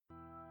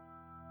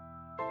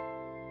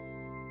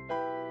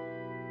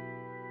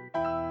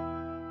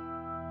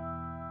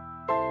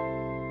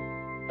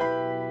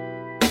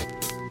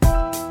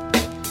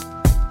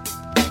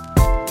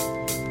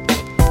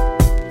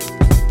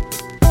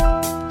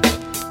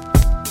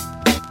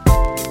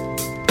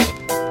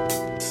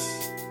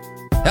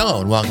Hello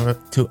and welcome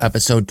to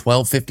episode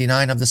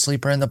 1259 of The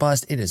Sleeper and the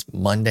Bust. It is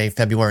Monday,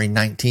 February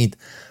 19th.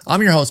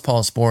 I'm your host,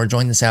 Paul Sporer,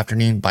 joined this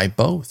afternoon by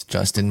both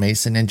Justin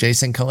Mason and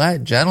Jason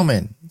Collette.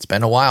 Gentlemen, it's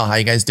been a while. How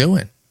you guys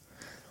doing?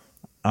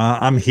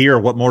 I'm here.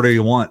 What more do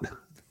you want?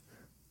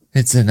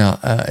 It's an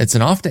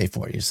off day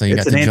for you, so you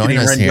got to join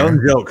us here.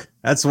 here. Joke.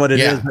 That's what it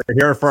is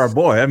here for our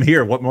boy. I'm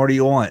here. What more do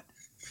you want?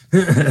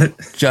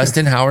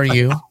 Justin, how are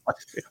you?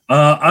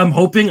 I'm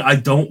hoping I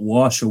don't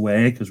wash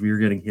away because we were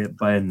getting hit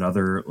by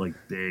another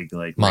big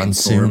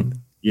monsoon. Rainstorm.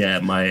 Yeah,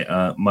 my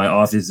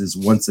office is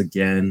once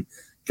again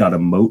got a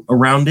moat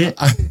around it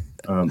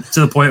to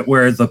the point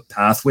where the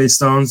pathway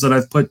stones that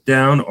I've put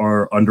down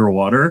are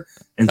underwater,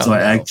 and I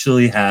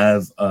actually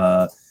have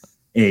a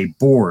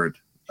board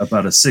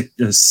about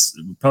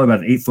probably about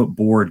an 8-foot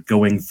board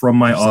going from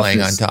my office laying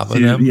on top of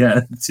them.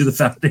 To the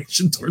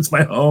foundation towards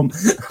my home.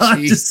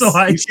 Just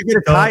so you should get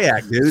a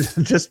kayak, dude.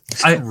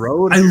 I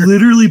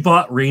literally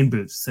bought rain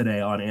boots today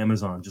on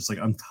Amazon. Just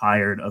I'm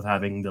tired of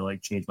having to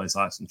change my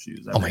socks and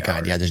shoes. Oh my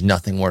God. Yeah. There's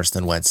nothing worse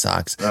than wet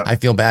socks. Yeah. I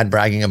feel bad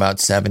bragging about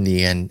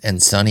 70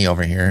 and sunny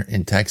over here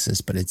in Texas,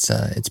 but it's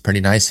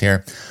pretty nice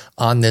here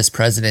on this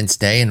President's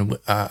Day. And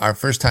our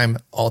first time,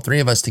 all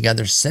three of us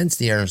together since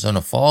the Arizona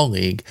Fall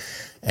League.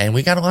 And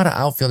we got a lot of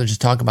outfielders to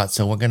talk about,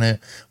 so we're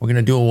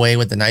gonna do away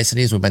with the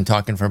niceties. We've been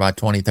talking for about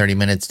 20, 30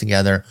 minutes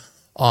together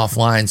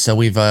offline, so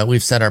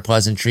we've said our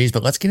pleasantries,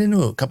 but let's get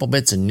into a couple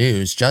bits of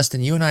news.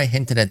 Justin, you and I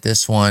hinted at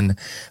this one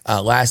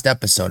last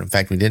episode. In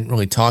fact, we didn't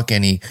really talk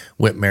any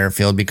Whit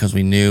Merrifield because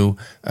we knew,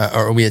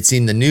 or we had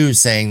seen the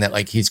news saying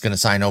that he's going to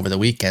sign over the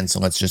weekend,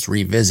 so let's just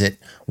revisit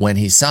when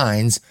he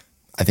signs.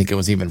 I think it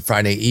was even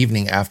Friday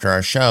evening after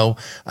our show,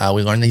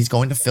 we learned that he's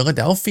going to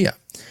Philadelphia,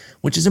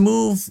 which is a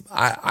move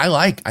I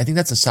like. I think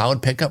that's a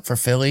solid pickup for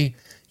Philly.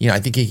 I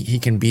think he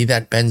can be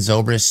that Ben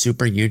Zobrist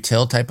super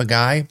util type of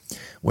guy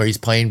where he's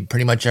playing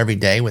pretty much every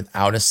day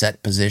without a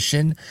set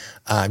position.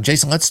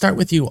 Jason, let's start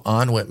with you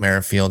on Whit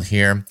Merrifield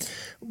here.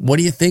 What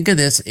do you think of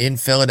this in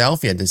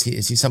Philadelphia? Is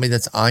he somebody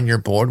that's on your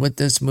board with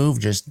this move,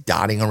 just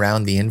dotting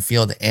around the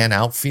infield and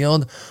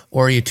outfield,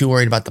 or are you too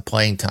worried about the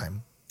playing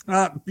time?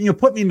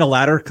 Put me in the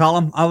latter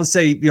column. I would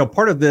say,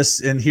 part of this,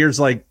 and here's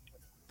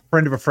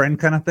friend of a friend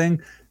kind of thing.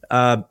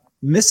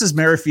 Mrs.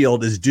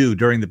 Merrifield is due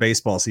during the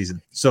baseball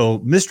season. So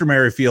Mr.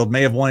 Merrifield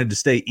may have wanted to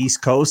stay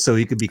East Coast so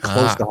he could be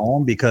close to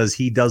home because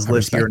he does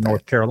live here in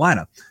North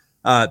Carolina.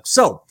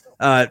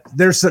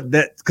 There's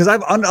that because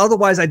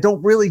otherwise I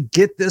don't really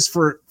get this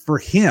for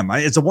him.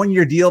 It's a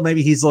 1-year deal.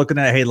 Maybe he's looking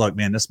at, hey, look,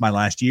 man, this is my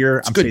last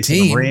year. I'm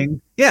chasing a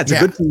ring. Yeah, it's a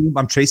good team.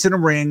 I'm chasing a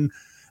ring.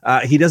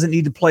 He doesn't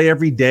need to play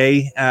every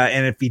day.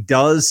 And if he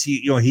does,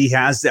 he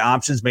has the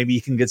options. Maybe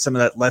he can get some of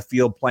that left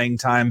field playing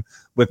time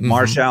with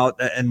Marsh out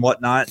and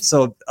whatnot.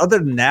 So other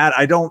than that,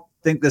 I don't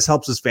think this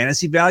helps his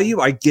fantasy value.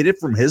 I get it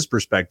from his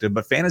perspective,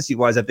 but fantasy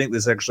wise, I think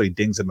this actually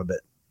dings him a bit.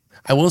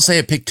 I will say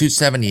at pick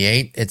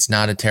 278, it's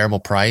not a terrible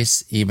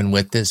price, even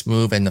with this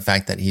move and the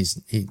fact that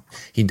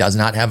he does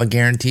not have a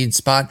guaranteed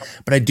spot.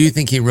 But I do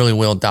think he really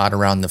will dot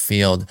around the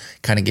field,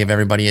 kind of give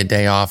everybody a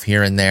day off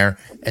here and there,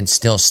 and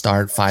still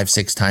start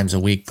 5-6 times a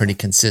week pretty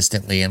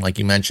consistently. And like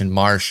you mentioned,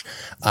 Marsh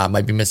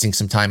might be missing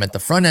some time at the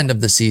front end of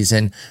the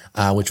season,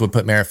 which would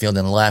put Merrifield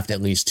in left at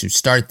least to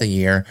start the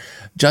year.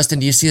 Justin,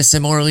 do you see a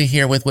similarly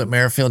here with Whit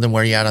Merrifield and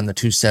where you at on the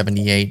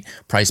 278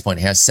 price point?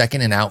 He has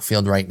second in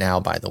outfield right now,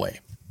 by the way.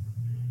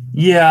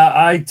 Yeah,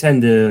 I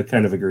tend to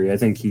kind of agree. I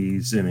think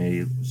he's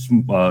in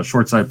a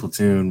short side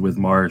platoon with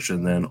Marsh,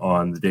 and then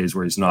on the days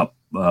where he's not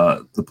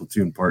the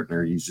platoon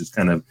partner, he's just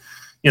kind of,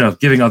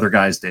 giving other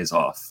guys days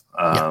off.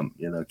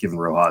 Giving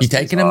Rojas. You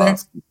taking him there?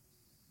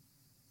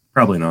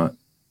 Probably not.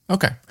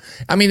 Okay.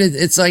 I mean,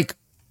 it's like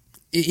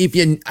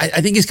I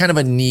think he's kind of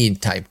a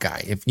need type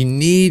guy. If you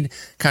need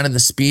kind of the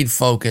speed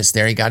focus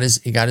there, he got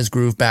his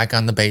groove back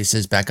on the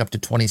bases, back up to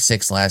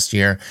 26 last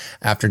year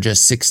after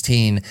just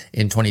 16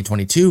 in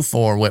 2022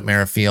 for Whit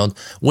Merrifield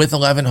with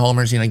 11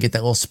 homers. Get that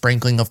little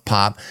sprinkling of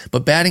pop,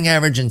 but batting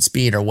average and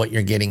speed are what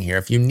you're getting here.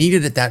 If you need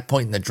it at that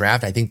point in the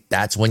draft, I think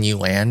that's when you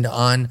land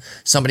on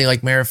somebody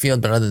like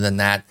Merrifield. But other than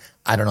that,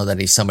 I don't know that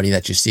he's somebody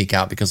that you seek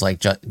out because, like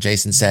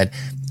Jason said,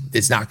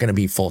 it's not going to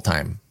be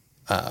full-time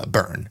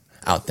burn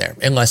out there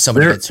unless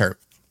somebody gets hurt.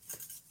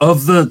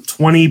 Of the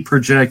 20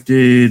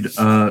 projected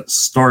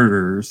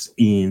starters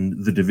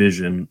in the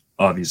division,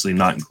 obviously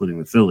not including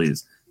the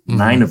Phillies,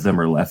 9 of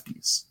them are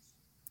lefties.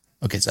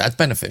 Okay, so that's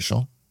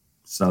beneficial.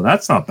 So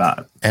that's not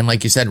bad. And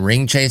like you said,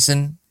 ring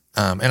chasing.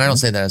 And I don't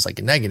say that as a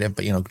negative,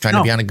 but trying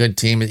to be on a good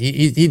team.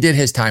 He did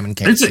his time in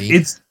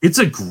KC. It's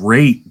a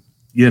great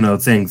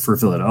thing for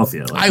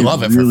Philadelphia. I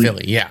love it really for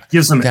Philly. Yeah,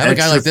 gives them to have a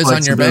guy like this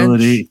on your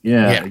bench.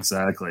 Yeah,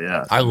 exactly.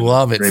 Yeah, I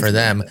love it for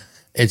them.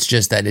 It's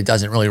just that it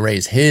doesn't really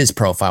raise his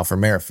profile for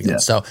Merrifield. Yeah.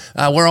 So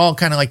we're all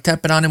kind of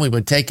tepid on him. We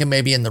would take him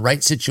maybe in the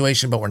right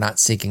situation, but we're not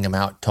seeking him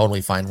out.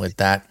 Totally fine with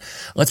that.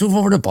 Let's move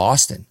over to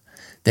Boston.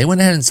 They went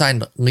ahead and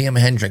signed Liam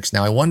Hendriks.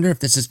 Now, I wonder if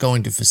this is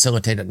going to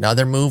facilitate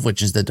another move,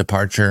 which is the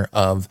departure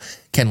of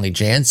Kenley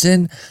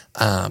Jansen,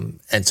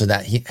 and so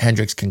that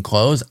Hendriks can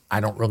close. I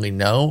don't really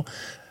know.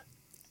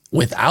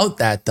 Without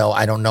that, though,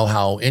 I don't know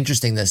how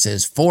interesting this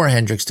is for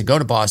Hendricks to go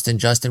to Boston.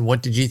 Justin,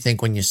 what did you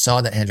think when you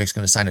saw that Hendricks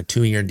going to sign a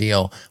 2-year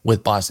deal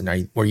with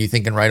Boston? Were you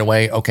thinking right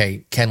away,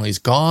 okay, Kenley's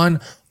gone,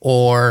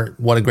 or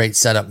what a great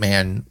setup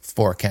man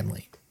for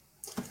Kenley?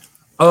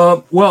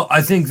 Well,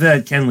 I think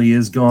that Kenley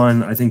is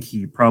gone. I think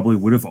he probably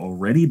would have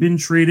already been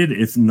traded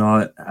if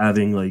not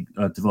having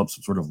developed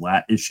some sort of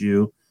lat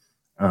issue.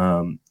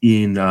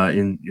 In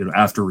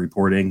after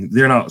reporting,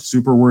 they're not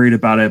super worried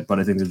about it, but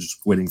I think they're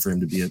just waiting for him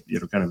to be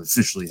kind of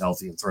officially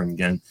healthy and throwing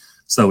again,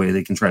 so that way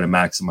they can try to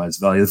maximize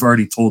value. They've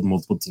already told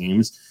multiple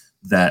teams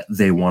that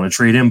they want to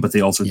trade him, but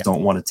they also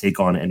don't want to take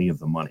on any of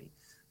the money,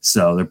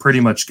 so they're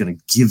pretty much going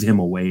to give him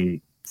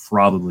away,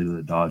 probably to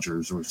the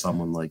Dodgers or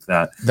someone like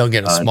that. They'll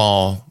get a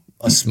small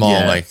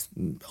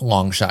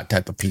long shot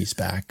type of piece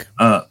back.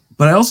 But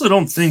I also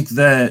don't think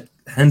that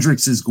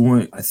Hendricks is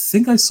going. I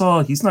think I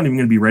saw he's not even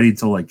going to be ready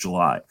until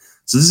July.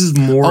 So this is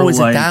more. Oh, is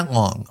it that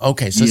long?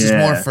 Okay, so this is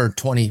more for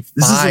 25.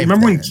 This is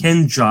remember when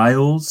Ken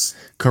Giles?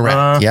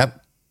 Correct.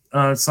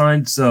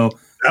 Signed. So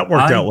that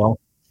worked out well.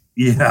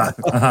 Yeah.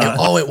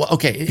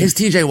 Okay. His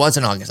TJ was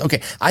in August.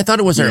 Okay, I thought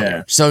it was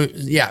earlier. So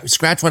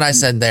scratch what I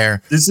said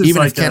there. This is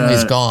even if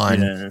Kenley's gone,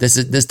 this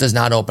does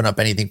not open up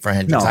anything for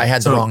Hendricks. No. I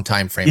had the wrong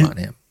time frame on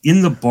him.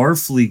 In the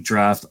Barf League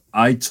draft,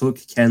 I took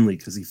Kenley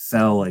because he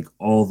fell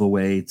all the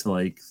way to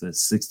the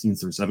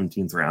 16th or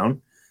 17th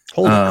round.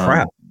 Holy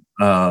crap!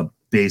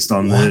 Based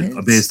on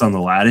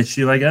the lat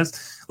issue, I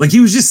guess. He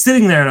was just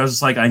sitting there, and I was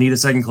just I need a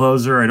second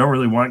closer. I don't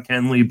really want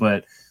Kenley,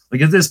 but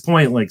at this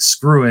point,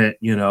 screw it,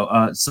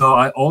 So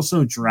I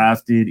also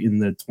drafted in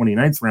the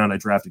 29th round. I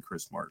drafted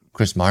Chris Martin.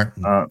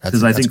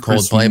 Because I think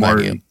Chris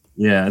Martin.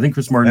 Yeah, I think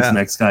Chris Martin's the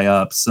next guy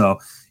up. So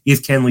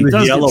if Kenley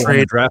does get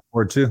traded, draft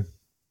board too.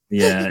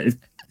 Yeah.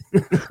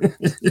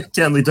 If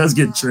Kenley does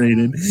get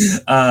traded,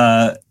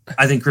 I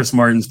think Chris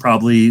Martin's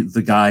probably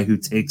the guy who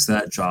takes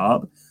that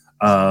job,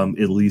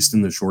 at least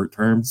in the short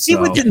term. So. He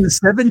would get in the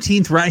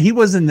 17th round. He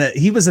was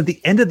at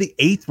the end of the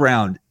 8th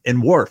round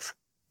in Wharf.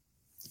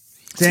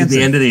 To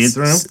the end of the 8th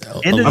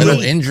round.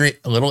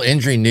 A little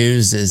injury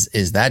news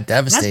is that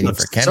devastating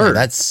for Kenley.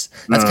 That's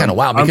kind of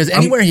wild because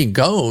anywhere he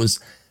goes,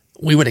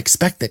 we would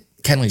expect that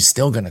Kenley's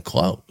still going to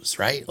close,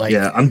 right?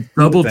 I'm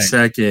double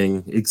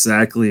checking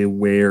exactly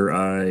where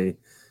I.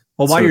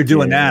 Well, while you're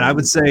doing that, I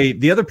would say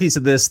the other piece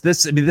of this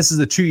is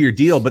a 2-year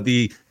deal, but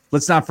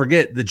let's not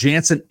forget the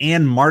Jansen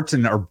and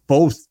Martin are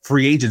both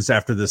free agents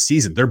after this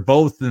season. They're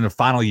both in the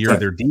final year of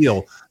their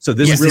deal. So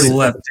this is really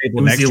the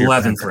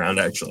 11th round,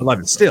 actually.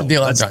 11 still.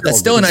 That's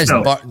still a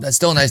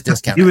nice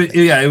discount.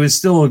 It was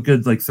still a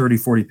good 30,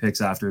 40 picks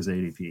after his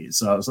ADP.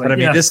 So I was but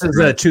this is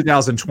a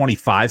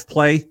 2025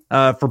 play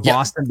for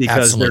Boston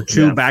because their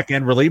two back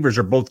end relievers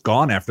are both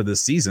gone after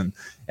this season.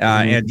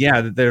 And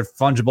they're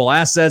fungible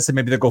assets, and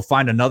maybe they'll go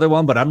find another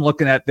one. But I'm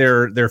looking at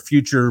their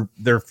future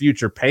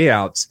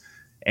payouts.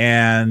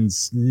 And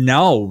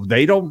no,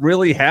 they don't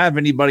really have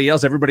anybody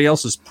else. Everybody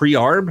else is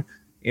pre-arb.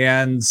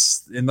 And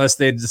unless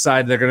they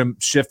decide they're going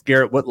to shift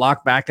Garrett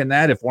Whitlock back in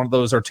that, if one of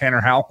those or Tanner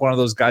Houck, one of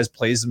those guys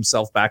plays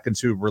himself back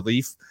into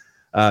relief,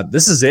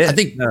 this is it. I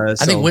think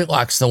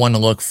Whitlock's the one to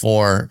look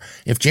for.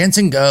 If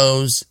Jansen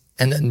goes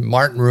and then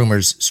Martin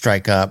rumors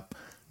strike up,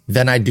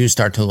 then I do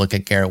start to look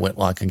at Garrett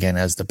Whitlock again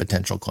as the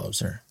potential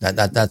closer.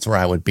 That's where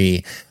I would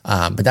be.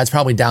 But that's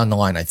probably down the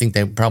line. I think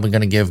they're probably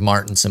going to give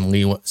Martin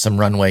some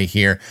runway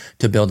here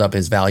to build up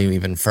his value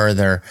even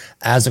further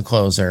as a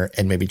closer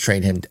and maybe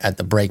trade him at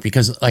the break.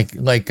 Because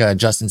like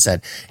Justin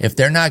said, if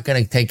they're not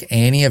going to take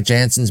any of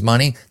Jansen's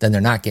money, then they're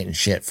not getting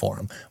shit for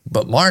him.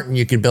 But Martin,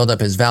 you can build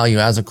up his value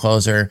as a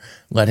closer,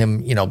 let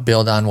him,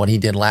 build on what he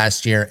did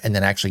last year and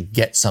then actually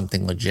get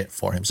something legit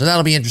for him. So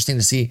that'll be interesting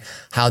to see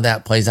how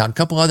that plays out. A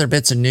couple other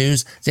bits of news.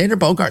 Xander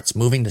Bogaerts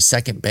moving to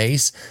second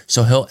base,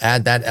 so he'll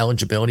add that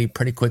eligibility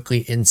pretty quickly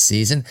in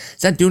season.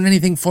 Is that doing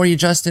anything for you,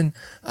 Justin,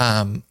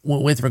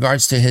 with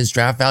regards to his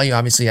draft value?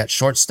 Obviously at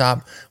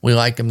shortstop, we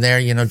like him there,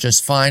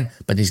 just fine,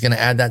 but he's going to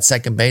add that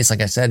second base,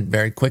 like I said,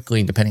 very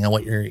quickly, depending on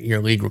what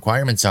your league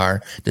requirements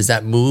are. Does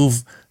that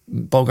move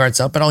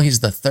Bogaerts up at all? He's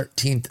the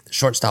 13th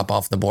shortstop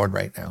off the board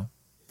right now,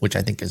 which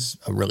I think is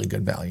a really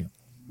good value.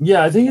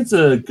 Yeah, I think it's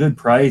a good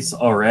price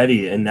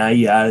already. And now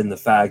you add in the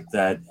fact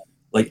that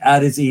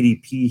at his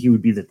ADP, he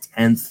would be the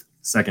 10th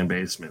second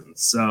baseman.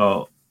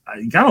 So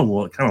I kind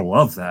of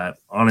love that,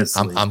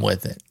 honestly. I'm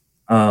with it.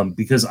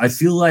 Because I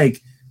feel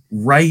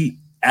right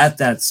at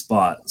that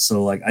spot.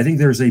 So I think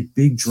there's a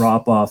big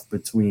drop off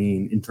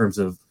in terms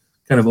of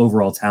kind of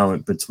overall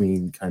talent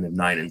between kind of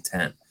 9 and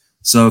 10.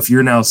 So if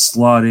you're now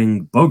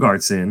slotting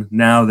Bogaerts in,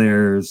 now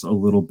there's a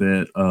little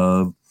bit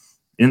of,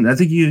 and I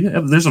think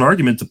there's an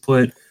argument to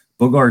put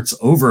Bogaerts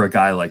over a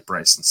guy like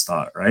Bryson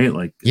Stott, right?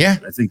 I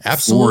think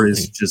absolutely. 4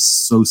 is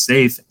just so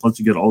safe. Plus,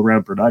 you get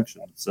all-around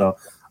production. So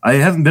I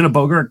haven't been a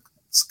Bogaerts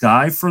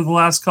guy for the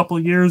last couple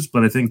of years,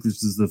 but I think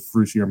this is the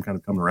first year I'm kind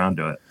of coming around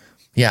to it.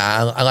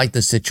 Yeah, I like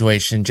the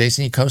situation.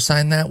 Jason, you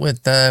co-signed that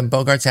with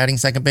Bogaerts adding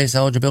second base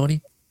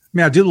eligibility?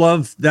 I do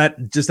love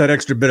that, just that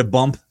extra bit of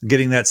bump,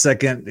 getting that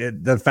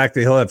second, the fact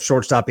that he'll have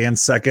shortstop and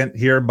second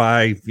here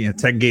by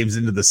 10 games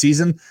into the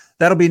season.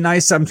 That'll be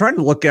nice. I'm trying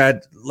to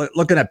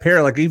looking at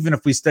pair, like even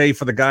if we stay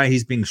for the guy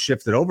he's being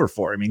shifted over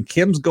for. I mean,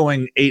 Kim's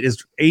going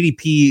his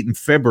ADP in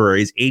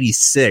February is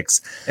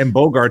 86 and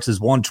Bogarts is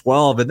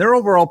 112, and their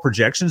overall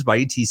projections by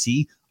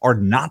ETC are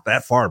not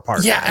that far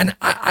apart. Yeah, and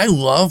I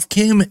love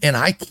Kim, and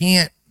I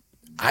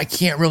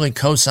can't really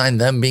co-sign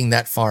them being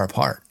that far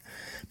apart,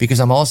 because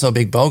I'm also a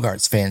big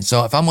Bogarts fan.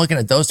 So if I'm looking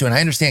at those two, and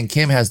I understand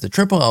Kim has the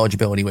triple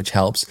eligibility, which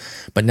helps,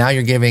 but now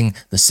you're giving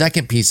the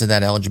second piece of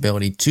that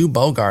eligibility to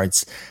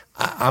Bogarts,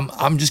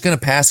 I'm just going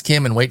to pass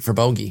Kim and wait for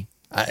Bogey.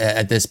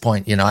 At this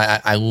point,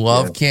 I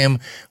love Kim.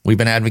 We've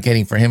been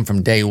advocating for him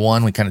from day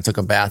one. We kind of took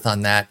a bath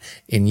on that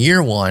in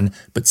year one,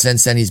 but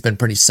since then he's been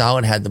pretty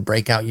solid, had the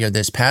breakout year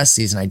this past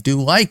season. I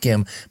do like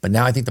him, but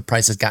now I think the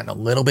price has gotten a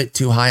little bit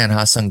too high on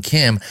Ha-Seong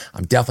Kim.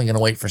 I'm definitely going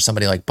to wait for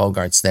somebody like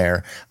Bogarts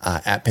there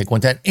at pick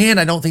 110. And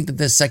I don't think that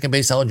this second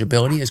base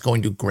eligibility is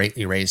going to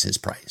greatly raise his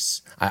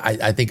price.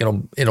 I think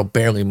it'll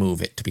barely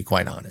move it, to be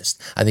quite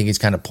honest. I think he's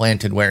kind of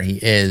planted where he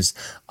is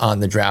on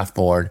the draft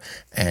board,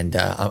 and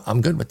I'm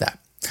good with that.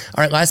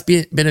 All right, last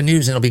bit of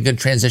news, and it'll be a good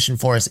transition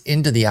for us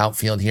into the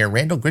outfield here.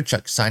 Randall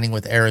Grichuk signing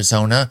with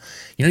Arizona.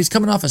 He's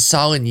coming off a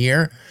solid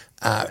year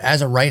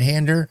as a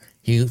right-hander.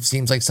 He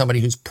seems like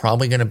somebody who's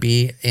probably going to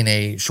be in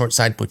a short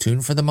side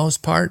platoon for the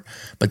most part,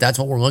 but that's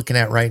what we're looking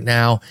at right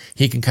now.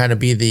 He can kind of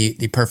be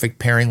the perfect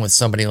pairing with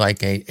somebody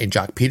like a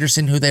Jock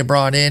Peterson, who they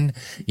brought in.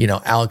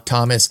 Alec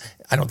Thomas,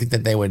 I don't think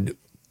that they would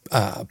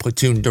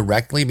platoon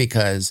directly,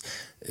 because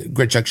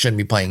Grichuk shouldn't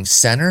be playing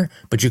center,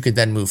 but you could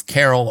then move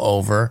Carroll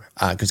over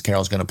because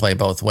Carroll's going to play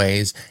both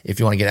ways. If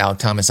you want to get Alec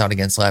Thomas out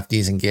against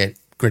lefties and get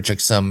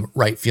Grichuk some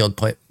right field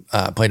plate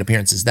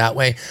appearances that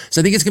way. So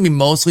I think it's going to be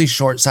mostly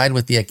short side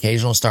with the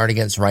occasional start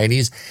against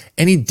righties.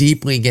 Any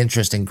deep league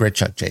interest in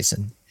Grichuk,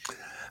 Jason?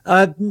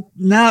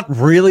 Not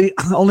really,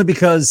 only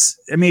because,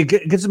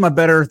 it gives him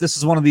this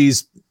is one of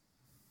these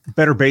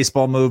better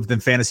baseball move than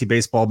fantasy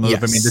baseball move.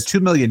 Yes. The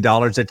 $2 million,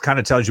 it kind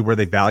of tells you where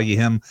they value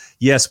him.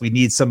 Yes, we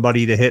need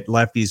somebody to hit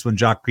lefties when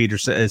Jock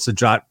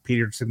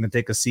Peterson can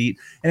take a seat,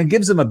 and it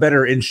gives them a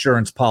better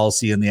insurance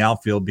policy in the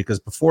outfield, because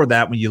before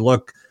that, when you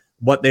look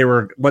what they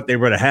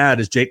would have had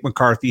is Jake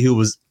McCarthy, who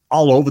was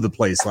all over the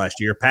place last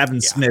year,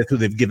 Pavin Smith, who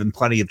they've given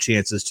plenty of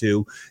chances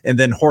to, and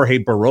then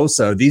Jorge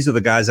Barroso. These are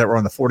the guys that were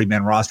on the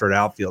 40-man roster at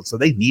outfield. So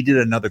they needed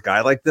another guy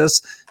like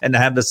this, and to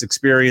have this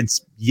experience,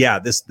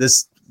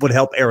 this would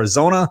help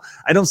Arizona.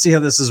 I don't see how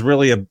this is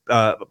really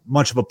a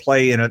much of a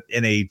play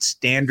in a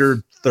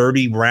standard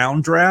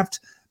 30-round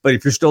draft. But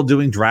if you're still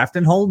doing draft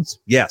and holds,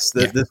 yes,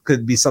 this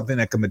could be something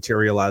that can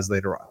materialize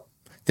later on.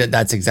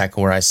 That's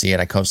exactly where I see it.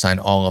 I co-sign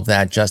all of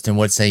that. Justin,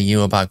 what say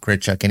you about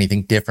Grichuk?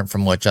 Anything different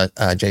from what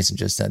Jason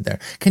just said there?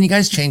 Can you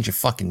guys change your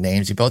fucking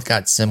names? You both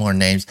got similar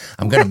names.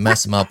 I'm going to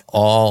mess them up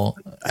all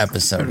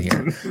episode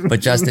here.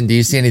 But Justin, do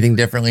you see anything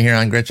differently here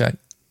on Grichuk?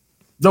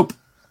 Nope.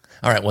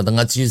 All right, well, then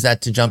let's use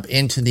that to jump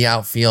into the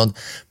outfield,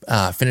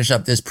 finish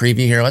up this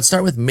preview here. Let's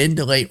start with mid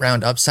to late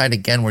round upside.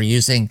 Again, we're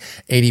using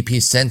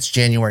ADP since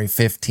January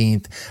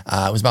 15th.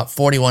 It was about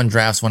 41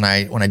 drafts when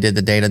I did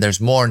the data.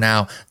 There's more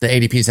now. The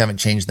ADPs haven't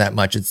changed that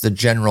much. It's the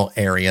general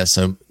area,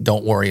 so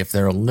don't worry if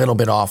they're a little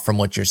bit off from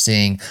what you're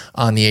seeing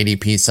on the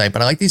ADP site.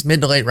 But I like these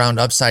mid to late round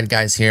upside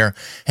guys here.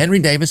 Henry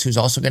Davis, who's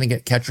also going to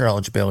get catcher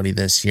eligibility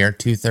this year,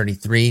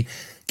 233.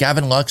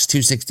 Gavin Lux,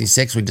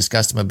 266. We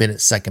discussed him a bit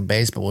at second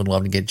base, but would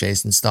love to get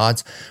Jason's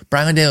thoughts.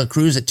 Brian De La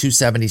Cruz at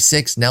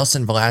 276.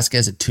 Nelson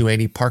Velasquez at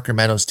 280. Parker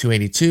Meadows,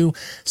 282.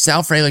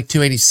 Sal Frelick,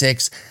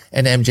 286.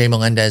 And MJ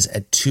Melendez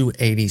at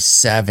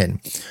 287.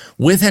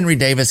 With Henry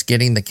Davis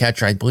getting the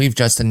catcher, I believe,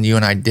 Justin, you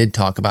and I did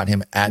talk about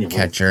him at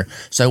catcher.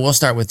 So we'll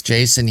start with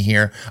Jason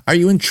here. Are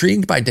you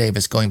intrigued by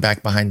Davis going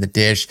back behind the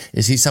dish?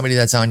 Is he somebody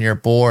that's on your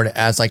board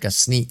as like a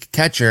sneak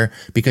catcher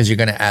because you're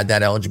going to add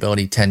that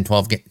eligibility 10,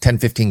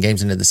 15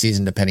 games into the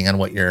season, depending on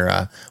what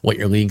your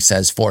league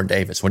says for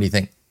Davis? What do you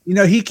think?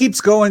 He keeps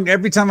going.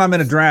 Every time I'm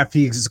in a draft,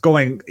 he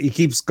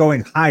keeps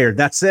going higher.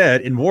 That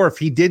said, in WARF,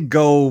 he did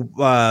go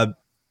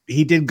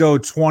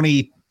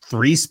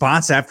 23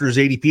 spots after his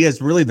ADP.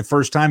 It's really the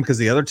first time, because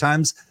the other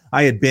times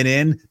I had been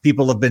in,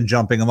 people have been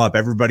jumping him up.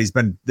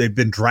 They've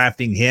been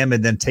drafting him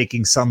and then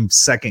taking some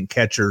second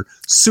catcher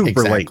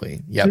super late.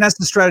 Yep. And that's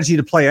the strategy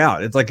to play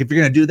out. It's like, if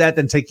you're going to do that,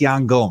 then take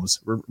Yan Gomes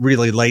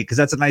really late, because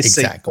that's a nice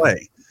safe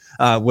play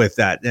with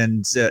that.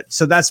 And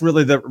so that's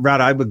really the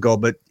route I would go.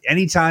 But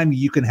anytime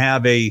you can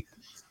have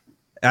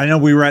I know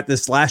we were at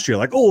this last year,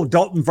 like,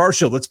 Dalton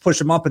Varsho, let's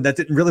push him up. And that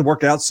didn't really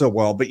work out so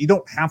well, but you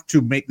don't have to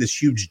make this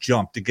huge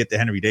jump to get to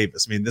Henry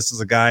Davis. This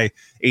is a guy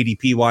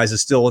ADP wise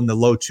is still in the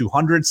low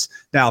 200s.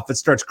 Now, if it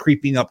starts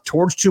creeping up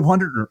towards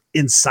 200 or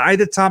inside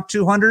the top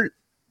 200,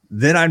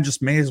 then I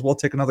just may as well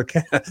take another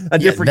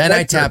different. Then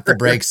I tap the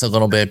brakes a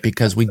little bit,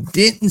 because we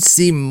didn't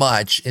see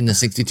much in the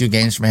 62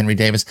 games from Henry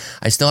Davis.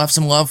 I still have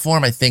some love for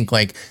him. I think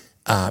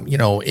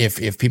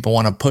If people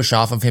want to push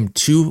off of him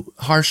too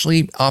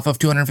harshly off of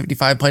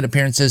 255 plate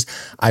appearances,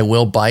 I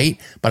will bite,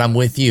 but I'm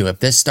with you. If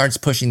this starts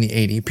pushing the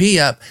ADP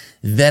up,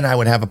 then I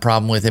would have a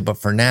problem with it. But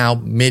for now,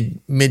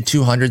 mid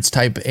 200s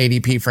type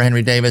ADP for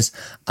Henry Davis,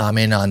 I'm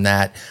in on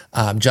that.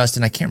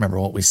 Justin, I can't remember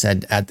what we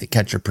said at the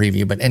catcher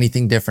preview, but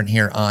anything different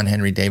here on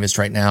Henry Davis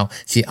right now?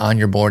 Is he on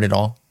your board at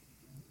all?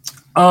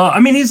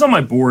 He's on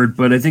my board,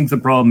 but I think the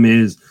problem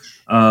is,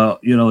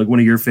 like one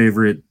of your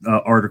favorite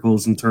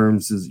articles in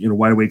terms is,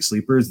 wide awake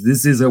sleepers.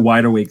 This is a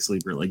wide awake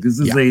sleeper. Like this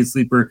is a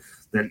sleeper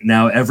that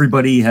now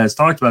everybody has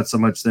talked about so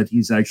much that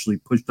he's actually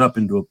pushed up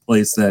into a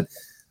place that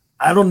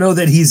I don't know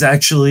that he's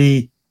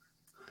actually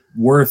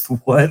worth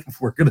what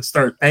we're going to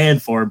start paying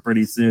for him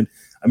pretty soon.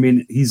 I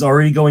mean, he's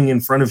already going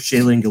in front of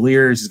Shaylin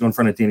Galliers. He's going in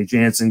front of Danny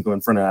Jansen, going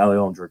in front of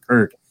Alejandro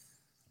Kirk.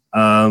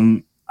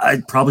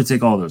 I'd probably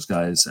take all those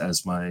guys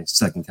as my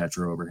second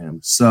catcher over him.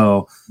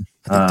 So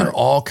I think they're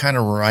all kind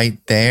of right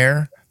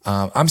there.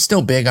 I'm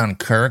still big on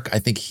Kirk. I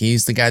think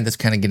he's the guy that's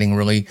kind of getting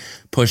really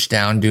pushed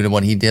down due to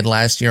what he did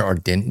last year or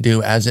didn't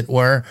do, as it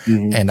were.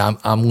 Mm-hmm. And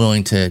I'm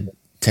willing to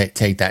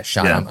take that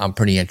shot. Yeah. I'm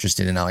pretty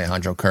interested in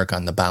Alejandro Kirk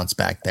on the bounce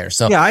back there.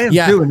 So I am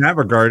too in that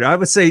regard. I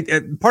would say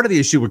part of the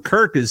issue with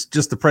Kirk is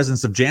just the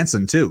presence of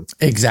Jansen too.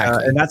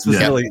 Exactly, and that's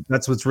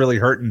what's really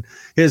hurting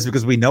his,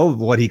 because we know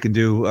what he can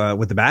do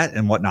with the bat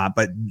and whatnot.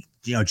 But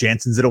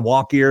Jansen's at a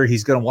walk year.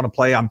 He's going to want to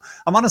play. I'm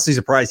honestly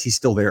surprised he's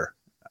still there.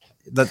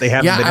 That they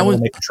haven't been able to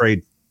make a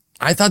trade.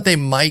 I thought they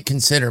might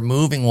consider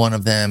moving one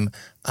of them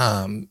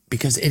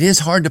because it is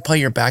hard to play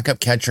your backup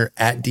catcher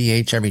at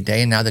DH every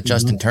day. And now that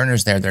Justin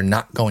Turner's there, they're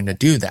not going to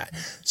do that.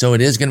 So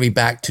it is going to be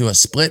back to a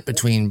split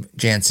between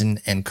Jansen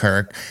and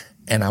Kirk.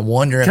 And I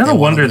wonder if they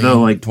want to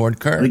lean toward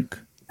Kirk. Like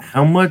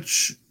how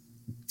much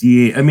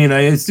DH? I mean, I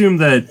assume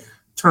that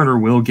Turner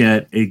will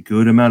get a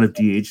good amount of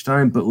DH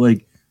time, but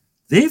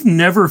they've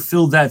never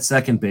filled that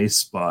second base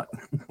spot.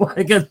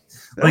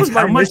 That was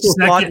my initial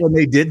thought when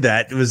they did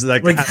that. It was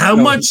how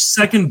much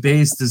second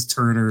base does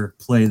Turner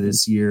play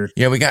this year?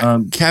 Yeah, we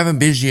got Kevin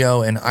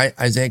Biggio and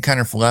Isaiah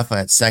Kiner-Falefa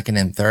at second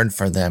and third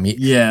for them. Can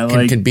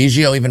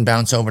Biggio even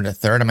bounce over to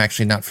third? I'm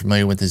actually not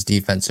familiar with his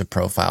defensive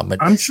profile,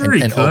 but I'm sure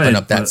he could open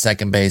up that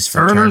second base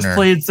for Turner's Turner.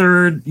 Played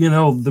third,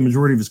 the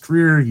majority of his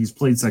career. He's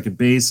played second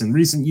base in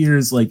recent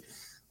years.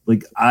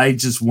 I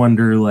just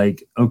wonder,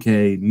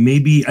 okay,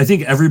 maybe I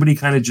think everybody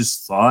kind of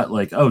just thought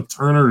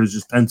Turner is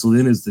just penciled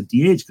in as the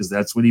DH because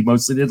that's what he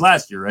mostly did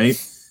last year, right?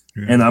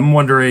 Yeah. And I'm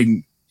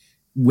wondering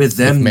with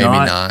them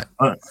not.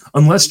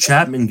 Unless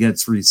Chapman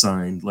gets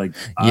re-signed,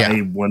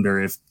 I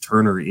wonder if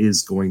Turner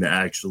is going to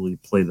actually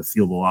play the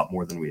field a lot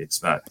more than we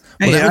expect.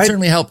 Well, that would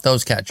certainly help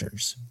those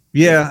catchers.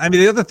 Yeah, I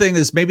mean, the other thing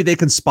is maybe they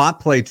can spot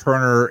play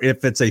Turner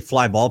if it's a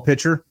fly ball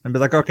pitcher and be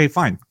like, okay,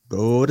 fine,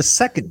 go to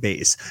second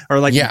base.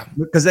 Or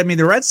because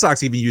the Red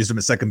Sox even used him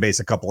at second base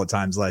a couple of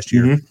times last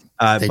year.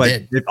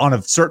 Mm-hmm. On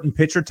a certain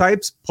pitcher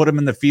types, put him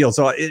in the field.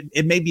 So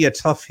it may be a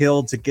tough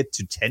hill to get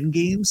to 10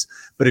 games,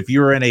 but if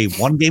you're in a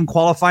 1-game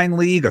qualifying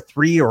league, a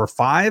 3 or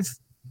 5,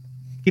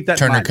 keep that in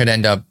Turner mind. could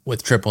end up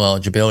with triple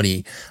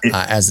eligibility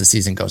as the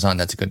season goes on.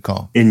 That's a good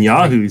call. In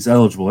Yahoo, he's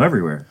eligible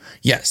everywhere.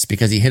 Yes,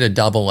 because he hit a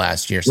double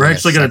last year. So we're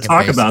actually going to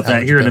talk about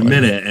that here in a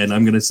minute, and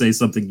I'm going to say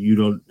something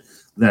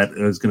that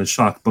is going to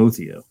shock both of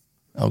you.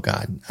 Oh,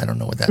 God. I don't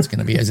know what that's going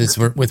to be. Is this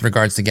with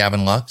regards to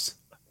Gavin Lux?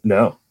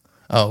 No.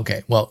 Oh,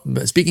 okay. Well,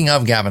 speaking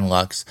of Gavin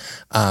Lux,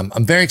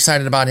 I'm very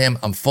excited about him.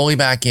 I'm fully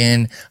back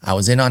in. I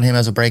was in on him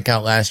as a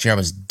breakout last year. I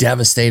was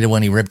devastated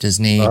when he ripped his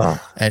knee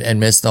and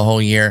missed the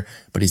whole year,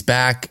 but he's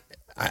back.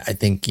 I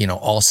think,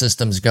 all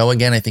systems go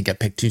again. I think at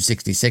pick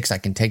 266, I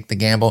can take the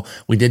gamble.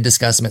 We did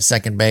discuss him at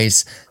second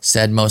base,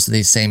 said most of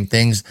these same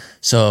things.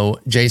 So,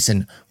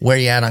 Jason, where are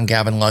you at on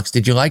Gavin Lux?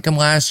 Did you like him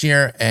last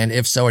year? And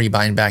if so, are you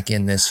buying back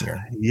in this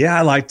year? Yeah,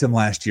 I liked him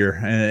last year.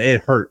 And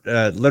it hurt.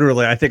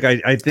 Literally, I think I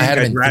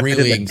drafted him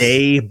the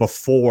day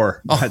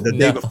before.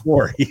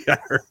 Before he got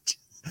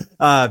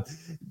hurt.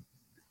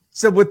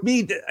 So with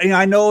me,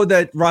 I know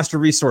that Roster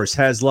Resource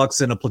has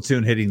Lux in a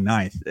platoon hitting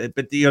ninth,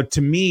 but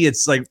to me,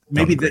 it's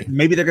maybe they're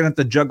going to have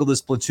to juggle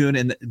this platoon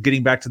and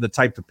getting back to the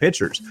type of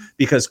pitchers,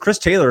 because Chris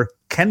Taylor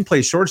can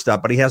play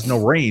shortstop, but he has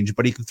no range,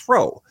 but he can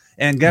throw.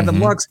 And Gavin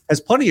Lux has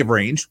plenty of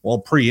range. Well,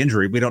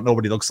 pre-injury, we don't know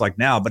what he looks like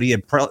now, but he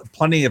had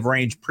plenty of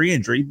range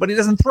pre-injury, but he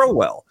doesn't throw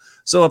well.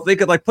 So if they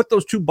could put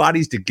those two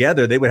bodies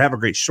together, they would have a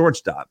great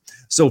shortstop.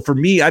 So for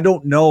me, I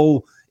don't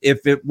know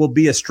if it will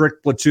be a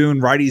strict platoon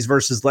righties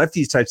versus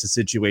lefties types of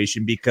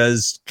situation,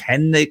 because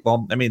they're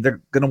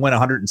going to win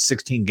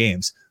 116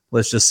 games,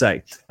 let's just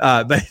say.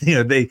 But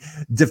they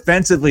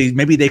defensively,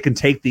 maybe they can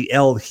take the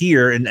L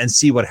here and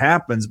see what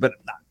happens. But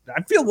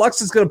I feel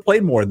Lux is going to play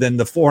more than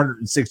the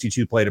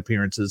 462 plate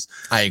appearances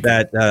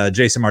that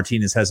Jason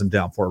Martinez has him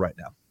down for right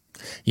now.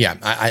 Yeah,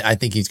 I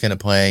think he's going to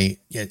play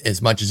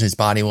as much as his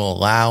body will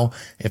allow.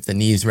 If the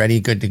knee's ready,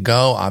 good to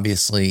go.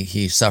 Obviously,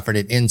 he suffered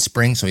it in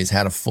spring, so he's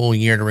had a full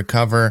year to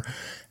recover.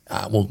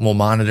 We'll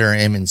monitor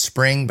him in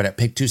spring, but at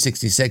pick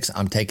 266,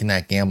 I'm taking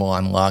that gamble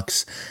on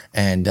Lux.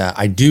 And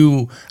I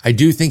do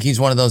think he's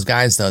one of those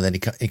guys, though,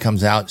 that he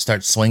comes out,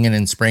 starts swinging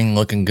in spring,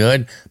 looking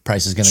good.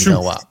 Price is going to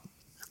go up.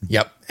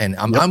 Yep. And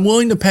I'm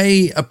willing to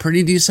pay a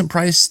pretty decent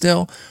price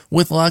still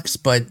with Lux,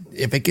 but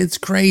if it gets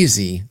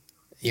crazy,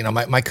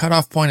 my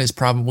cutoff point is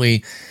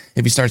probably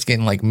if he starts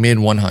getting like mid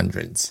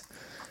 100s.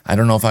 I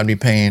don't know if I'd be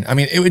paying. I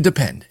mean, it would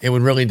depend. It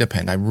would really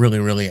depend. I really,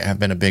 really have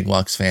been a big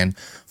Lux fan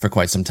for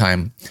quite some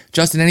time.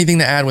 Justin, anything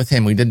to add with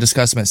him? We did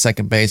discuss him at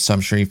second base, so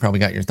I'm sure you've probably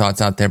got your thoughts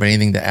out there, but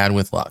anything to add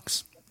with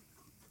Lux?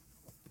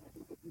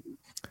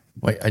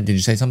 Wait, did you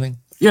say something?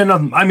 Yeah,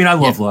 no, I mean, I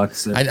love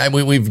Lux.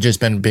 We've just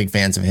been big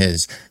fans of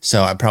his,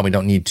 so I probably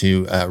don't need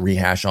to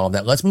rehash all of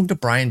that. Let's move to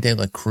Brian De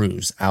La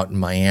Cruz out in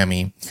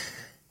Miami.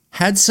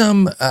 Had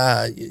some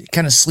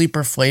kind of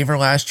sleeper flavor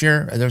last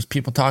year. There's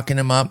people talking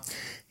him up.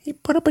 He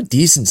put up a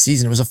decent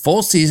season. It was a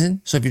full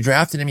season. So if you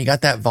drafted him, you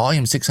got that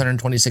volume,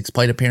 626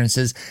 plate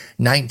appearances,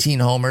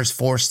 19 homers,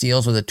 4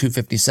 steals with a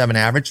 257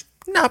 average.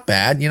 Not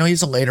bad.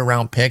 He's a later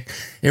round pick.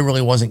 It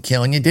really wasn't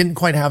killing you. Didn't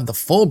quite have the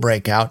full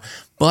breakout,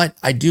 but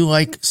I do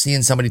like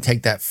seeing somebody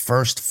take that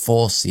first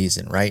full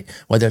season, right?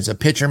 Whether it's a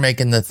pitcher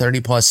making the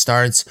 30 plus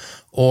starts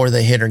or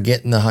the hitter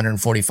getting the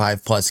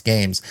 145 plus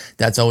games.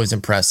 That's always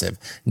impressive.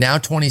 Now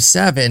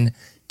 27.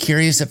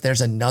 Curious if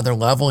there's another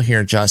level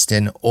here,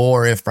 Justin,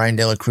 or if Brian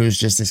De La Cruz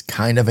just is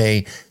kind of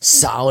a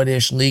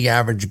solid-ish league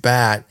average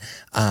bat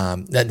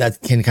that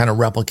can kind of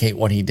replicate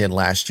what he did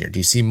last year. Do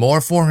you see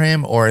more for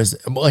him, or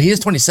he is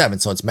 27,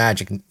 so it's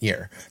magic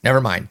year. Never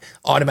mind.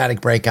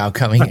 Automatic breakout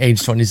coming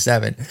age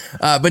 27.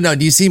 But no,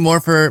 do you see more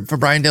for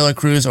Brian De La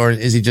Cruz, or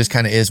is he just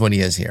kind of is what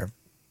he is here?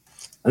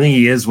 I think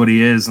he is what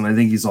he is, and I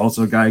think he's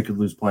also a guy who could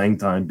lose playing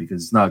time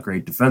because he's not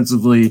great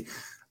defensively.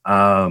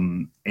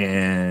 Below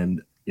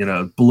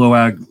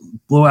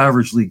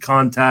average league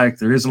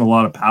contact. There isn't a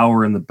lot of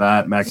power in the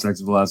bat. Max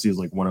exit velocity is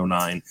like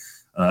 109.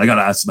 I got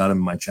asked about him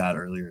in my chat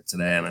earlier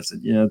today, and I said,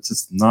 yeah, it's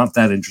just not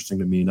that interesting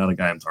to me. Not a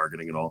guy I'm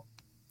targeting at all.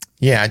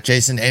 Yeah,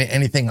 Jason,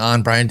 anything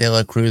on Brian De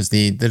La Cruz?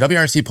 The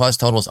WRC plus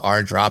totals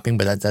are dropping,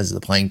 but that's as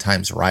the playing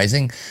time's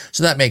rising.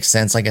 So that makes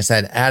sense. Like I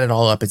said, add it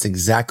all up, it's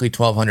exactly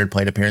 1,200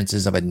 plate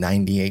appearances of a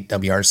 98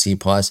 WRC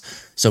plus.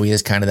 So he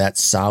is kind of that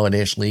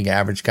solid-ish league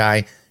average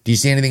guy. Do you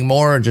see anything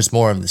more or just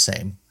more of the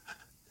same?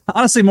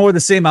 Honestly, more of the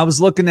same. I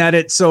was looking at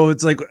it. So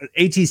it's like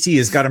ATC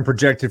has got him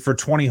projected for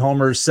 20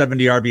 homers,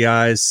 70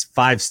 RBIs,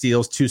 5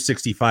 steals,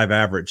 265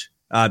 average.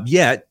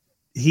 Yet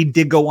he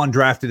did go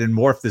undrafted and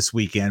morph this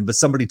weekend, but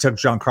somebody took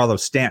Giancarlo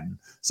Stanton.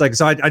 So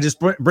I just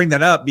bring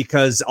that up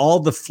because all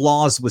the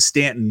flaws with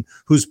Stanton,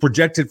 who's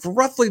projected for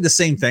roughly the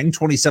same thing,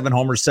 27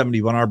 homers,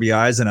 71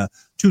 RBIs, and a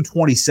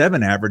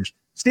 227 average.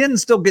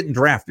 Stanton's still getting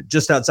drafted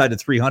just outside of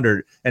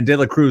 300, and De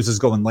La Cruz is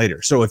going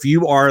later. So if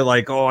you are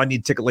like, I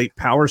need to take a late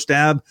power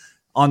stab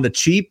on the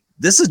cheap,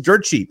 this is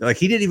dirt cheap. Like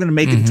he didn't even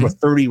make it into a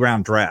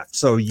 30-round draft.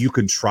 So you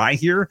can try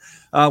here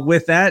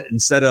with that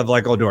instead of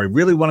like, do I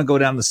really want to go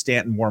down the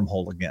Stanton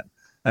wormhole again?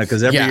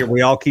 Because every year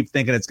we all keep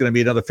thinking it's going to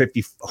be another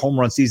 50 home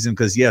run season.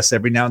 Because yes,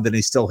 every now and then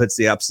he still hits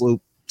the absolute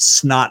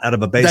snot out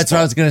of a baseball. That's what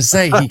I was going to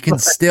say. He can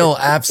still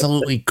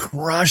absolutely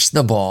crush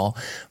the ball,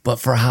 but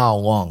for how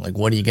long? Like,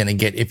 what are you going to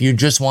get? If you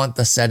just want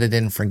the set it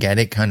and forget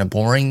it kind of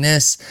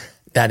boringness,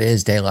 that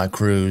is De La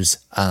Cruz.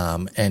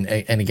 And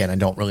again, I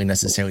don't really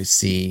necessarily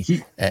see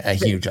a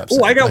huge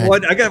upside. I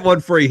got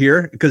one for you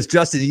here because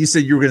Justin, you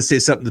said you were going to say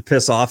something to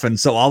piss off, and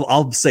so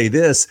I'll say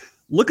this.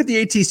 Look at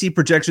the ATC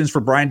projections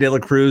for Brian De La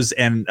Cruz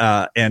and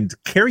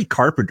Kerry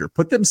Carpenter.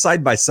 Put them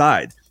side by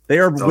side. They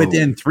are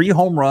within 3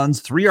 home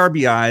runs, 3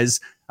 RBIs,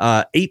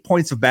 8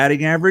 points of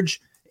batting average,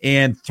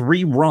 and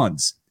 3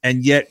 runs.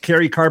 And yet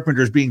Kerry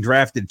Carpenter is being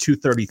drafted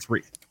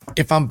 233.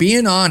 If I'm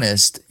being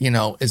honest,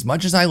 as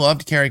much as I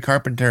loved Kerry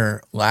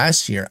Carpenter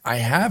last year, I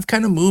have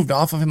kind of moved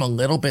off of him a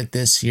little bit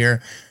this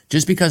year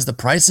just because the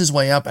price is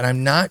way up and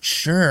I'm not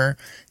sure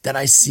that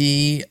I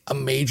see a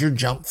major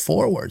jump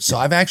forward. So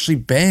I've actually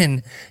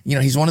been,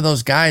 he's one of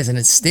those guys and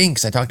it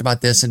stinks. I talked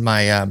about this in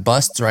my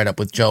busts write up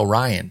with Joe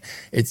Ryan.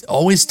 It's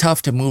always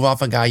tough to move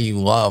off a guy you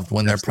loved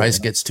when their price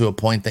gets to a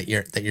point that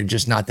you're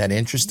just not that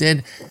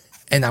interested.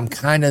 And I'm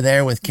kind of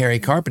there with Kerry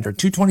Carpenter.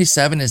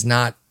 227 is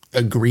not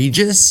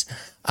egregious.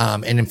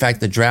 And in fact,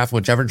 the draft,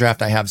 whichever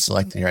draft I have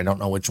selected here, I don't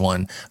know which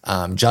one,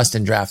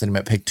 Justin drafted him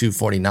at pick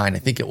 249. I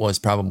think it was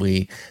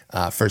probably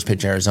first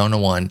pitch Arizona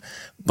one,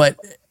 but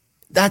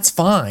that's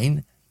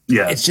fine.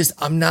 Yeah. It's just,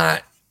 I'm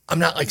not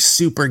like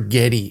super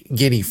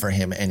giddy for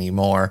him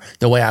anymore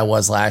the way I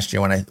was last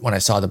year when I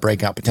saw the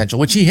breakout potential,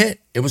 which he hit.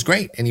 It was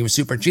great. And he was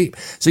super cheap.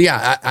 So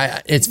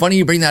yeah, it's funny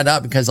you bring that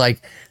up because I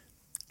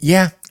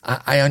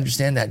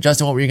understand that.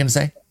 Justin, what were you going to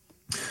say?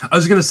 I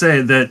was going to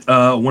say that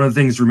one of the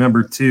things to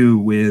remember, too,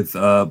 with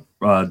De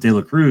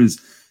La Cruz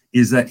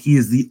is that he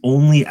is the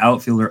only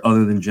outfielder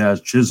other than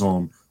Jazz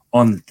Chisholm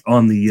on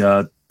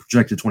the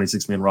projected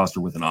 26-man roster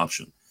with an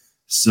option.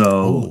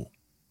 So,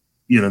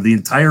 the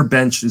entire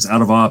bench is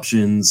out of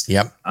options.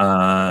 Yep.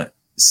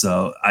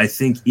 So I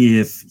think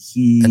if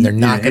he and they're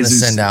not going to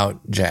send out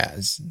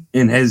Jazz,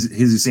 and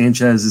Jesus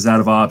Sanchez is out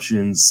of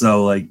options.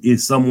 So like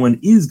if someone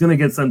is going to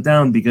get sent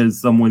down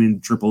because someone in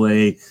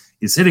AAA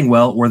is hitting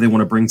well, or they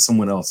want to bring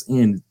someone else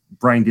in,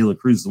 Brian De La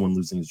Cruz is the one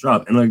losing his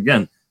job. And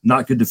again,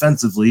 not good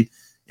defensively,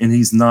 and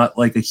he's not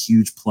like a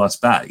huge plus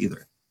bat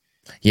either.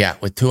 Yeah,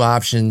 with two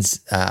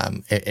options,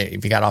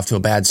 if you got off to a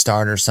bad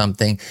start or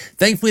something.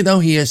 Thankfully, though,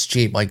 he is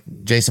cheap. Like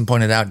Jason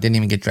pointed out, didn't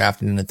even get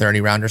drafted in the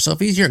 30-rounder. So if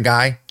he's your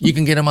guy, you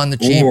can get him on the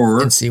cheap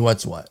and see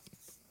what's what.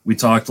 We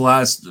talked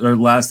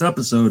last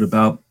episode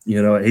about,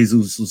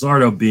 Jesus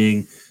Luzardo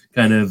being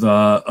kind of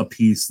a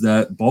piece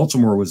that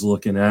Baltimore was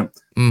looking at.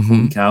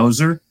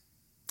 Kauser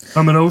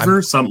coming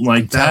over, something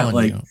like that.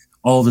 Like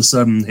all of a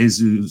sudden,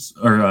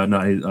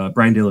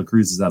 Brian De La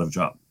Cruz is out of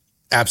job.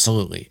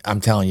 Absolutely. I'm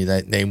telling you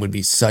that they would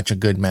be such a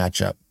good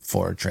matchup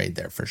for a trade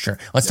there for sure.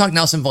 Let's talk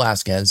Nelson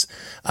Velasquez.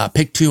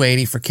 Pick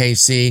 280 for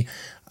KC.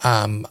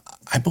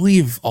 I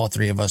believe all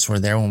three of us were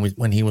there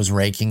when he was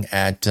raking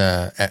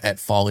at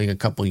Fall League a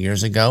couple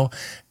years ago.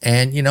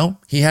 And,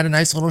 he had a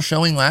nice little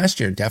showing last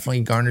year.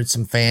 Definitely garnered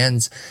some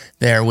fans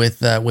there with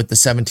the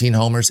 17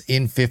 homers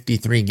in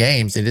 53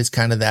 games. It is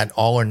kind of that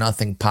all or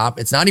nothing pop.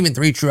 It's not even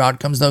 3 true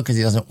outcomes, though, because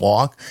he doesn't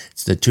walk.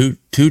 It's the two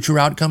true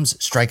outcomes,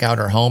 strikeout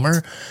or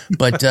homer.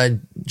 But,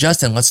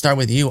 Justin, let's start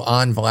with you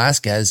on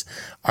Velasquez.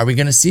 Are we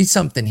going to see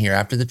something here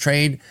after the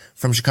trade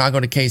from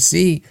Chicago to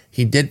KC?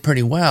 He did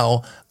pretty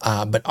well,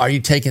 but are you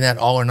taking that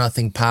all or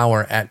nothing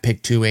power at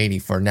pick 280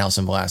 for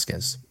Nelson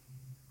Velasquez?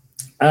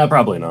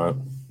 Probably not.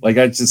 Like,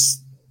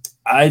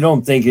 I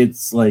don't think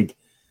it's like,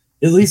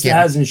 at least it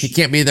hasn't. He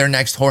can't be their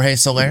next Jorge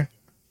Soler.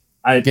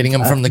 Getting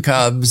him from the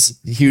Cubs,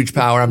 huge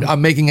power.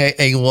 I'm making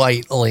a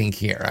light link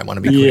here. I want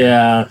to be clear.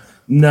 Yeah.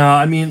 No,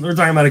 I mean, we're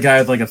talking about a guy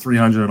with like a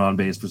 300 on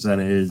base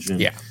percentage.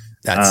 And,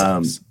 that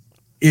sucks.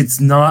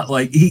 It's not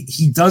like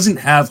he doesn't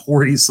have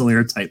Jorge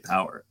Soler type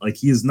power. Like,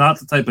 he is not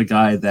the type of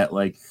guy that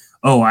like,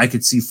 oh, I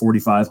could see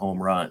 45 home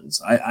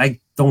runs. I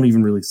don't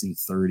even really see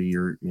 30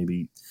 or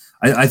maybe.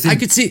 I think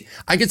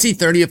I could see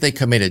 30 if they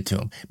committed to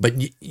him, but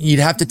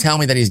you'd have to tell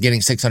me that he's getting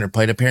 600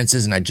 plate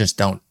appearances, and I just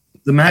don't.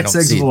 The max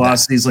exit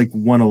velocity is like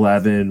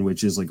 111,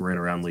 which is like right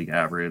around league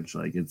average.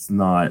 Like, there's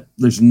not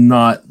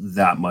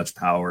that much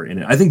power in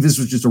it. I think this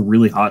was just a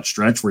really hot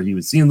stretch where he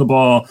was seeing the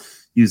ball.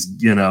 He was,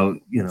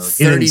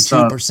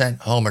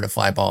 32% homer to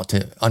fly ball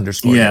to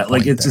underscore. Yeah,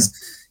 like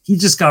he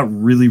just got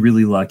really,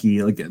 really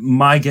lucky. Like,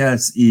 my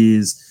guess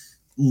is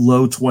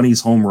low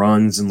 20s home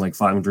runs and like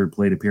 500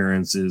 plate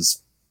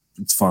appearances.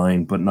 It's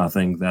fine, but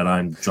nothing that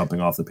I'm jumping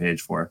off the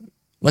page for.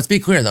 Let's be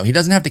clear, though. He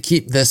doesn't have to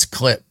keep this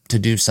clip to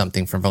do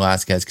something for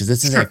Velasquez, because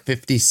this is a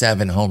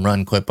 57 home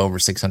run clip over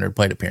 600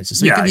 plate appearances.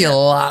 So it could be a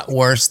lot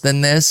worse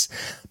than this.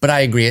 But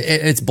I agree.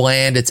 It's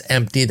bland. It's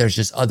empty. There's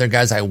just other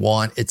guys I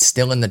want. It's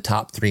still in the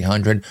top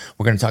 300.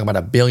 We're going to talk about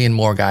a billion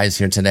more guys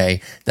here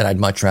today that I'd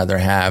much rather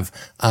have.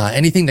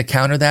 Anything to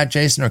counter that,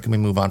 Jason, or can we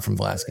move on from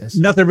Velasquez?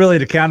 Nothing really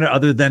to counter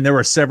other than there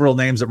were several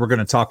names that we're going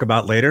to talk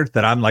about later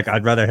that I'm like,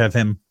 I'd rather have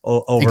him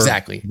over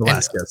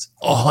Velasquez.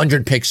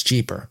 100 picks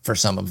cheaper for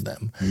some of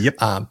them. Yep.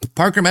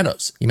 Parker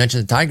Meadows. You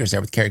mentioned the Tigers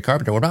there with Kerry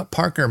Carpenter. What about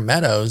Parker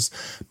Meadows,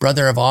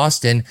 brother of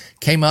Austin?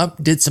 Came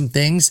up, did some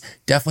things,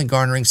 definitely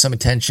garnering some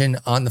attention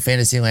on the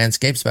fantasy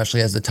landscape,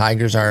 especially as the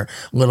Tigers are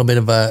a little bit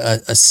of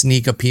a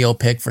sneak appeal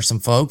pick for some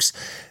folks.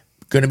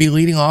 Going to be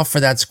leading off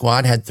for that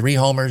squad. Had 3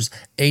 homers,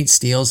 8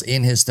 steals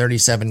in his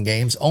 37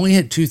 games. Only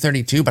hit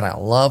 232, but I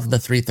love the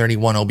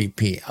 331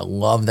 OBP. I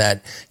love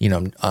that,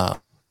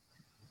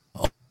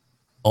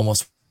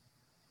 almost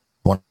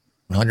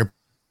 100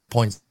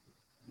 points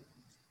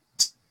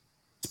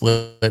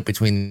split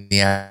between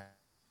the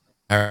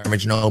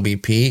average and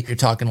OBP. You're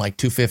talking like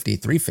 250,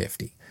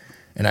 350.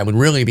 And I would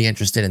really be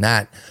interested in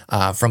that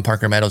from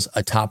Parker Meadows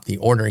atop the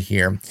order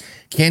here.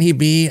 Can he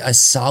be a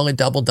solid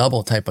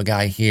double-double type of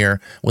guy here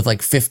with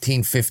like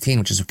 15-15,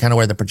 which is kind of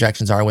where the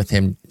projections are with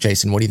him,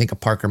 Jason? What do you think of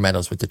Parker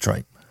Meadows with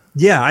Detroit?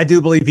 Yeah, I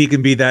do believe he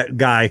can be that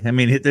guy. I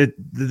mean,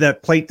 that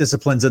plate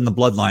discipline's in the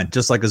bloodline,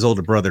 just like his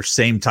older brother.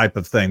 Same type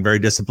of thing. Very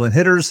disciplined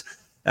hitters.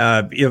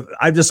 I'm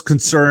just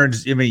concerned.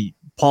 I mean,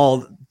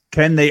 Paul,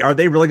 are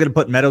they really going to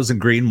put Meadows and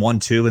Green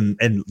 1-2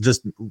 and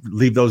just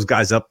leave those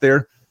guys up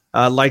there?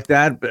 Like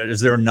that?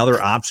 Is there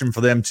another option for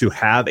them to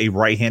have a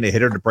right-handed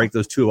hitter to break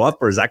those two up,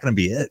 or is that going to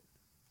be it?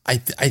 I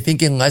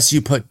think unless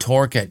you put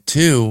Torque at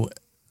 2,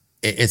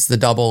 it's the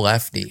double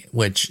lefty,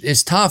 which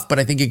is tough, but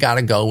I think you got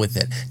to go with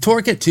it.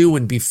 Torque at 2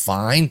 would be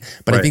fine,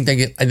 but I think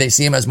they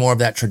see him as more of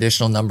that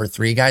traditional number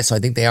 3 guy. So I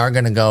think they are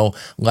going to go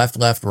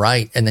left,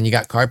 right. And then you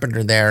got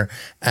Carpenter there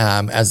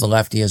as the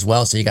lefty as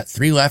well. So you got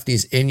 3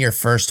 lefties in your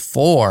first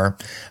 4.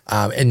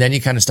 And then you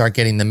kind of start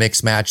getting the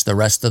mix match the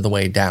rest of the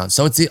way down.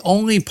 So it's the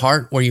only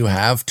part where you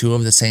have 2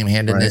 of the same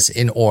handedness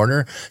in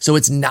order. So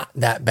it's not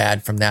that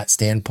bad from that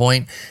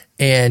standpoint.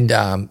 And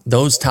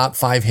those top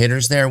 5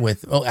 hitters there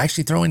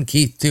actually throw in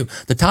Keith too.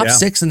 The top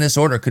 6 in this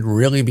order could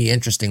really be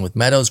interesting with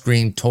Meadows,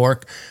 Green,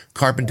 Torque,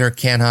 Carpenter,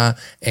 Canha,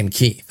 and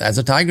Keith. As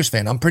a Tigers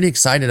fan, I'm pretty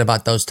excited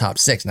about those top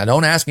 6. Now,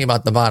 don't ask me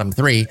about the bottom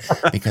 3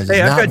 because it's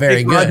not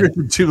very good. Rogers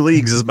in 2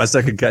 leagues as my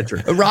second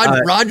catcher.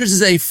 Rogers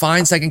is a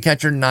fine second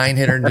catcher,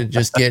 9-hitter to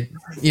just get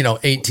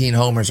 18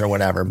 homers or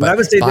whatever. But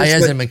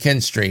Baez and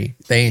McKinstry,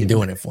 they ain't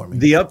doing it for me.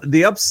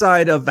 The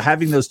upside of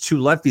having those 2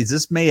 lefties,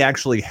 this may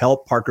actually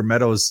help Parker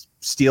Meadows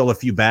steal a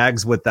few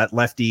bags with that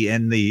lefty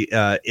in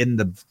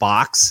the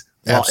box.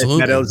 Well, if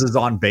Meadows is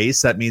on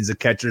base, that means the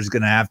catcher is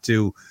going to have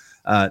to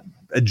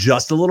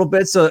adjust a little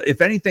bit. So,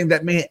 if anything,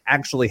 that may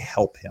actually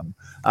help him.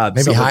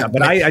 Maybe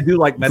but I do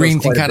like Meadows. Green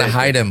can kind of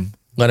hide him,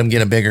 let him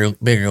get a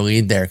bigger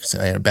lead there. So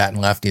I had a bat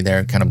and lefty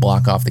there, kind of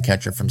block off the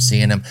catcher from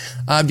seeing him.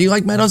 Do you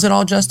like Meadows at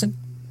all, Justin?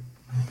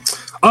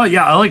 Oh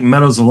yeah, I like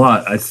Meadows a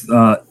lot.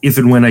 If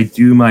and when I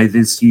do my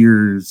this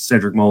year's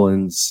Cedric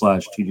Mullins /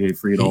 TJ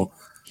Friedel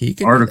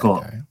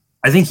article,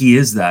 I think he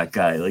is that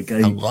guy. Like I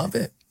love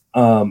it.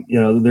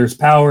 There's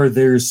power,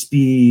 there's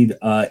speed.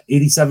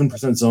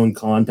 87% zone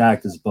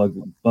contact is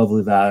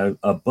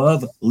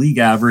above league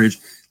average.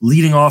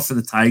 Leading off for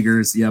the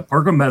Tigers, yeah,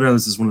 Parker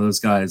Meadows is one of those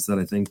guys that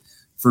I think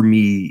for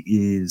me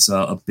is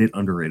a bit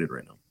underrated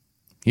right now.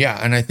 Yeah,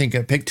 and I think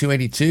at pick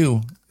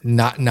 282,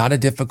 not a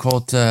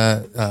difficult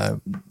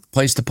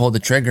place to pull the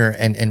trigger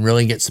and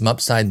really get some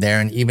upside there.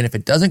 And even if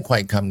it doesn't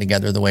quite come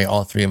together the way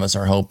all 3 of us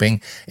are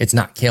hoping, it's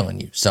not killing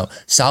you. So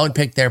solid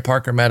pick there.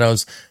 Parker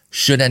Meadows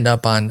should end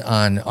up on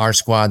our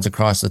squads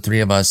across the 3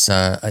 of us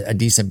a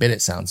decent bit,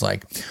 it sounds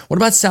like. What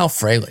about Sal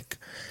Frelick?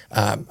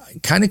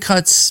 Kind of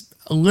cuts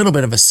a little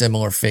bit of a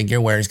similar figure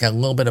where he's got a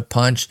little bit of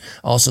punch,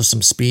 also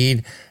some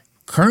speed.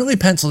 Currently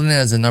penciled in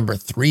as a number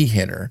 3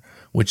 hitter,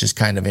 which is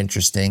kind of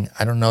interesting.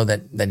 I don't know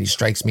that he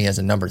strikes me as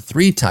a number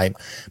 3 type,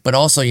 but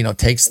also,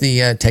 takes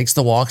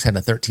the walks, had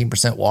a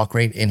 13% walk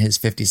rate in his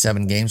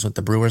 57 games with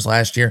the Brewers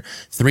last year,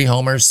 3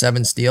 homers,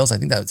 7 steals. I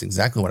think that's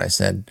exactly what I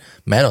said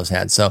Meadows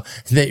had. So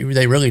they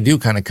really do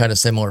kind of cut a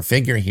similar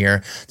figure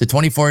here. The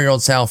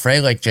 24-year-old Sal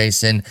Frelick,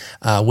 Jason,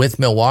 with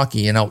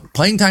Milwaukee,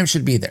 playing time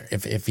should be there.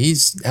 If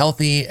he's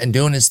healthy and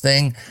doing his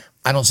thing,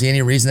 I don't see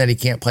any reason that he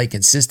can't play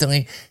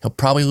consistently. He'll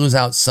probably lose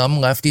out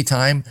some lefty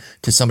time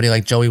to somebody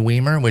like Joey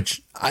Weimer,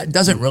 which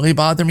doesn't really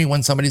bother me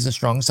when somebody's a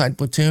strong side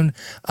platoon,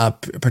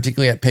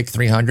 particularly at pick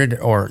 300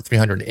 or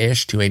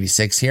 300-ish,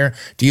 286 here.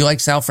 Do you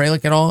like Sal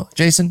Frelick at all,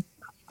 Jason?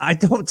 I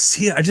don't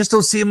see it. I just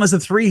don't see him as a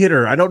 3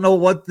 hitter. I don't know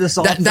what this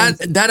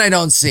that I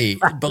don't see,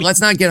 but let's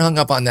not get hung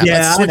up on that.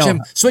 Yeah,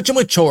 let's switch him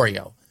with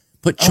Chourio.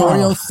 Put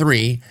Chourio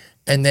 3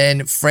 and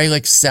then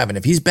Frelick 7.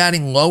 If he's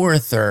batting lower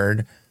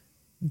third,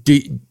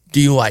 do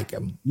you like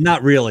him?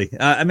 Not really.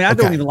 I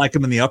don't even like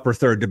him in the upper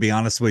third, to be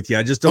honest with you.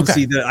 I just don't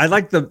see that.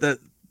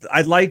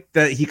 I like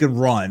that he can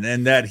run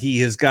and that he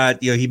has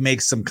got, he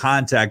makes some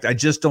contact. I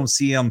just don't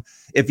see him.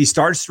 If he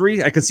starts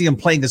 3, I can see him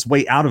playing his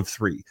way out of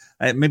 3.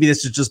 Maybe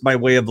this is just my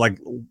way of like,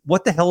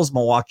 what the hell is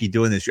Milwaukee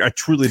doing this year? I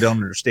truly don't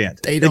understand.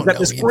 They've got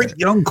this great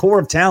young core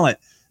of talent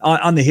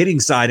on the hitting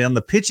side and on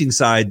the pitching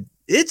side.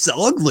 It's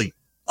ugly.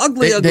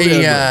 Ugly.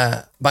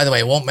 By the way,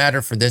 it won't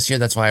matter for this year.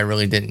 That's why I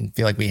really didn't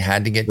feel like we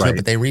had to get to it.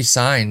 But they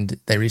re-signed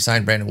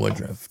Brandon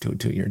Woodruff to a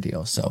 2-year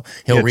deal, so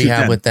he'll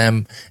rehab with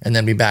them and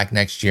then be back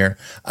next year.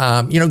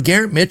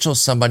 Garrett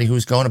Mitchell's somebody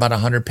who's going about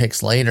 100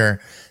 picks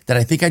later that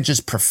I think I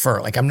just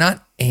prefer. Like, I'm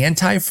not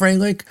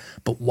anti-Frelick,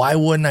 but why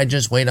wouldn't I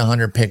just wait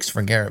 100 picks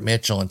for Garrett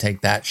Mitchell and take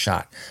that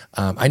shot?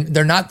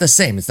 They're not the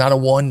same. It's not a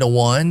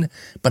 1-to-1,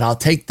 but I'll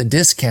take the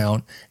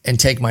discount and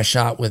take my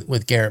shot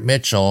with Garrett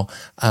Mitchell.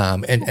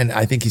 And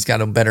I think he's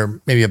got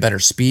maybe a better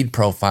speed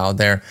profile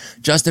there.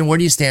 Justin, where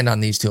do you stand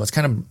on these two? Let's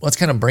kind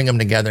of bring them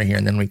together here,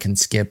 and then we can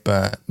skip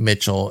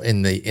Mitchell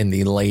in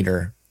the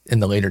later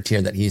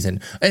tier that he's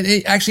in. And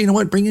actually, you know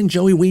what? Bring in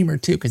Joey Weimer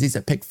too, because he's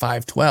at pick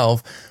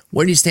 512.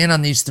 Where do you stand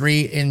on these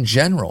 3 in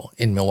general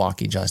in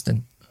Milwaukee,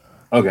 Justin?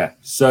 Okay,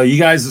 so you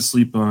guys are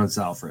sleeping on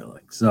Sal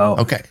Frelick. So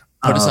okay,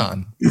 put us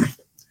on.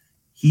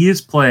 He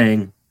is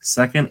playing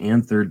second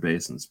and third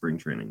base in spring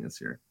training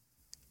this year.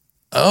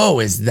 Oh,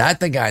 is that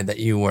the guy that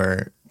you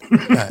were? No,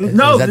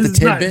 is that the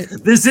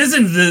tidbit? This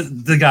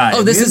isn't the guy.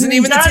 Oh, this isn't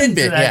even the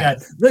tidbit. Yeah,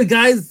 guy. The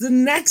guy's the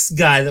next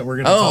guy that we're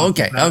going to. Oh,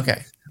 okay, about.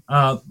 Okay.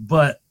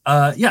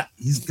 Yeah,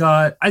 he's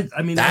got.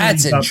 I mean,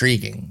 that's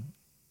intriguing.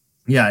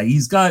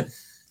 He's got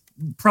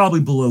probably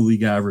below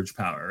league average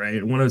power,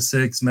 right?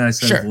 106 max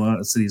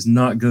velocity is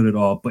not good at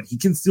all, but he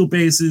can steal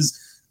bases.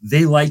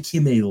 They like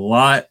him a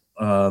lot.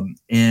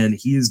 And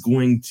he is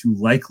going to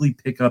likely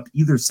pick up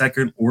either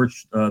second or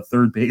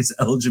third base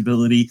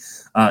eligibility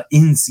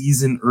in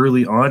season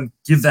early on.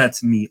 Give that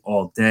to me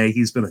all day.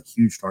 He's been a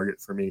huge target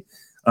for me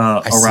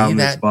around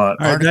this spot.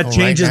 That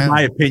changes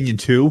my opinion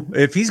too.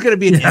 If he's going to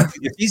be an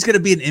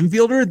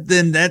infielder,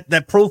 then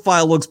that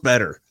profile looks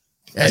better.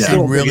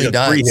 It really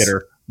does.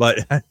 3-hitter,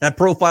 but that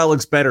profile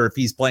looks better if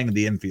he's playing in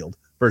the infield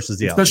versus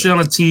the especially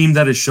outfield. On a team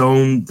that has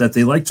shown that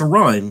they like to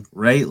run,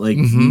 right? Like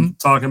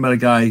talking about a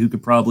guy who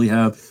could probably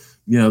have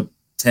 10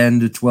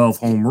 to 12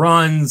 home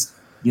runs.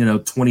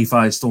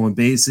 25 stolen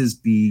bases,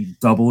 be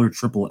double or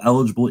triple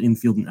eligible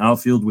infield and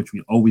outfield, which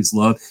we always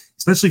love,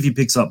 especially if he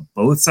picks up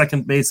both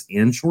second base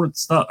and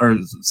shortstop or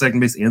second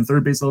base and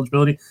third base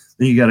eligibility.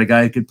 Then you got a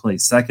guy who could play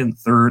second,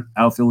 third,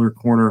 outfielder,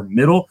 corner,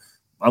 middle.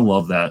 I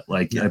love that.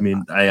 I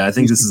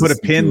think this is put a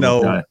pin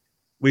though. Guy.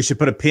 We should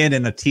put a pin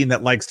in a team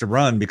that likes to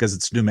run because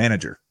it's new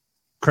manager.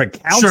 Craig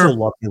Counsell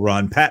loved to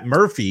run. Pat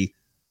Murphy.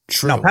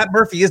 True. Now, Pat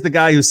Murphy is the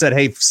guy who said,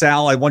 "Hey,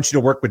 Sal, I want you to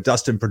work with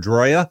Dustin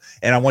Pedroia,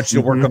 and I want you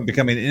to work on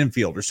becoming an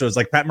infielder." So it's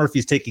like Pat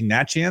Murphy's taking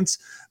that chance,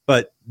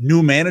 but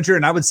new manager.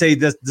 And I would say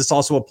this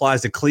also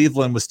applies to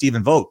Cleveland with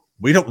Stephen Vogt.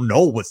 We don't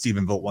know what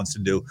Stephen Vogt wants to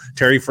do.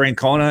 Terry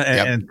Francona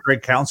and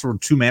Craig Counsell were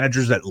two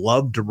managers that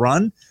love to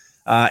run.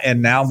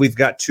 And now we've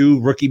got two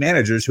rookie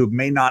managers who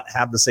may not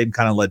have the same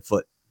kind of lead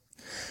foot.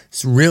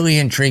 It's really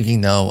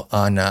intriguing, though,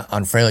 on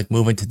Frelick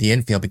moving to the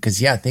infield because,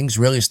 things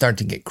really start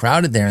to get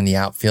crowded there in the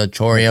outfield.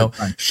 Chourio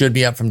should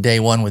be up from day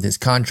one with his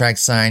contract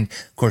signed.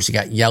 Of course, you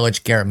got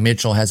Yelich. Garrett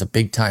Mitchell has a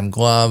big-time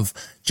glove.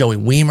 Joey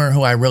Wiemer,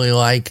 who I really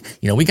like.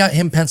 We got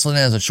him penciled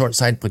in as a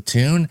short-side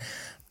platoon.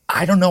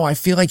 I don't know. I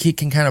feel like he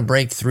can kind of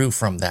break through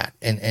from that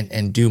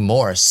and do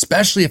more,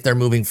 especially if they're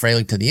moving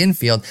Frelick to the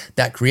infield.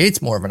 That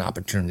creates more of an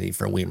opportunity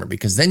for Wiemer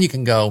because then you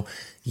can go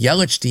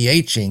Yelich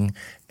DHing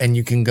and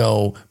you can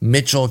go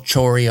Mitchell,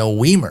 Chourio,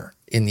 Wiemer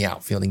in the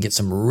outfield and get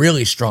some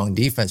really strong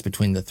defense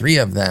between the three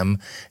of them.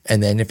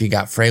 And then if you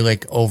got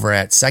Frelick over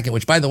at second,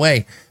 which by the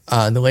way,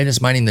 the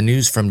latest Mining the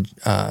News from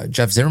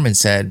Jeff Zimmerman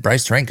said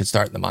Bryce Terang could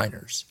start in the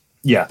minors.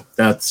 Yeah,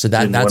 that's where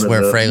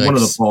Frelick's one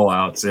of the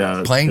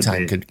fallouts. Playing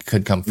time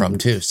could come from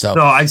too. So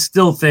I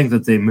still think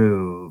that they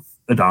move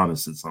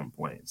Adonis at some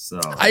point.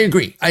 So I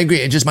agree.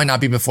 It just might not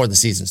be before the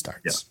season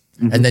starts.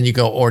 Yeah. And then you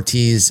go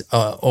Ortiz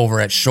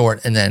over at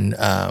short, and then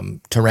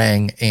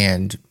Terang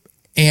and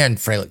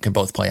Frelick could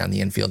both play on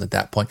the infield at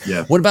that point.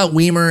 Yeah. What about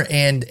Wiemer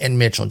and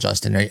Mitchell,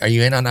 Justin? Are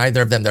you in on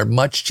either of them? They're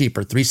much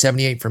cheaper.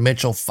 $378 for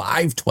Mitchell,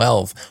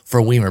 $512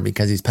 for Wiemer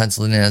because he's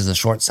penciled in as a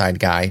short side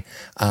guy.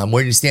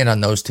 Where do you stand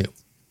on those two?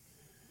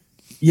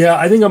 Yeah,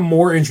 I think I'm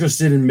more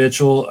interested in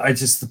Mitchell.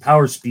 The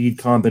power speed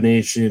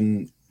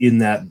combination in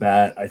that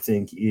bat, I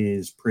think,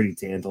 is pretty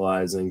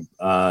tantalizing.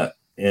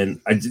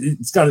 And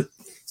it's got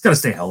to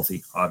stay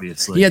healthy,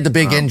 obviously. He had the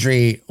big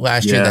injury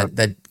last year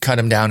that cut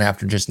him down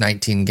after just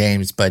 19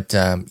 games. But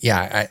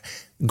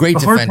great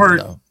defender,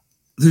 though.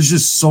 There's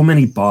just so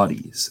many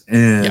bodies.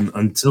 And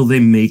until they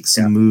make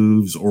some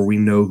moves or we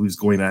know who's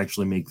going to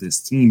actually make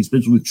this team,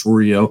 especially with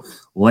Chourio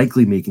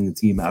likely making the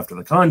team after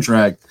the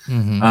contract,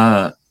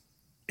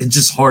 it's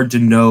just hard to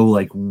know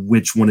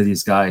which one of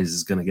these guys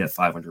is going to get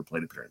 500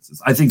 plate appearances.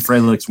 I think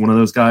Frelick's one of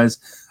those guys,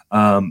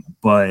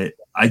 but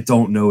I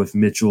don't know if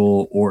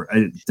Mitchell or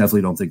I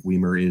definitely don't think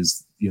Wiemer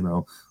is,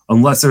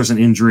 unless there's an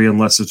injury,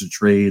 unless there's a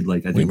trade. I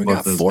think Wiemer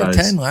got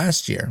 410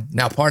 last year.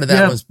 Now, part of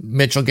that was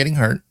Mitchell getting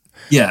hurt.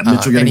 Yeah,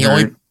 Mitchell getting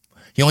hurt.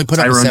 He only put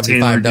up a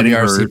 75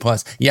 WRC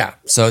plus. Yeah,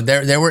 so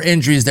there were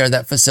injuries there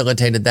that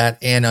facilitated that,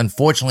 and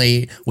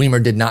unfortunately,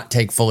 Wiemer did not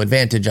take full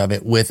advantage of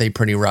it with a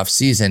pretty rough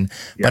season.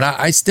 Yeah. But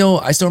I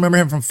still remember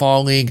him from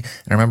Fall League,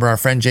 and I remember our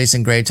friend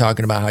Jason Gray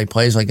talking about how he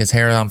plays like his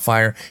hair is on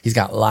fire. He's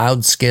got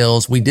loud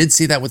skills. We did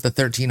see that with the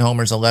 13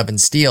 homers, 11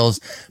 steals,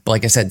 but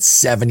like I said,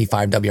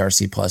 75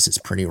 WRC plus is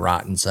pretty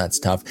rotten, so that's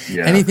tough.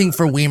 Yeah. Anything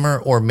for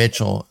Wiemer or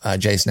Mitchell,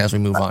 Jason, as we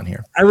move on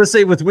here? I would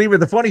say with Wiemer,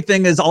 the funny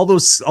thing is all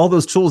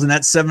those tools in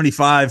that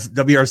 75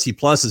 WRC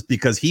plus is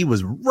because he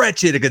was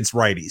wretched against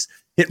righties.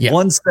 Hit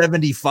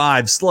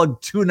 175,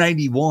 slugged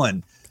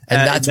 291.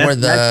 And that's where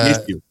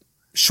the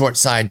short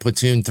side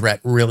platoon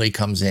threat really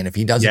comes in. If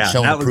he doesn't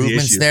show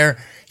improvements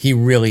there, he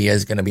really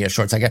is going to be a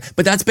short side guy.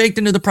 But that's baked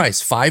into the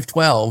price,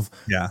 $512.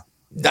 Yeah.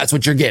 That's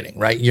what you're getting,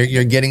 right?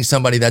 You're getting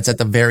somebody that's at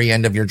the very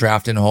end of your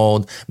draft and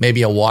hold,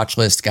 maybe a watch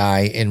list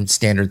guy in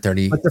standard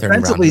 30. But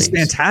defensively, he's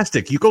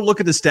fantastic. You go look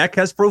at the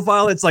StatCast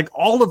profile; it's like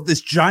all of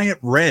this giant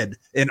red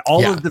in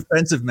all of the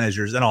defensive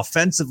measures, and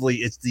offensively,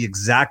 it's the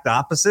exact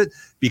opposite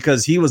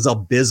because he was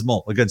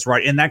abysmal against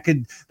right, and that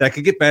could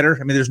get better.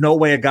 I mean, there's no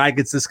way a guy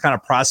gets this kind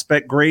of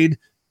prospect grade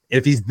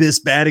if he's this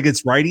bad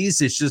against righties.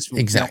 It's just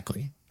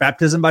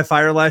baptism by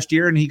fire last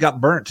year, and he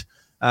got burnt.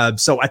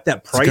 So at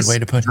that price,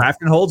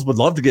 drafting holds would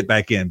love to get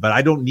back in, but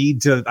I don't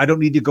need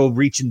to go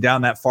reaching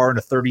down that far in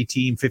a 30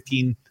 team,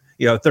 15,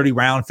 30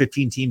 round,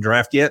 15 team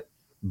draft yet.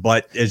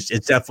 But it's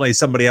definitely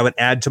somebody I would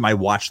add to my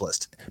watch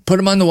list. Put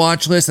him on the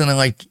watch list. And then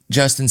like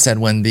Justin said,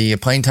 when the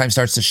playing time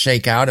starts to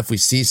shake out, if we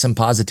see some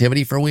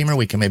positivity for Wiemer,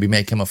 we can maybe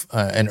make him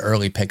an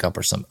early pickup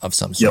or some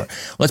sort. Yep.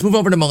 Let's move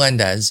over to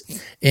Melendez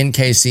in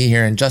KC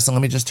here. And Justin,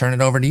 let me just turn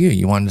it over to you.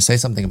 You wanted to say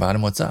something about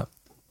him. What's up?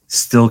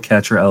 Still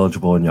catcher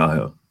eligible in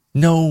Yahoo.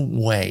 No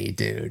way,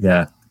 dude.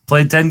 Yeah.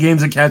 Played 10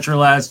 games at catcher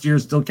last year,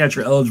 still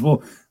catcher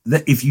eligible.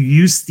 If you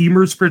use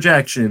Steamer's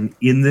projection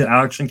in the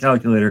auction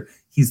calculator,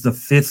 he's the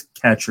 5th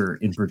catcher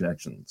in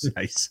projections.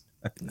 Nice.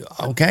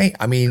 Okay.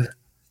 I mean,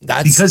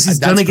 that's because he's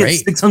going to get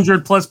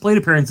 600 plus plate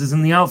appearances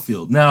in the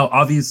outfield. Now,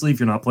 obviously, if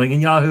you're not playing in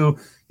Yahoo,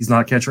 he's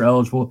not catcher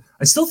eligible.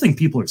 I still think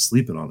people are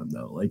sleeping on him,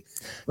 though. Like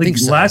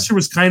last year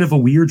was kind of a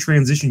weird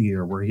transition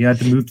year where he had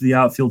to move to the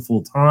outfield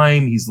full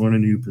time. He's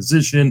learning a new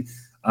position.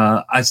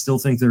 I still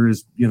think there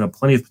is,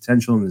 plenty of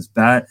potential in this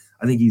bat.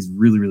 I think he's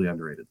really, really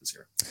underrated this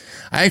year.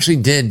 I actually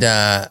did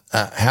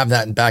have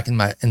that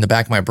in the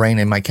back of my brain.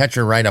 In my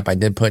catcher write-up, I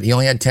did put he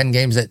only had 10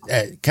 games at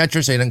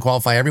catcher, so he didn't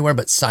qualify everywhere,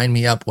 but sign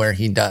me up where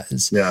he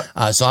does.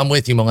 Yeah. So I'm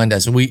with you,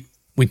 Melendez.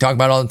 We talk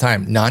about it all the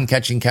time.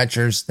 Non-catching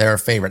catchers, they're a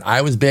favorite.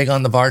 I was big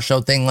on the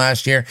Varsho thing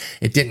last year.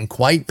 It didn't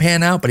quite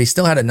pan out, but he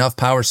still had enough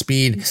power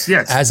speed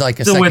as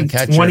like a second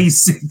catcher.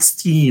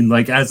 2016,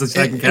 like as a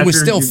second catcher. It was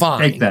still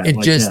fine.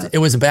 It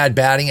was a bad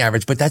batting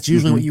average, but that's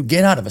usually what you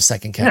get out of a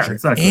second catcher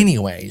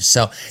anyway.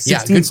 So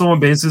 16 stolen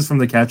bases from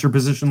the catcher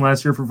position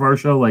last year for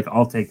Varsho. Like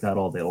I'll take that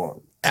all day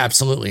long.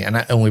 Absolutely.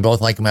 And we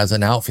both like him as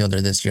an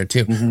outfielder this year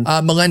too.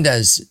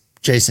 Melendez,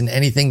 Jason,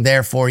 anything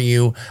there for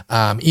you?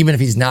 Even if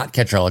he's not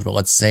catcher eligible,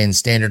 let's say in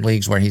standard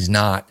leagues where he's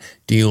not,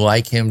 do you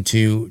like him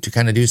to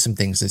kind of do some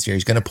things this year?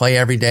 He's going to play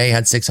every day,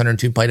 had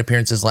 602 plate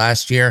appearances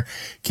last year.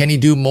 Can he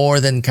do more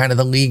than kind of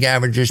the league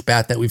average-ish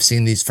bat that we've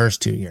seen these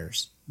first 2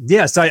 years?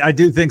 Yes, I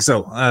do think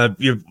so.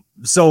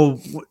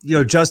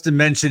 Justin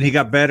mentioned he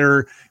got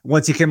better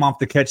once he came off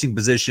the catching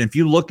position. If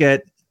you look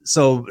at,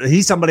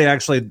 he's somebody I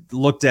actually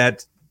looked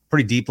at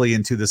pretty deeply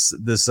into this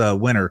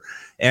winter.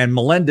 And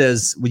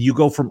Melendez, when you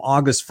go from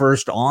August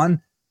 1st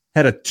on,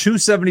 had a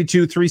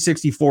 272,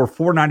 364,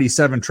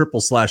 497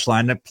 triple slash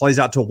line that plays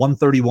out to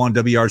 131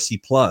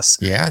 WRC plus.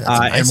 Yeah, that's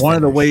nice and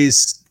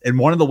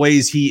one of the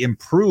ways he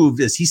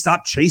improved is he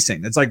stopped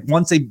chasing. It's like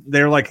once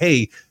they're like,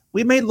 hey,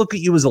 we may look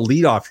at you as a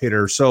leadoff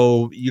hitter.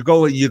 So you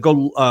go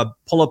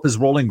pull up his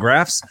rolling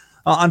graphs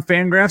on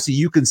Fangraphs, and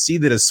you can see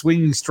that his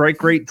swinging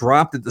strike rate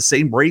dropped at the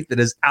same rate that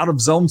his out of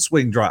zone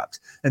swing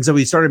dropped. And so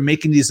he started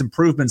making these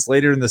improvements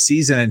later in the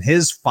season, and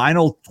his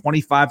final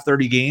 25,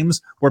 30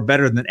 games were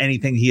better than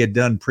anything he had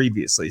done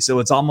previously. So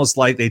it's almost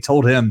like they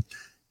told him,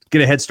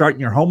 get a head start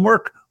in your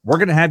homework. We're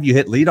going to have you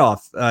hit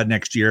leadoff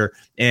next year.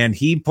 And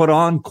he put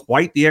on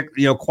quite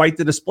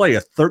the display,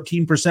 a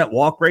 13%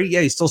 walk rate.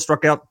 Yeah, he still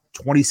struck out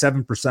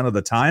 27% of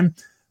the time,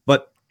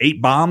 but 8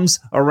 bombs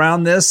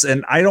around this.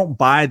 And I don't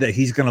buy that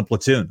he's going to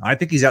platoon. I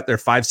think he's out there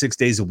 5-6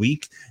 days a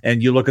week.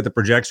 And you look at the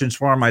projections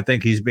for him, I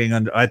think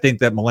I think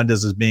that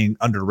Melendez is being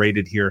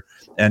underrated here,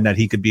 and that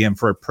he could be in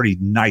for a pretty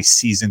nice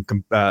season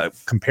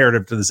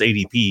comparative to this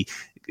ADP.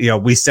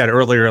 We said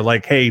earlier,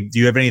 like, hey, do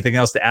you have anything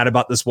else to add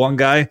about this one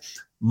guy?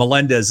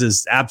 Melendez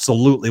is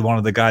absolutely one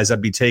of the guys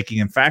I'd be taking.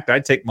 In fact,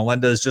 I'd take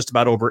Melendez just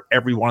about over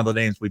every one of the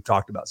names we've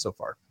talked about so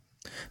far.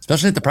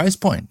 Especially at the price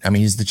point. I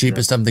mean, he's the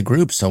cheapest of the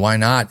group, so why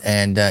not?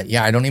 And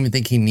I don't even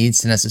think he needs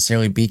to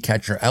necessarily be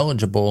catcher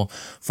eligible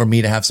for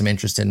me to have some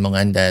interest in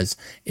Melendez.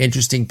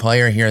 Interesting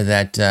player here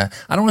that I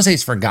don't want to say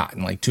he's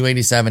forgotten. Like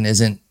 287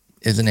 isn't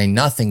a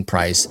nothing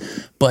price,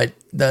 but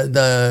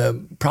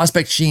the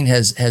prospect sheen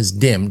has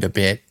dimmed a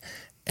bit,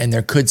 and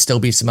there could still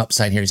be some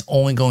upside here. He's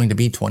only going to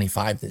be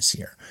 25 this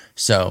year,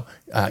 so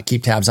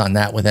keep tabs on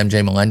that with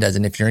MJ Melendez.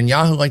 And if you're in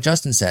Yahoo, like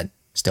Justin said,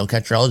 still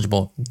catcher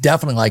eligible.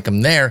 Definitely like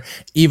him there,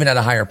 even at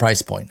a higher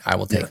price point. I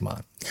will take him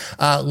on.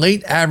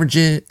 Late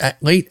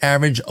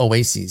average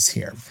oases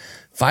here.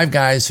 5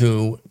 guys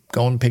who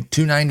go and pick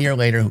 290 or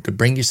later who could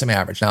bring you some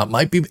average. Now, it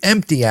might be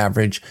empty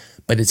average,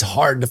 but it's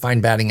hard to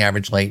find batting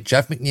average late.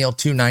 Jeff McNeil,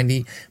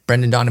 290.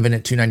 Brendan Donovan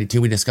at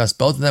 292. We discussed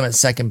both of them at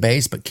second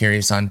base, but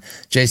curious on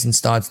Jason's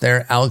thoughts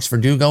there. Alex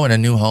Verdugo in a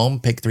new home,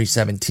 pick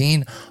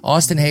 317.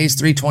 Austin Hayes,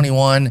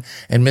 321.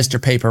 And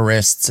Mr. Paper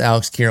Wrists,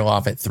 Alex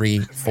Kirilloff at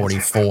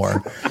 344.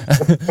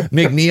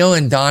 McNeil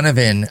and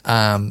Donovan,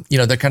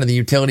 they're kind of the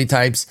utility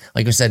types.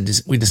 Like we said,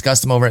 we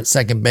discussed them over at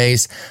second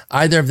base.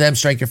 Either of them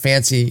strike your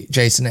fancy,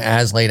 Jason,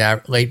 as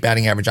late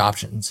batting average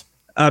options?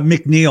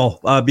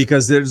 McNeil,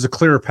 because there's a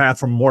clearer path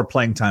for more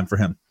playing time for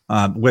him.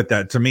 With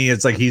that, to me,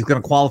 it's like he's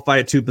going to qualify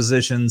at 2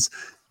 positions,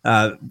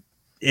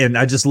 and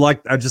I just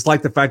like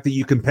the fact that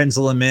you can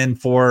pencil him in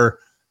for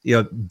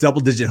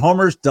double-digit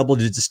homers,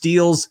 double-digit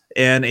steals,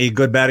 and a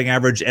good batting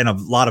average and a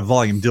lot of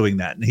volume doing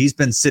that. And he's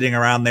been sitting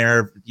around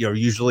there,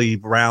 usually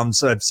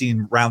rounds. I've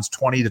seen rounds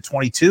 20 to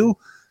 22.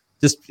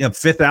 Just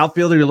fifth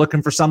outfielder, you're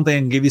looking for something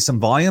and give you some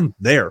volume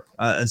there,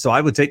 and so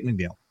I would take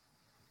McNeil.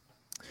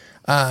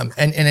 And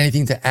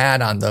anything to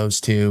add on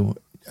those two,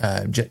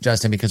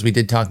 Justin, because we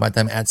did talk about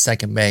them at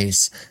second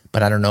base,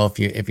 but I don't know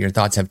if your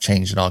thoughts have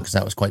changed at all, because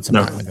that was quite some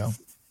time ago.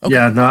 Okay.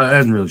 Yeah, no, it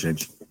hasn't really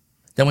changed.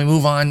 Then we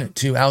move on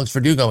to Alex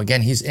Verdugo.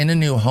 Again, he's in a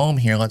new home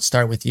here. Let's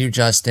start with you,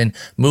 Justin.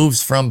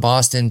 Moves from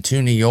Boston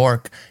to New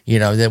York.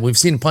 That we've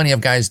seen plenty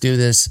of guys do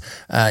this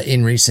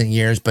in recent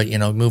years, but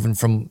moving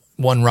from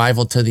one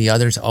rival to the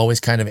other is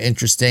always kind of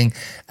interesting.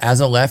 As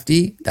a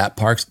lefty, that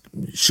park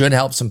should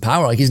help some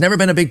power. Like, he's never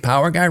been a big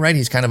power guy, right?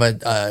 He's kind of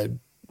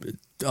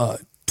a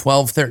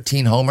 12,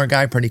 13 homer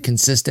guy pretty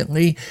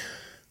consistently.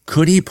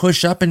 Could he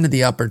push up into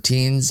the upper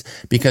teens?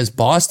 Because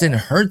Boston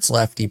hurts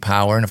lefty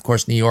power, and of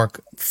course New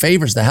York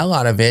favors the hell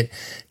out of it.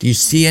 Do you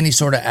see any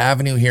sort of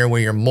avenue here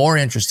where you're more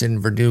interested in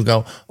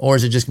Verdugo, or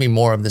is it just going to be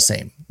more of the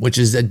same, which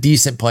is a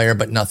decent player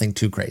but nothing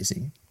too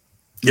crazy?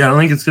 Yeah, I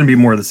think it's going to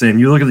be more of the same.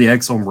 You look at the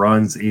X home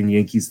runs in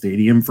Yankee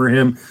Stadium for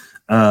him.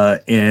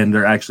 and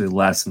they're actually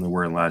less than they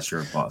were in last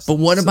year in Boston.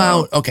 But what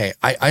about, okay,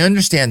 I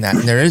understand that,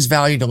 and there is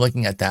value to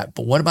looking at that,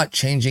 but what about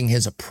changing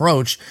his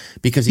approach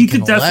because he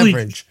can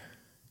leverage,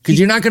 because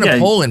you're not going to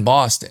pull in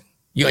Boston.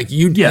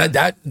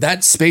 That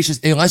spacious,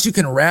 unless you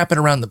can wrap it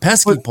around the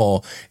pesky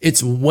pole,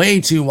 it's way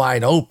too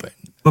wide open.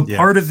 But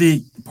part of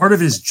it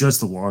is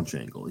just the launch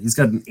angle. He's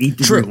got an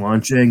 8-degree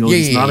launch angle.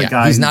 He's not a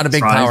guy. He's not a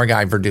big power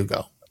guy,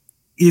 Verdugo.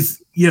 If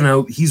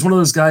he's one of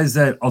those guys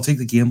that I'll take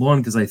the gamble on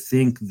because I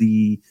think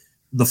the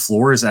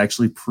floor is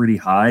actually pretty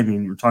high. I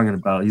mean, you're talking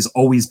about he's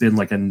always been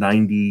like a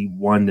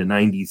 91 to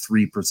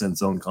 93%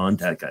 zone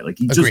contact guy. Like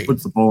he just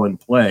puts the ball in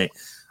play.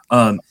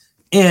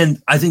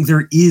 And I think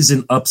there is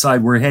an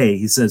upside where,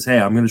 he says,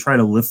 I'm going to try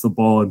to lift the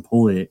ball and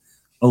pull it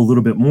a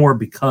little bit more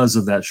because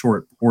of that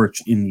short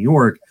porch in New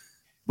York.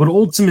 But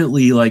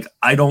ultimately,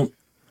 I don't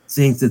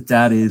think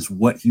that is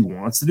what he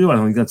wants to do. I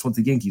don't think that's what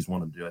the Yankees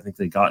want him to do. I think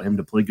they got him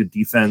to play good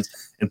defense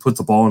and put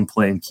the ball in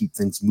play and keep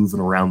things moving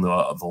around the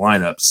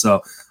lineup.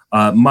 So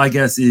my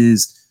guess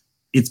is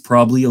it's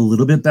probably a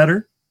little bit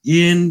better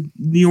in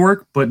New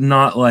York, but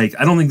not I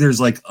don't think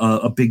there's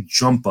a big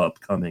jump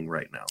up coming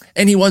right now.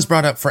 And he was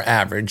brought up for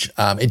average.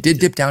 It did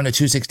dip down to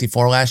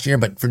 264 last year,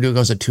 but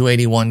Verdugo's a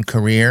 281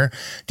 career.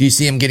 Do you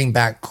see him getting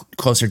back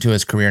closer to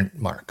his career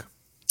mark?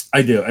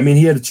 I do. I mean,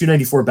 he had a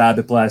 294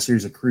 BABIP last year.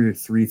 He's a career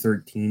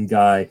 313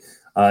 guy.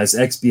 His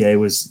XBA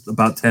was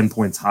about 10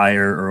 points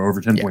higher or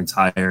over 10 points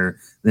higher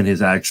than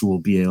his actual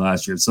BA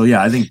last year. So,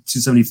 I think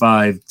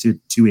 275 to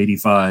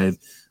 285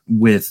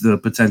 with the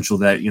potential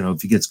that,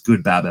 if he gets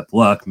good BABIP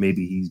luck,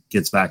 maybe he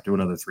gets back to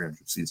another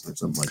 300 season or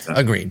something like that.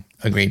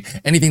 Agreed.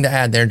 Anything to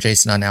add there,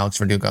 Jason, on Alex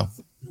Verdugo?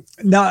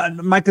 No,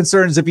 my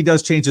concern is if he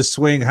does change his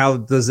swing, how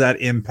does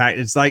that impact?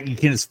 It's like you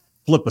can't just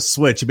flip a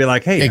switch and be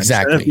like, hey,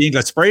 exactly. Instead of being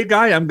a spray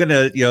guy, I'm going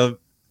to,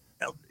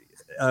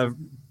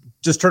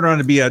 just turn around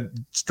and be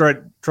try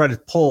to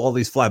pull all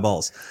these fly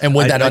balls. And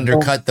would that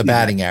undercut the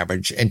batting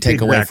average and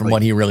take away from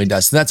what he really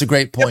does? So that's a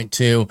great point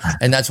too.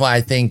 And that's why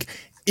I think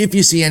if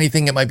you see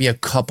anything, it might be a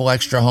couple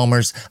extra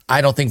homers.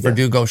 I don't think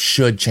Verdugo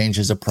should change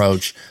his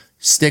approach.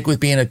 Stick with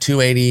being a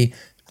 280,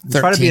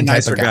 13 try to be a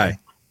nicer type of guy.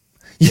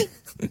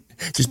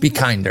 Just be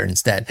kinder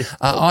instead.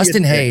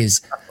 Austin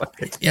Hayes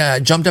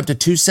jumped up to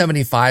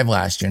 275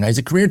 last year. Now he's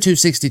a career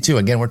 262.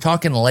 Again, we're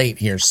talking late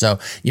here. So,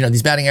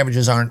 these batting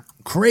averages aren't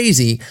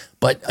crazy,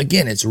 but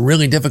again, it's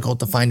really difficult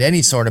to find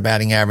any sort of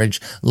batting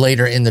average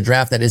later in the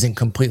draft that isn't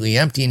completely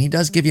empty. And he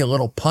does give you a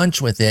little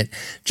punch with it.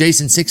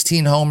 Jason,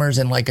 16 homers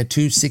and a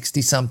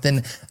 260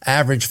 something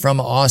average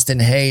from Austin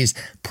Hayes.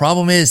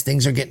 Problem is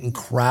things are getting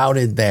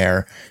crowded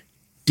there.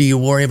 Do you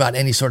worry about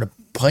any sort of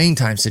playing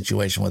time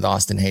situation with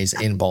Austin Hayes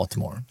in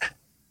Baltimore?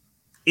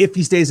 If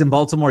he stays in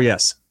Baltimore,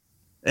 yes.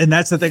 And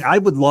that's the thing. I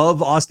would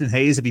love Austin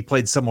Hayes if he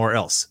played somewhere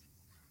else.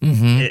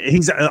 Mm-hmm.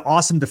 He's an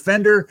awesome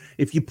defender.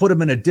 If you put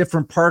him in a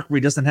different park where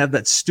he doesn't have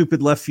that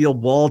stupid left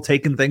field wall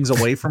taking things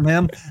away from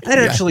him, I'd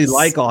actually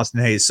like Austin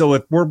Hayes. So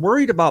if we're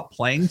worried about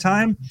playing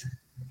time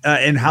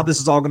and how this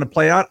is all going to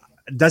play out,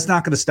 that's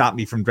not going to stop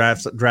me from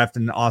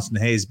drafting Austin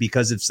Hayes,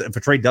 because if a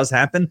trade does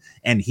happen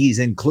and he's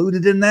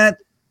included in that,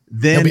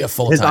 then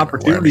his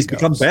opportunities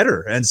become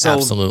better. And so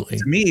absolutely.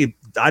 To me,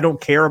 I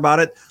don't care about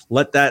it.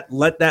 Let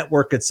that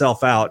work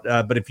itself out.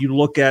 But if you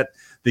look at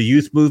the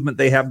youth movement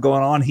they have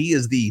going on,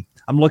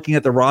 I'm looking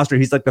at the roster.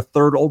 He's like the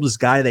third oldest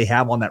guy they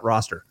have on that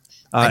roster.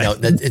 I know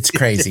that it's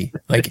crazy.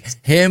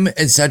 Him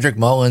and Cedric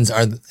Mullins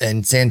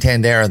and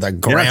Santander are the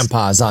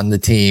grandpas on the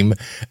team,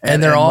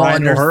 and they're all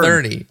under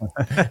 30.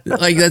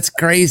 That's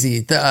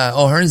crazy.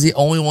 O'Hearn's the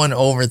only one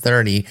over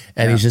 30,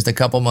 and he's just a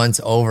couple months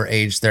over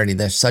age 30.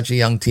 They're such a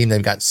young team.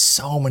 They've got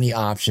so many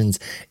options.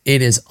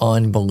 It is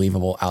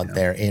unbelievable out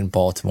there in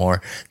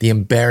Baltimore, the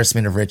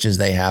embarrassment of riches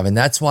they have. And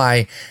that's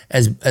why,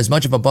 as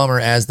much of a bummer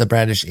as the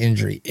Bradish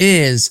injury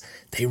is,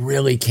 they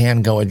really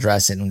can go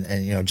address it.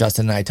 And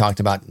Justin and I talked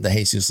about the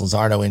Jesus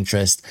Luzardo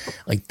interest.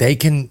 They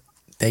can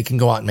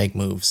go out and make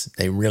moves.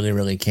 They really,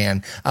 really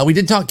can. We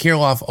did talk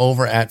Kirilloff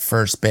over at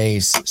first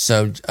base.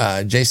 So,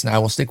 Jason, I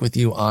will stick with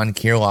you on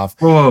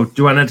Kirilloff. Whoa,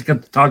 do I not to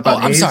talk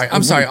about Hayes?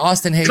 I'm sorry.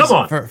 Austin Hayes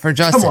for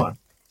Justin. Come on.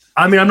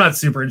 I mean, I'm not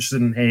super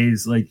interested in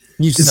Hayes.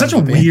 It's such a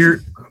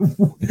weird.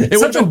 It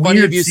was so funny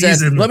if you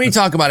season. Said, "Let me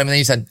talk about him," and then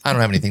you said, "I don't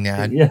have anything to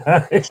add."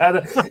 Yeah,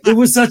 it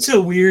was such a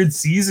weird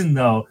season,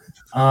 though.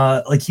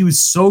 He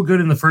was so good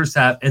in the first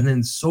half and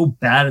then so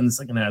bad in the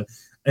second half,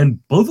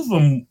 and both of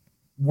them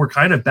were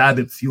kind of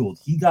BABIP fueled.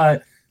 He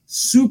got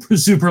super,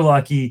 super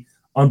lucky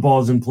on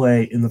balls in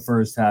play in the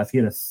first half. He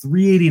had a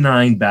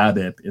 389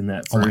 BABIP in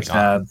that first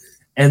half,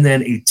 and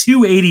then a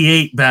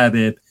 288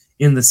 BABIP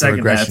in the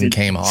second half. It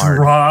came hard.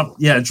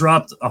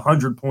 Dropped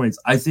 100 points.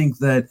 I think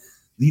that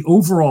the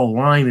overall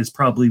line is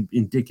probably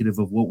indicative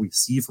of what we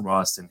see from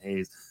Austin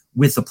Hayes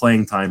with the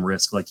playing time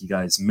risk, like you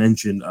guys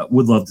mentioned.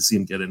 Would love to see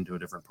him get into a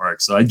different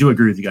park. So I do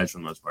agree with you guys for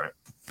the most part.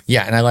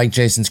 Yeah, and I like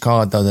Jason's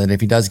call out, though, that if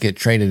he does get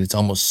traded, it's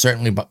almost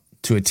certainly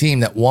to a team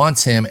that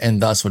wants him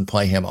and thus would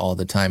play him all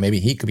the time. Maybe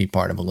he could be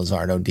part of a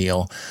Luzardo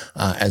deal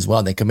as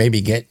well. They could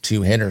maybe get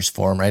 2 hitters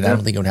for him, right? I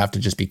don't think it would have to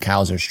just be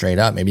Cowser straight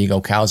up. Maybe you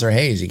go Cowser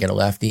Hayes, you get a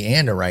lefty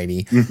and a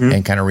righty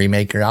and kind of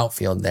remake your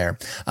outfield there.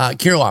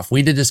 Kirilloff,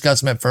 we did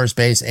discuss him at first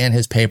base and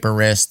his paper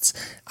wrists.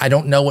 I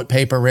don't know what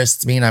paper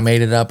wrists mean. I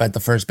made it up at the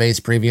first base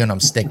preview and I'm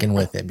sticking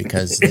with it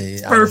because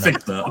it's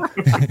perfect though.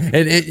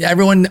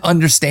 Everyone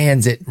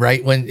understands it,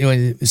 right? When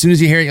as soon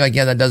as you hear it, you're like,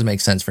 yeah, that does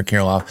make sense for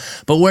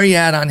Kirilloff. But where you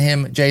at on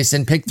him, Jason?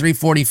 Pick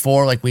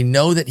 344. Like, we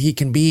know that he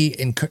can be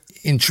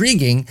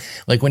intriguing.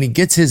 Like, when he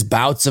gets his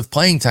bouts of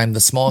playing time, the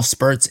small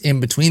spurts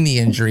in between the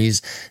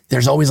injuries,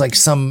 there's always like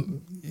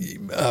some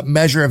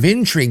measure of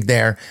intrigue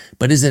there.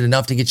 But is it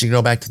enough to get you to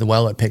go back to the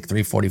well at pick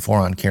 344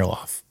 on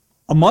Kirilloff?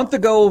 A month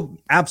ago,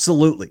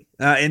 absolutely.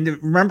 And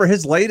remember,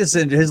 his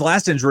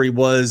last injury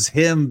was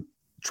him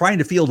trying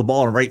to field the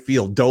ball in right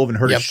field, dove and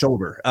hurt his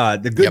shoulder.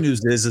 The good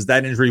news is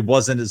that injury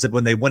wasn't, as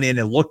when they went in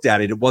and looked at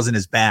it, it wasn't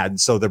as bad.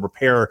 So the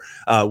repair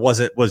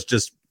was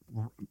just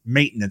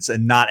maintenance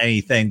and not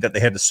anything that they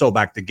had to sew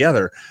back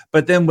together.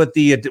 But then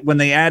when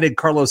they added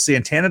Carlos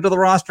Santana to the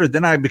roster,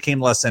 then I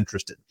became less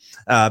interested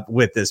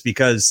with this,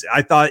 because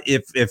I thought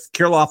if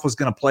Kirilloff was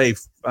going to play,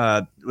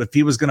 if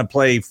he was going to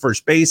play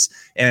first base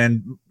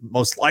and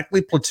most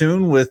likely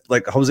platoon with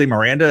like Jose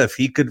Miranda, if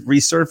he could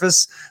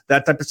resurface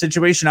that type of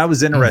situation, I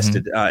was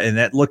interested in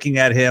that, looking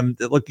at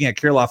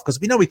Kirilloff,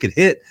 because we know he could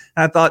hit.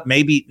 And I thought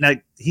maybe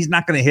he's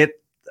not going to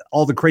hit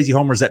all the crazy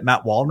homers that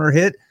Matt Wallner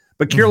hit,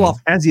 but Kirilloff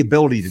has the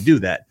ability to do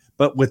that.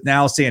 But with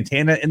now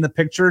Santana in the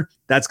picture,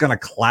 that's going to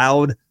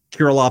cloud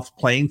Kirilloff's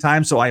playing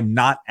time. So I'm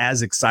not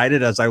as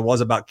excited as I was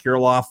about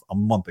Kirilloff a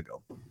month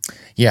ago.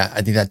 Yeah,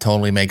 I think that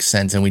totally makes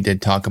sense. And we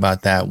did talk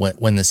about that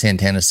when the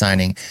Santana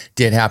signing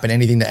did happen.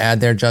 Anything to add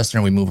there, Justin,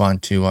 or we move on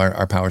to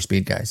our power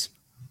speed guys?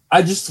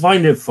 I just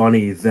find it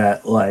funny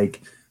that,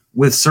 like,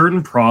 with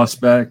certain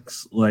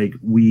prospects, like,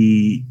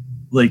 we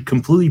like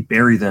completely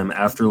bury them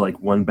after like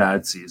one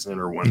bad season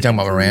or one. You talking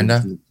about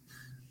Miranda?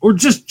 Or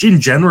just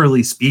in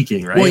generally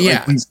speaking, right? Well, yeah.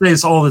 Like, we say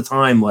this all the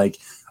time, like,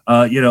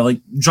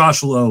 like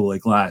Josh Lowe,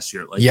 like last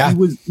year, like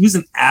he was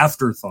an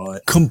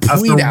afterthought.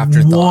 Complete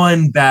afterthought.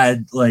 One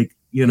bad, like,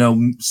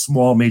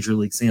 small major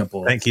league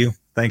sample. Thank you.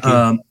 And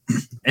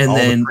all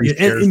then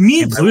and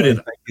me included,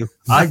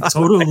 I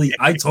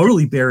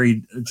totally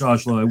buried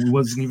Josh Lowe. It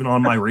wasn't even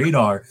on my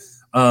radar.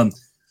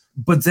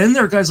 But then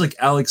there are guys like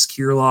Alex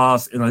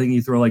Kirilloff, and I think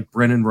you throw like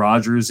Brendan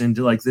Rodgers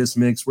into like this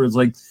mix where it's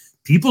like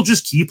people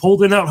just keep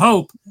holding out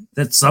hope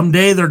that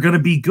someday they're going to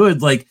be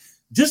good. Like,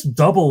 just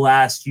double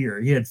last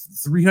year. He had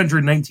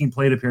 319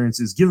 plate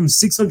appearances. Give him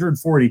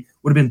 640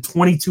 would have been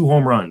 22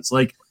 home runs.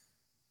 Like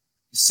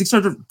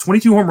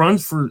 622 home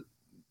runs for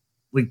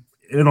like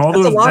in all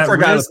those. That's a lot for a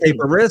guy with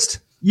paper wrist.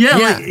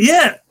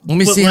 Yeah. Let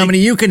me see how many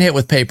you can hit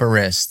with paper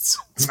wrists.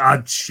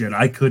 Shit,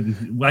 I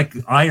couldn't. Like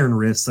iron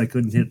wrists, I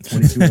couldn't hit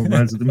 22 home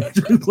runs at the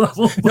major league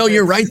level. No,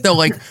 you're right though.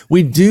 Like,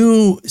 we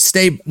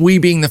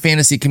being the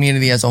fantasy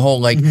community as a whole,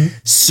 like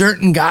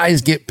certain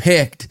guys get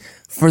picked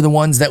for the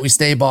ones that we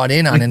stay bought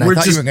in on. Like, and I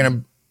thought you were going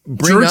to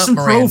bring up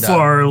Miranda.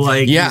 Profar,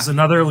 like, is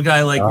another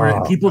guy, like,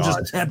 where people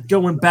just kept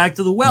going back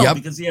to the well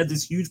because he had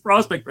this huge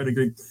prospect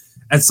pedigree.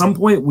 At some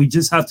point, we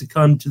just have to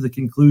come to the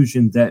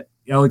conclusion that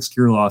Alex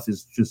Kirilloff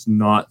is just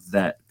not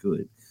that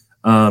good.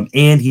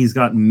 And he's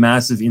got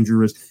massive injury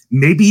risk.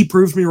 Maybe he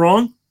proves me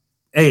wrong.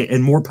 Hey,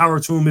 and more power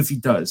to him if he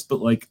does.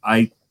 But like,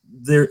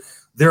 there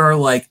are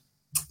like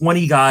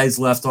 20 guys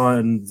left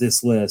on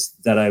this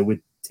list that I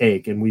would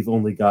take, and we've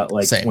only got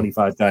like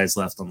 25 guys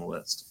left on the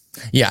list.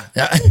 Yeah,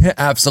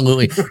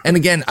 absolutely. And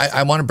again,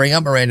 I want to bring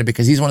up Miranda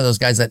because he's one of those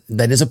guys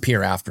that is a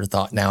pure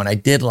afterthought now. And I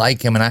did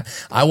like him, and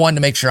I wanted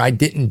to make sure I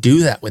didn't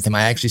do that with him.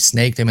 I actually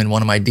snaked him in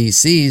one of my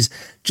DCs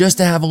just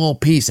to have a little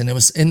piece. And it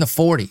was in the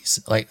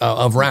 40s, like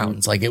of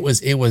rounds. Like it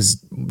was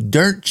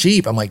dirt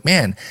cheap. I'm like,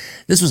 man,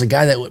 this was a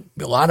guy that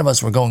a lot of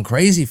us were going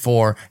crazy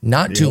for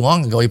not too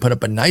long ago. He put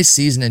up a nice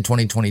season in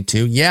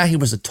 2022. Yeah, he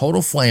was a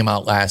total flame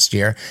out last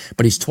year,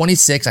 but he's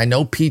 26. I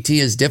know PT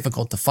is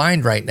difficult to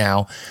find right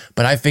now,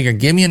 but I figured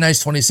give me a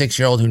nice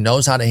 26-year-old who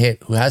knows how to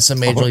hit, who has some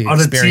major league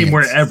experience. On a team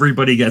where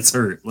everybody gets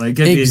hurt. Like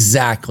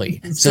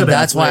exactly. So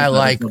that's why I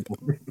like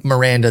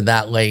Miranda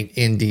that late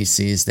in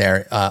DCs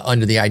there,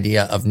 under the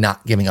idea of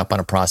not giving up on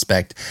a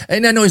prospect.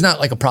 And I know he's not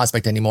like a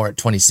prospect anymore at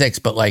 26,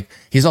 but like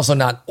he's also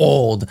not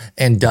old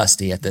and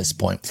dusty at this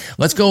point.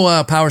 Let's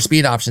go power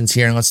speed options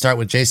here, and let's start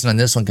with Jason on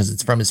this one because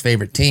it's from his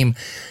favorite team,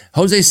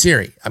 Jose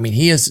Siri. I mean,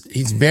 he's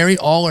very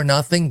all or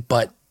nothing,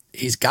 but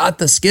he's got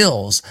the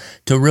skills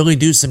to really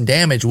do some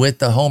damage with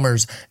the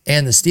homers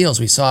and the steals.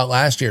 We saw it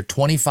last year,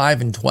 25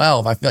 and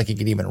 12. I feel like he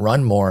could even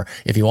run more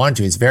if he wanted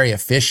to. He's very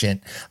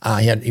efficient.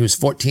 He was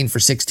 14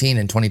 for 16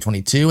 in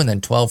 2022 and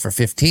then 12 for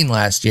 15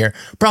 last year.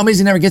 Problem is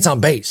he never gets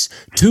on base.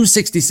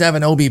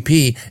 267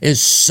 OBP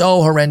is so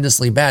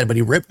horrendously bad, but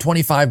he ripped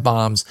 25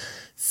 bombs,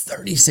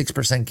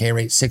 36% K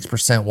rate,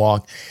 6%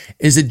 walk.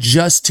 Is it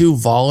just too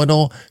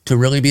volatile to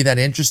really be that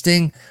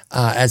interesting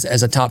as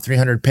a top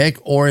 300 pick,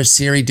 or is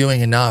Siri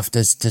doing enough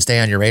to stay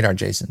on your radar,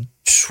 Jason?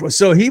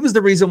 So he was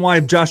the reason why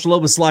Josh Lowe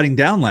was sliding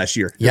down last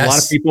year. Yes. A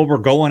lot of people were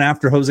going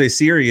after Jose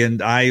Siri,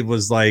 and I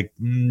was like,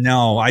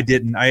 no, I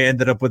didn't. I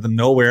ended up with him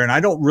nowhere, and I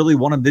don't really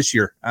want him this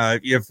year.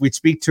 If we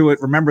speak to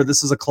it, remember,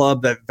 this is a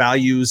club that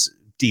values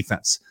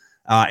defense,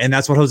 and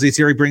that's what Jose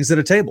Siri brings to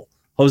the table.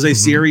 Jose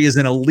Siri is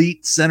an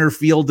elite center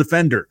field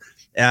defender.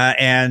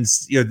 And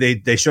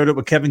they showed it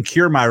with Kevin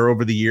Kiermaier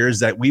over the years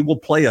that we will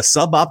play a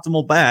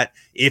suboptimal bat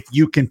if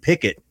you can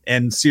pick it,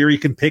 and Siri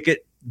can pick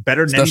it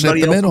better than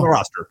anybody else on the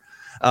roster.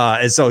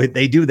 And so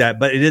they do that,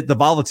 but the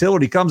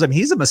volatility comes. I mean,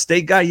 he's a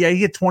mistake guy. Yeah, he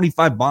hit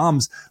 25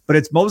 bombs, but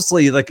it's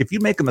mostly like if you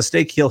make a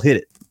mistake, he'll hit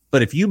it.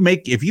 But if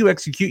you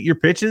execute your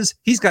pitches,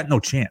 he's got no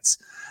chance.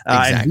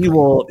 Exactly.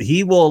 And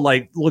he will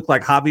like look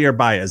like Javier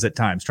Baez at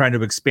times, trying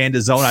to expand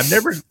his zone. I've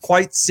never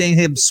quite seen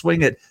him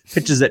swing at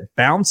pitches that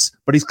bounce,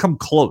 but he's come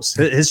close.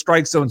 His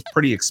strike zone's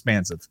pretty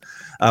expansive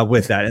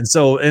with that.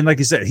 And like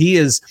you said, he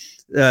is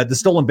the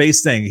stolen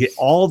base thing,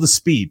 all the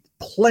speed,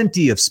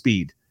 plenty of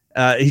speed.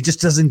 He just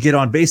doesn't get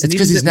on base. It's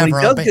because he's never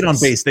on base. When he does get on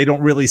base, they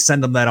don't really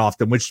send him that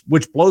often, which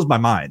blows my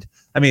mind.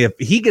 I mean, if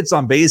he gets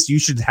on base, you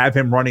should have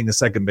him running the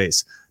second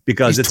base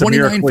because it's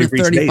 29 for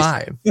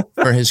 35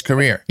 for his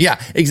career.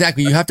 Yeah,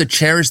 exactly. You have to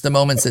cherish the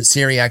moments that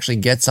Siri actually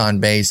gets on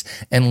base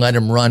and let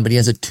him run. But he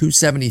has a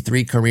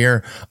 273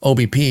 career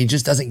OBP. He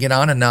just doesn't get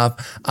on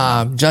enough.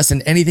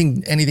 Justin,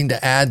 anything to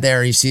add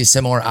there? You see a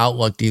similar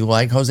outlook. Do you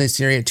like Jose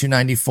Siri at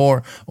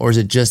 294, or is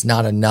it just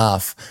not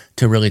enough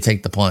to really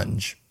take the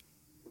plunge?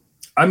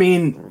 I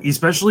mean,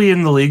 especially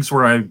in the leagues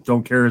where I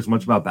don't care as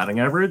much about batting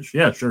average.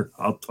 Yeah, sure.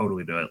 I'll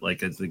totally do it.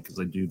 Like, I think,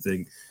 because I do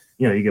think,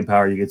 you get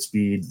power, you get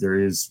speed. There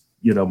is,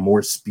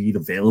 more speed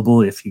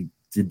available if you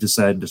did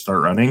decide to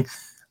start running.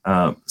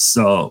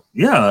 So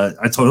yeah,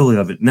 I totally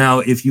love it. Now,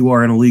 if you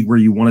are in a league where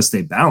you want to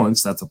stay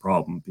balanced, that's a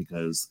problem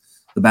because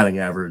the batting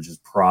average is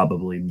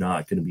probably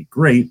not going to be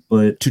great,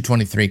 but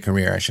 223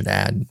 career, I should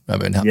add.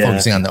 I've been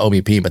focusing on the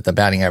OBP, but the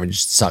batting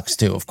average sucks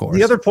too, of course.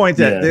 The other point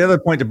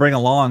to bring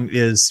along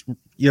is,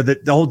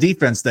 the whole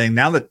defense thing.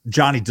 Now that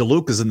Johnny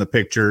DeLuca's in the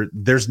picture,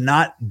 there's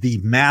not the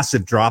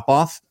massive drop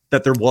off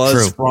that there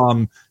was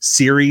from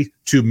Siri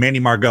to Manny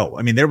Margot.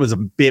 I mean, there was a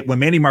bit when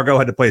Manny Margot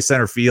had to play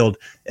center field.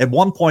 At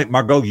one point,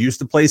 Margot used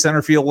to play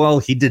center field well.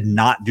 He did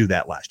not do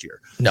that last year.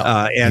 No,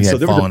 and so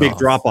there was a big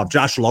drop off.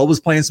 Josh Lowe was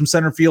playing some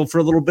center field for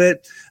a little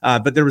bit,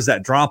 but there was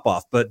that drop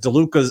off. But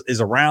DeLuca is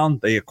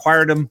around. They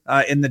acquired him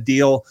in the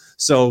deal,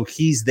 so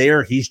he's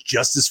there. He's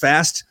just as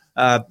fast.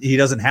 He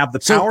doesn't have the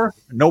power,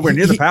 nowhere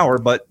near the power,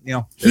 but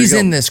he's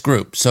in this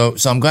group. So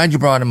I'm glad you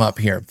brought him up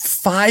here.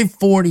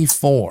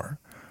 544.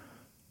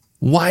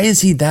 Why is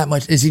he that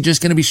much? Is he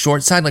just going to be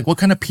short side? Like, what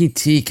kind of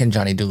PT can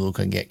Johnny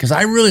DeLuca get? Because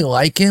I really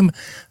like him.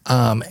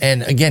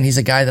 And again, he's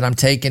a guy that I'm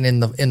taking in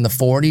the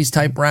 40s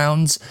type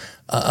rounds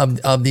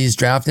of these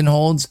draft and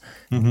holds.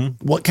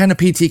 Mm-hmm. What kind of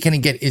PT can he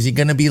get? Is he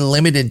going to be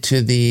limited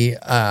to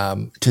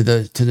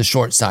the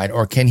short side,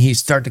 or can he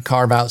start to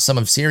carve out some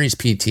of Siri's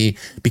PT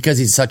because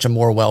he's such a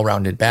more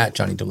well-rounded bat,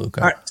 Johnny DeLuca?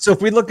 All right. So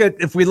if we look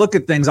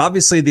at things,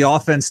 obviously the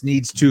offense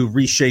needs to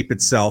reshape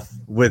itself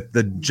with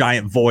the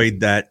giant void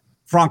that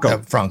Franco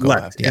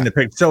left in the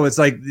picture. So it's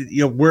like,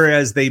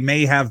 whereas they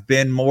may have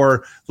been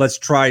more, let's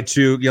try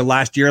to,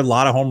 last year, a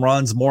lot of home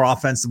runs, more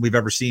offense than we've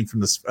ever seen from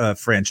this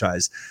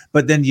franchise.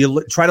 But then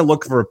you try to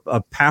look for a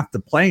path to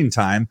playing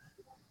time.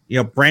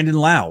 Brandon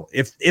Lau,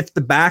 if the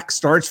back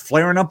starts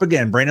flaring up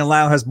again, Brandon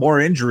Lau has more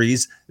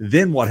injuries,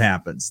 then what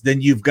happens? Then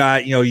you've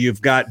got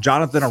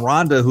Jonathan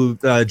Aranda, who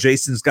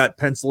Jason's got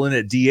pencil in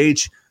at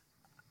DH.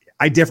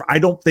 I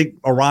don't think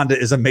Aranda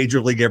is a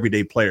major league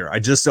everyday player.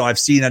 I've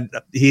seen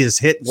he has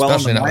hit well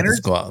especially in the not minors. With his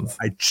glove.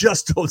 I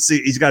just don't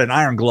see he's got an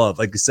iron glove,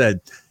 like you said,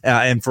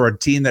 and for a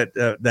team that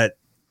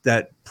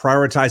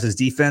prioritizes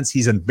defense,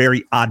 he's a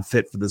very odd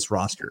fit for this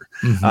roster.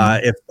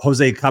 Mm-hmm. If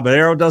Jose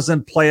Caballero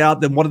doesn't play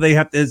out, then what do they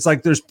have? It's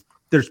like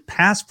there's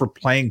paths for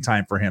playing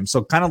time for him.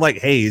 So kind of like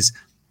Hayes,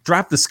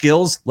 drop the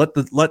skills, let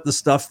the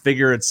stuff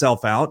figure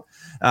itself out.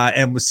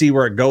 And we'll see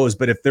where it goes.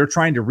 But if they're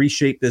trying to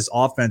reshape this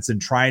offense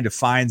and trying to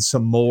find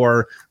some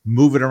more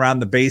moving around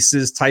the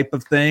bases type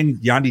of thing,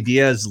 Yandy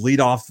Diaz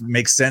leadoff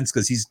makes sense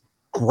because he's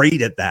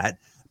great at that.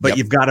 But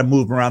you've got to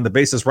move around the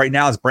bases. Right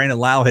now, it's Brandon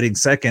Lau hitting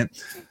second.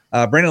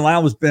 Brandon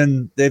Lau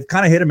they've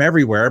kind of hit him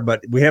everywhere,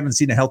 but we haven't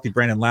seen a healthy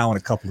Brandon Lau in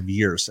a couple of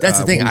years. That's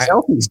the thing.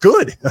 He's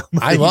good.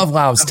 I love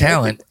Lau's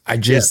talent.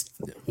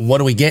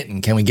 What are we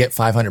getting? Can we get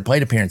 500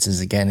 plate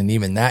appearances again? And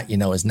even that,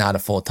 is not a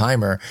full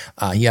timer.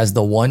 He has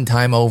the one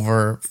time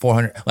over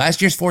 400.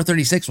 Last year's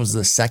 436 was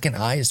the second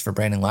highest for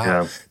Brandon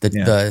Lau.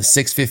 The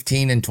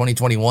 615 in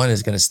 2021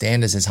 is going to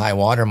stand as his high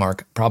water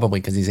mark,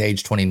 probably because he's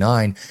age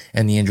 29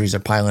 and the injuries are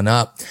piling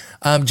up.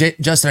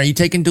 Justin, are you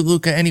taking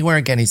DeLuca anywhere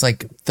again? He's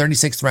like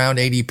 36th round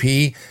ADP.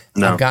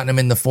 No. I've gotten him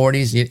in the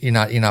 40s. You're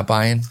not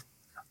buying?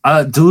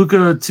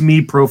 DeLuca to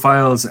me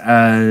profiles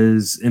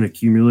as an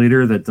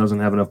accumulator that doesn't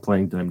have enough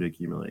playing time to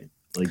accumulate.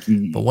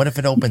 But what if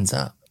it opens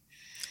up?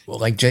 Well,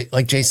 like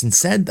Jason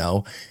said,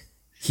 though,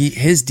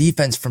 his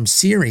defense from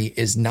Siri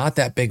is not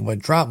that big of a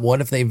drop.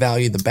 What if they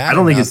value the bat? I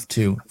don't think it's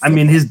too. I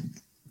mean,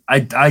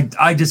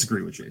 I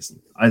disagree with Jason.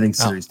 I think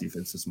Siri's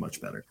defense is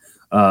much better.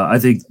 I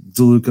think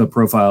DeLuca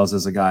profiles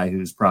as a guy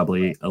who's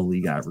probably a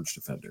league average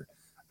defender.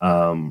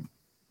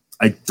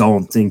 I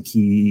don't think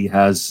he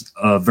has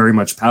very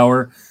much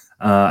power.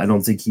 I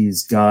don't think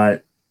he's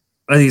got.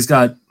 I think he's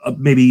got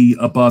maybe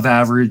above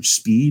average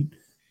speed,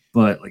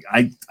 but like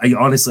I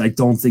honestly I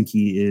don't think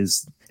he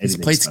is. His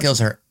plate skills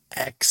are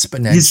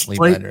exponentially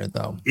better,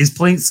 though. His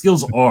plate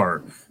skills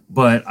are,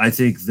 but I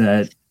think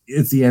that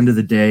at the end of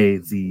the day,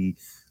 the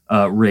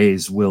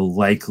Rays will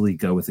likely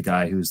go with the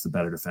guy who's the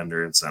better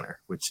defender in center,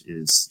 which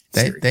is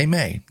they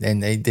may,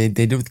 and they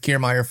did with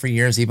Kiermaier for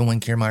years, even when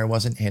Kiermaier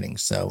wasn't hitting.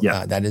 So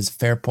that is a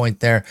fair point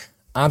there.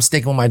 I'm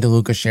sticking with my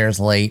DeLuca shares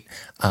late.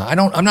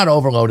 I'm not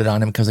overloaded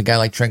on him because a guy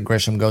like Trent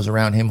Grisham goes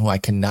around him who I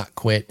cannot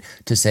quit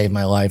to save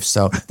my life.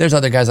 So there's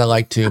other guys I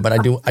like too, but I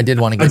did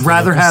want to get. I'd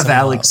rather have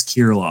Alex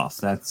Kirilloff.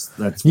 That's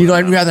you'd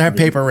rather have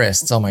paper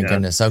wrists. Oh my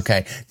goodness.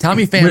 Okay,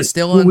 Tommy Pham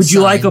still unsigned. Would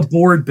you like a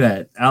board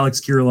bet? Alex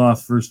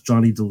Kirilloff versus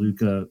Johnny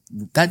DeLuca.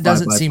 That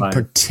doesn't seem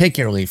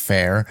particularly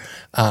fair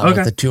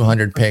with the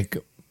 200 pick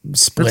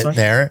split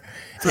there.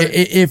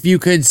 If you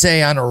could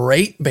say on a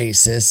rate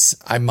basis,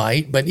 I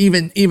might, but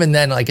even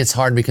then, like it's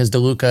hard because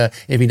DeLuca,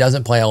 if he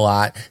doesn't play a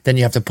lot, then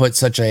you have to put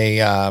such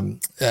a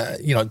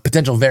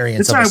potential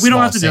variance. It's all right. We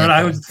don't have to do it.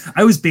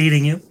 I was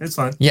baiting you. It's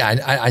fine.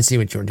 Yeah, I see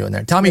what you were doing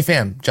there. Tommy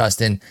Pham,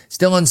 Justin,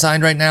 still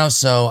unsigned right now,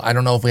 so I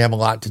don't know if we have a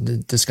lot to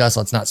discuss.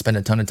 Let's not spend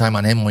a ton of time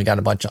on him when we got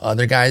a bunch of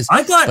other guys.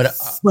 I got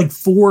like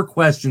 4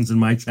 questions in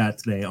my chat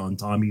today on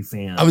Tommy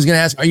Pham. I was going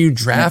to ask, are you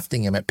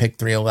drafting him at pick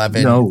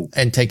 311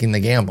 and taking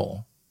the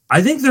gamble?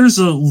 I think there's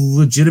a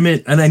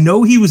legitimate, and I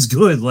know he was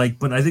good,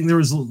 but I think there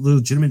was a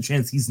legitimate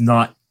chance he's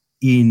not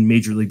in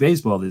Major League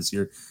Baseball this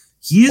year.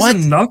 He is a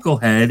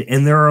knucklehead,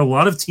 and there are a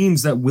lot of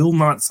teams that will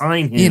not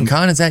sign him. Ian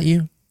Kahn, is that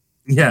you?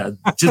 Yeah,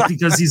 just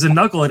because he's a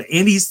knucklehead,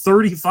 and he's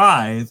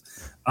 35.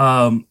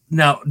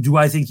 Now, do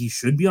I think he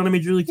should be on a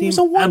Major League team? He's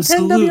a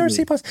 110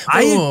 WRC plus.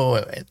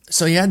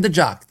 So you had the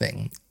jock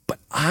thing, but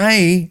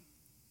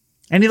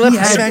And he left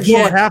at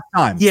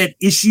halftime. He had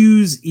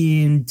issues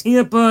in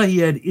Tampa. He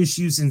had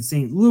issues in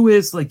St.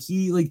 Louis. I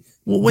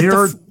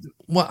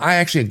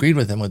actually agreed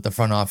with him with the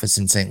front office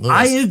in St.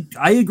 Louis.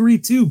 I agree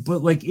too,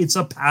 but it's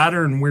a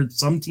pattern where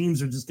some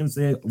teams are just going to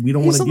say we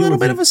don't want to deal with it. He's a little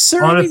bit of a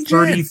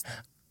surly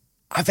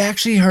I've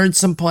actually heard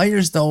some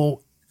players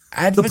though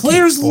advocate the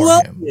players for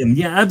love him.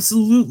 Yeah,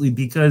 absolutely,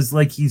 because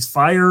he's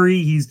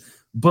fiery.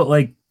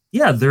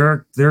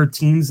 There are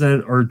teams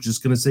that are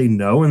just going to say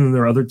no, and then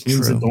there are other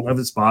teams that don't have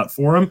a spot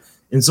for him.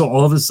 And so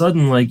all of a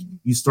sudden,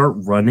 you start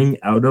running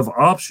out of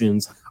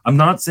options. I'm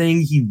not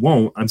saying he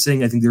won't. I'm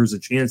saying I think there's a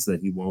chance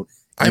that he won't.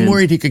 I'm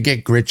worried he could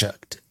get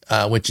Grichuk,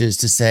 which is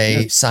to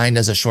say signed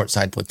as a short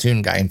side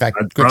platoon guy. In fact,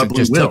 Grichuk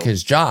just took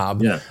his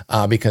job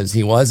because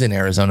he was in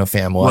Arizona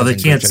Fam. Well, they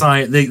can't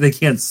sign. They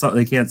can't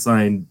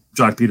sign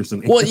Jock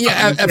Peterson. Well,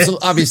 yeah, absolutely.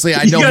 Obviously,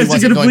 I know he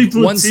wasn't going.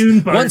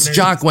 Once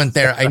Jock went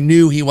there, I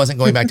knew he wasn't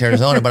going back to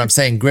Arizona. But I'm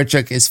saying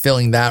Grichuk is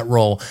filling that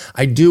role.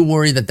 I do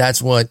worry that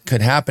that's what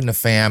could happen to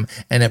Pham.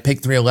 And at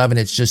pick 311,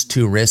 it's just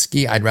too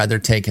risky. I'd rather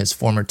take his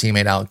former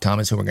teammate Alec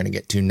Thomas, who we're going to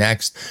get to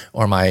next,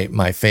 or my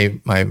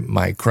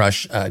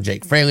crush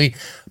Jake Fraley.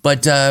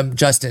 But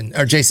Jason,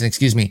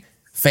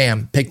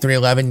 Pham, pick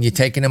 311. You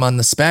taking him on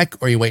the spec,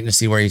 or are you waiting to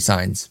see where he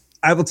signs?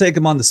 I will take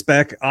him on the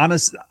spec.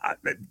 Honest,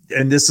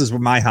 and this is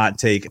my hot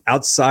take.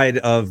 Outside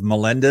of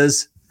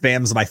Melendez,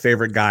 Pham's my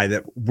favorite guy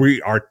that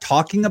we are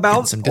talking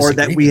about or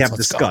that we have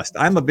discussed.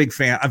 I'm a big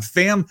fan of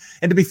Pham.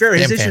 And to be fair,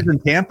 his issues in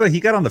Tampa, he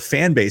got on the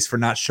fan base for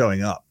not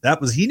showing up.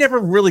 He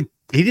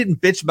didn't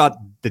bitch about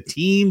the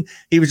team.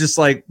 He was just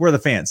like, we're the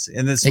fans.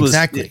 And this was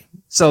exactly.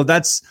 So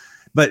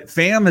but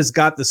Pham has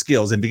got the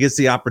skills and he gets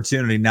the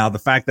opportunity. Now, the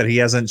fact that he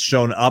hasn't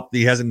shown up,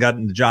 he hasn't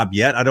gotten the job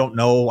yet. I don't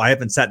know. I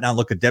haven't sat down and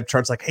looked at depth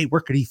charts hey,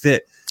 where could he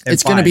fit?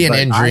 It's going to be an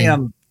injury.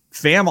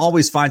 Pham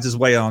always finds his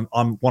way on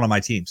one of my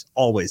teams.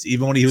 Always.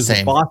 Even when he was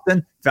with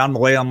Boston, found my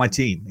way on my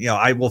team.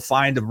 I will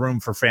find a room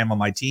for Pham on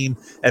my team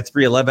at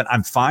 311.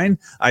 I'm fine.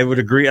 I would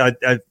agree.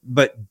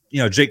 But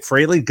Jake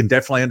Fraley can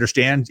definitely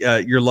understand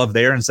your love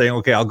there and saying,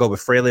 okay, I'll go with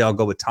Fraley. I'll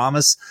go with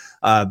Thomas.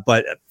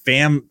 But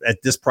Pham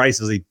at this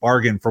price is a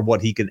bargain for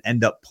what he can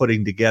end up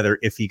putting together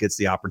if he gets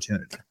the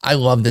opportunity. I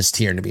love this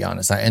tier, to be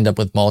honest. I end up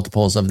with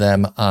multiples of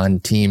them on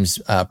teams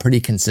pretty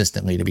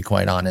consistently, to be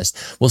quite honest.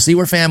 We'll see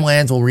where Pham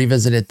lands. We'll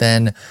revisit it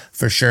then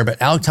for sure.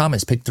 But Alec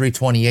Thomas picked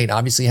 328,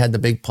 obviously had the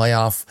big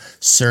playoff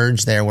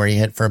surge there where he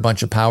hit for a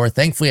bunch of power.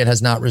 Thankfully, it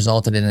has not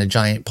resulted in a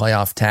giant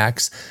playoff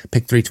tax.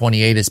 Pick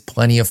 328 is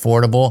plenty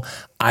affordable.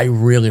 I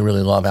really,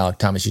 really love Alec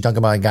Thomas. You talk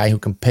about a guy who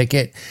can pick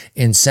it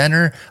in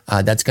center.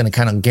 That's going to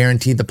kind of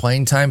guarantee the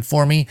playing time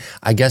for me.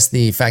 I guess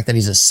the fact that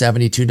he's a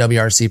 72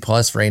 WRC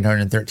plus for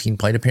 813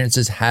 plate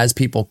appearances has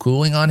people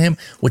cooling on him,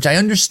 which I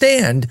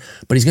understand,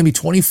 but he's going to be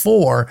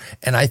 24.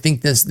 And I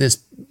think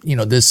this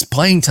this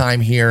playing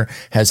time here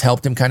has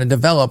helped him kind of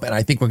develop. And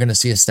I think we're going to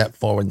see a step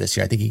forward this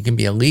year. I think he can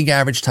be a league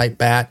average type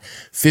bat,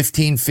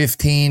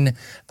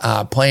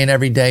 15-15, playing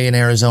every day in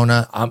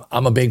Arizona.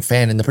 I'm a big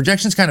fan. And the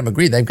projections kind of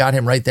agree. They've got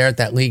him right there at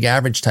that league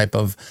average type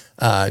of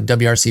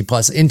WRC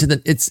plus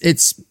into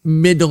it's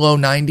mid to low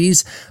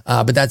 90s.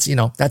 But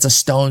that's a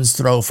stone's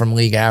throw from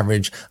league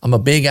average. I'm a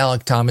big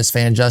Alek Thomas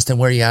fan. Justin,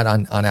 where are you at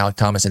on Alek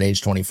Thomas at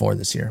age 24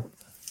 this year?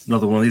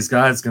 Another one of these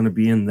guys going to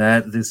be in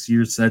that this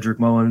year's Cedric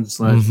Mullins /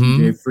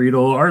 DJ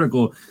Friedel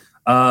article.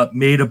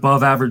 Made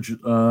above average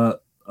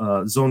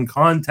zone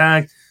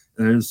contact.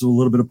 There's a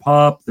little bit of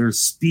pop. There's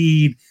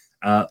speed.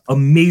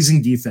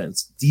 Amazing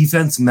defense.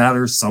 Defense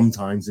matters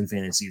sometimes in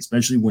fantasy,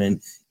 especially when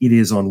it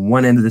is on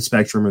one end of the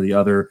spectrum or the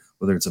other,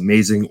 whether it's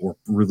amazing or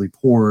really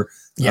poor.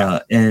 Yeah.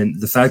 And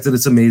the fact that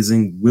it's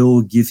amazing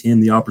will give him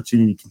the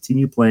opportunity to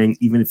continue playing,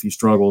 even if he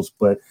struggles.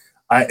 But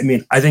I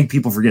think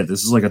people forget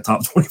this is like a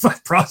top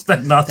 25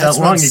 prospect not that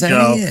long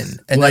ago.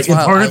 And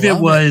part of it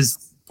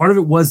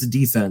was the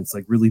defense,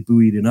 like really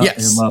buoyed him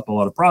up a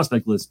lot of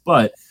prospect lists.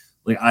 But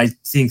like I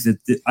think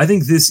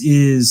this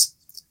is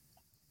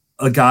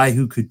a guy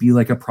who could be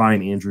like a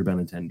prime Andrew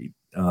Benintendi,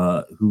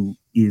 who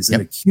is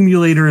an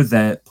accumulator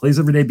that plays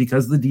every day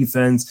because of the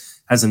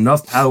defense, has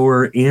enough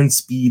power and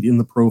speed in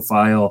the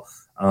profile.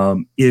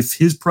 If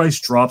his price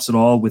drops at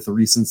all with the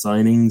recent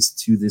signings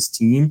to this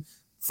team,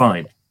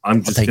 fine.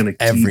 I'm just going to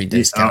every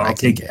discount. I'll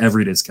take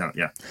every discount.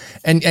 Yeah.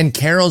 And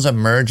Carroll's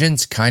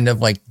emergence kind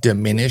of like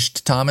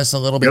diminished Thomas a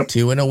little bit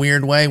too, in a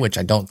weird way, which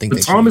I don't think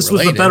Thomas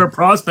was a better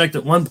prospect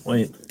at one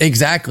point.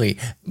 Exactly.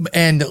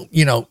 And,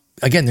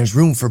 again, there's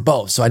room for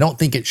both. So I don't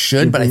think it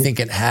should, but I think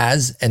it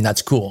has. And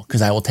that's cool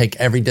because I will take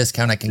every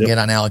discount I can get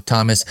on Alek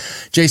Thomas.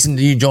 Jason,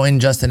 do you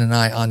join Justin and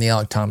I on the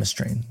Alek Thomas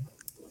train?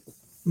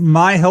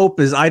 My hope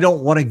is I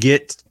don't want to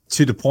get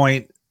to the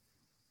point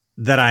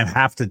that I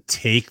have to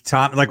take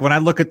Tom. Like when I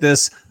look at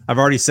this, I've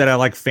already said I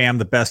like Pham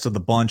the best of the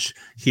bunch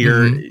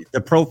here.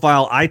 The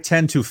profile, I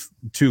tend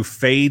to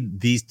fade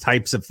these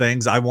types of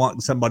things. I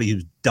want somebody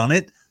who's done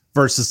it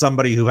versus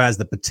somebody who has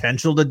the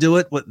potential to do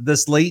it with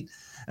this late.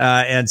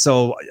 And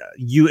so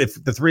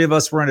if the three of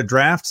us were in a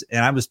draft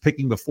and I was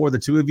picking before the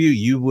two of you,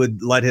 you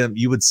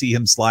would see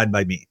him slide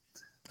by me.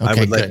 Okay, I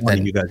would let good. one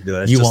of you guys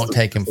do it. You won't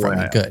take him from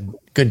me.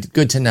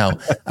 Good to know.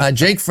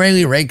 Jake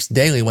Fraley rakes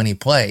daily when he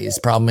plays.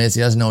 Problem is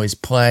he doesn't always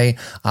play.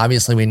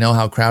 Obviously, we know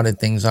how crowded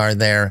things are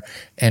there.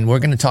 And we're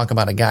going to talk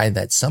about a guy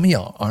that some of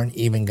y'all aren't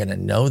even going to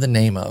know the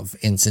name of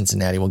in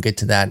Cincinnati. We'll get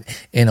to that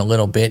in a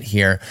little bit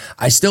here.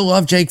 I still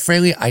love Jake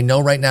Fraley. I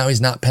know right now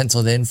he's not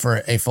penciled in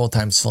for a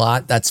full-time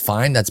slot. That's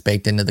fine. That's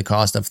baked into the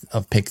cost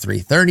of pick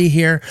 330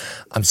 here.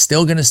 I'm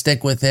still going to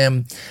stick with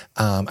him.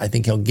 I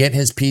think he'll get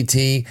his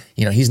PT.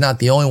 He's not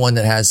the only one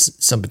that has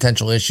some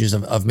potential issues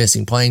of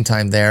missing playing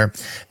time there.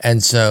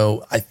 And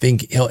so I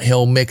think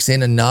he'll mix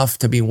in enough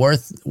to be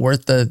worth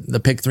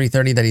the pick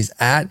 330 that he's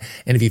at.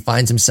 And if he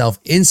finds himself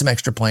in some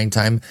extra playing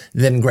time,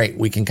 then great.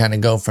 We can kind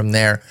of go from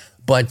there.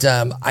 But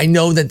I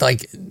know that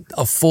like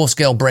a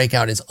full-scale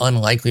breakout is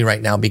unlikely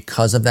right now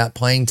because of that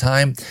playing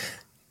time.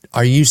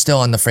 Are you still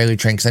on the Fraley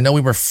train? Because I know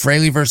we were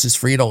Fraley versus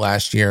Friedel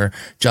last year,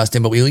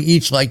 Justin, but we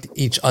each liked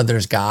each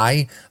other's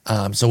guy.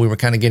 So we were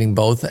kind of getting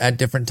both at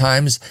different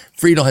times.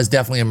 Friedel has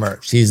definitely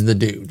emerged. He's the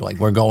dude. Like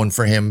we're going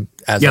for him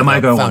as a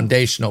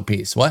foundational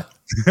piece. What?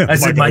 I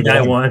said my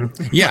guy won.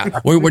 Yeah,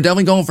 we're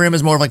definitely going for him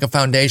as more of like a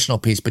foundational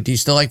piece. But do you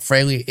still like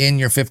Fraley in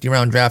your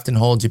 50-round draft and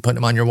holds? You put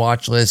him on your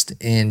watch list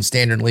in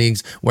standard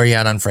leagues. Where are you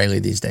at on Fraley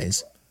these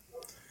days?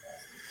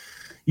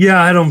 Yeah,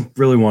 I don't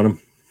really want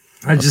him.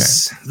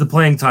 The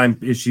playing time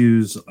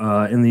issues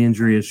and the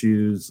injury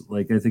issues,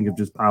 like I think have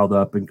just piled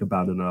up and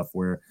compound enough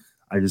where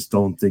I just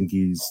don't think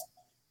he's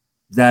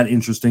that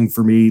interesting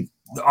for me.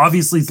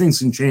 Obviously, things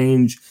can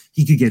change.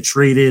 He could get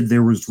traded.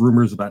 There was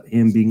rumors about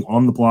him being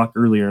on the block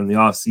earlier in the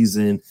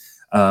offseason,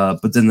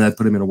 but then that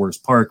put him in a worse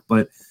park.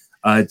 But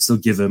I'd still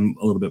give him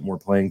a little bit more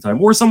playing time.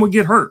 Or someone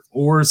get hurt.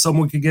 Or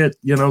someone could get,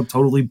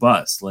 totally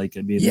bust. Like,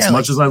 I mean,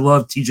 much as I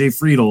love TJ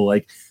Friedel,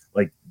 like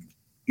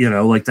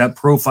that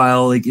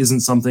profile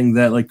isn't something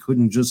that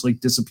couldn't just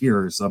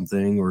disappear or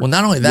something. Or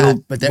not only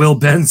that, but Will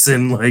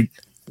Benson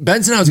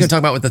Benson I was going to talk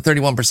about with the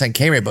 31%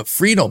 K rate, but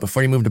Friedel,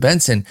 before you move to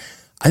Benson,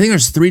 I think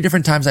there's 3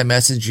 different times I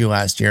messaged you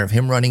last year of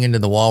him running into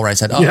the wall where I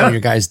said, your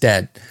guy's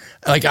dead.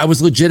 Like I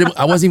was legitimate.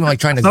 I wasn't even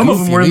trying to some of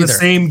them were in the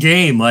same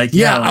game.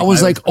 I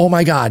was like, oh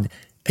my God.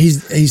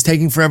 He's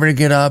taking forever to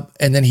get up,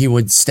 and then he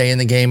would stay in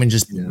the game and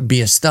just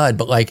be a stud.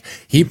 But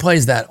he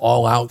plays that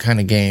all out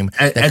kind of game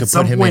that could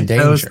put him in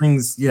danger. Those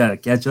things,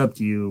 catch up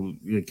to you,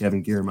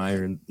 Kevin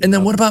Kiermaier. And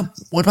then what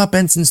about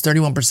Benson's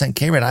 31%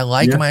 K rate? I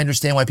like him. I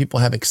understand why people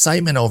have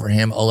excitement over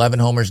him. 11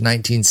 homers,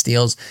 19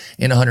 steals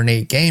in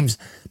 108 games,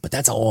 but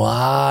that's a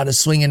lot of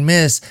swing and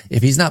miss.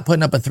 If he's not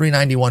putting up a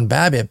 391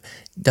 BABIP,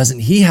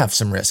 doesn't he have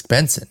some risk,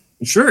 Benson?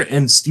 Sure,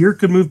 and Steer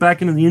could move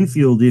back into the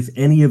infield if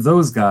any of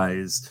those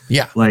guys,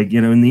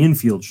 in the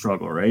infield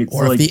struggle, right?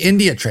 Or if the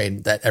India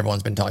trade that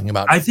everyone's been talking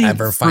about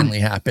finally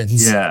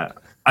happens. Yeah,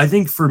 I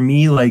think for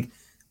me,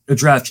 a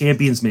draft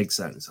champions makes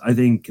sense. I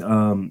think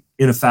in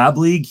a fab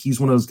league, he's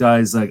one of those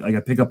guys like I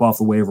pick up off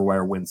the waiver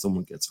wire when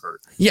someone gets hurt.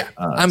 Yeah,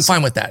 I'm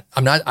fine with that.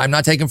 I'm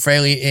not taking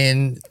Fraley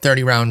in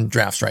 30-round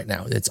drafts right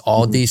now. It's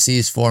all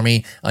DCs for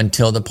me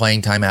until the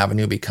playing time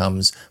avenue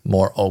becomes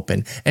more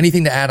open.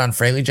 Anything to add on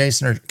Fraley,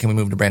 Jason, or can we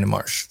move to Brandon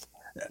Marsh?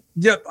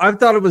 Yeah, I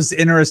thought it was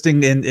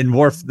interesting in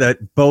Wharf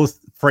that both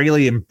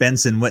Fraley and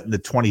Benson went in the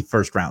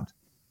 21st round.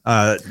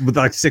 With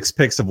like 6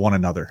 picks of one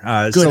another.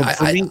 Good. So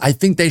I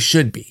think they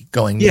should be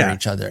going near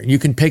each other. You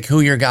can pick who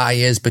your guy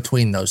is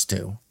between those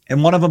two.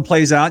 And one of them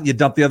plays out, you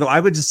dump the other. I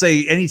would just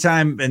say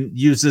anytime, and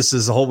use this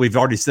as a whole, we've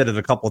already said it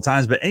a couple of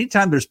times, but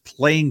anytime there's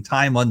playing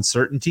time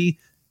uncertainty,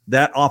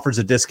 that offers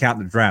a discount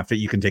in the draft that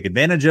you can take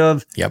advantage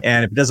of. Yep.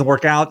 And if it doesn't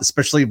work out,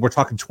 especially we're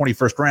talking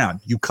 21st round,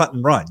 you cut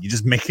and run. You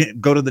just make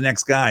it go to the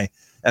next guy.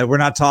 We're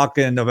not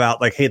talking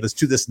about like, hey, let's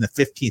do this in the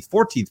 15th,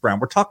 14th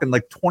round. We're talking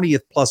like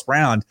 20th plus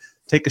round.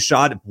 Take a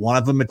shot. If one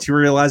of them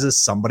materializes,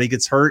 somebody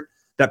gets hurt,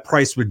 that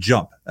price would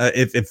jump.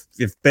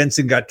 If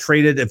Benson got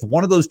traded, if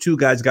one of those two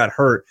guys got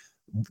hurt,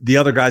 the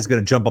other guy's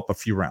going to jump up a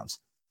few rounds.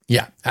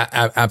 Yeah,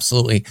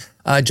 absolutely.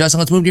 Justin,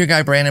 let's move to your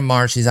guy, Brandon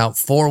Marsh. He's out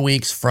 4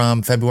 weeks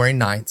from February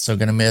 9th. So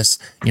going to miss,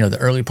 the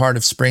early part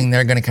of spring.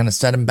 They're going to kind of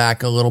set him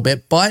back a little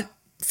bit, but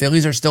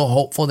Phillies are still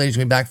hopeful that he's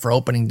going to be back for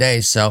opening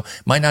day, so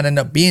might not end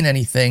up being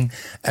anything.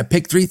 At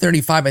pick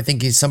 335, I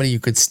think he's somebody you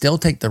could still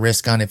take the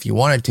risk on if you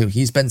wanted to.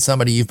 He's been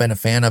somebody you've been a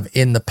fan of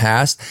in the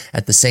past.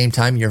 At the same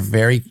time, you're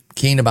very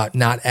keen about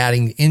not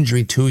adding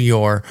injury to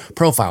your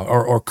profile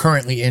or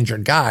currently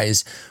injured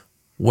guys.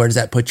 Where does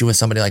that put you with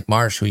somebody like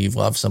Marsh, who you've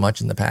loved so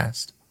much in the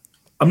past?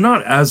 I'm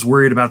not as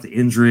worried about the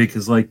injury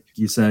because, like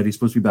you said, he's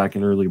supposed to be back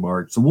in early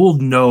March. So we'll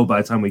know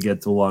by the time we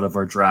get to a lot of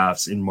our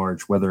drafts in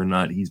March whether or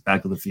not he's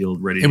back on the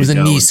field ready to go. It was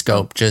a knee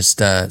scope, just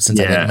since I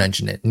didn't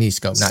mention it. Knee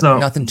scope,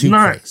 nothing too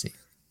crazy.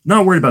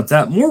 Not worried about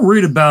that. More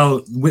worried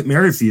about Whit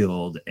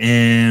Merrifield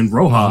and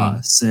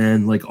Rojas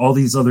and like all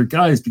these other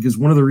guys, because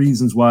one of the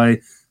reasons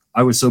why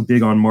I was so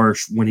big on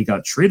Marsh when he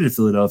got traded to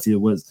Philadelphia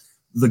was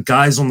the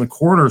guys on the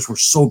corners were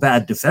so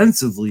bad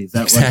defensively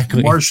that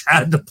like Marsh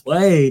had to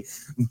play,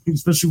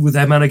 especially with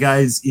that amount of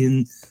guys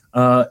in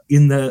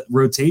the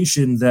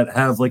rotation that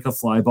have like a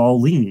fly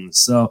ball lean.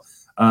 So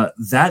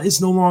that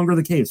is no longer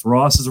the case.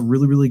 Ross is a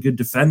really, really good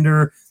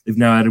defender. They've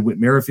now added Whit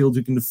Merrifield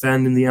who can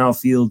defend in the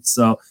outfield.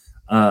 So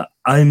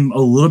I'm a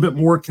little bit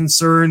more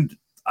concerned.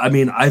 I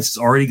mean, I've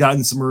already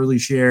gotten some early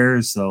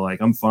shares, so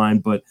like I'm fine.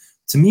 But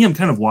to me, I'm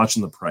kind of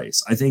watching the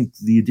price. I think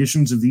the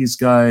additions of these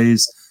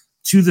guys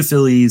to the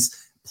Phillies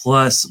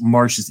plus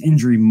Marsh's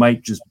injury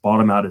might just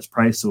bottom out his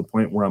price to a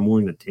point where I'm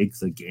willing to take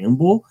the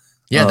gamble.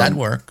 Yeah, that'd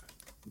work.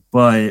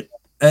 But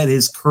at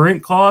his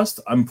current cost,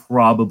 I'm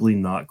probably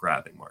not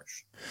grabbing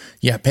Marsh.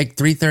 Yeah, pick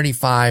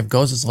 335,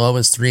 goes as low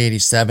as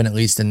 387, at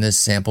least in this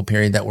sample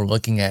period that we're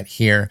looking at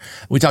here.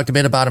 We talked a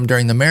bit about him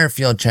during the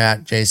Merrifield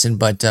chat, Jason,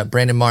 but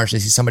Brandon Marsh,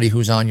 is he somebody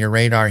who's on your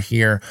radar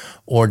here,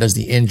 or does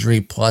the injury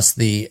plus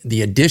the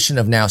addition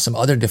of now some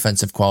other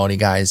defensive quality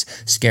guys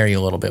scare you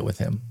a little bit with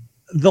him?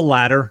 The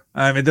latter.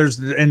 I mean,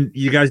 and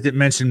you guys didn't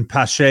mention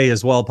Pache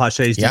as well.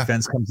 Pache's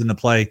defense comes into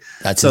play.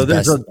 That's so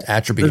there's best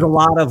attribute. There's a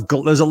lot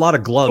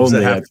of gloves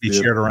that have to be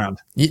shared around.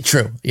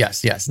 True.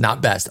 Yes.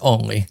 Not best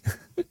only.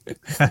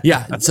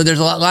 Yeah. So there's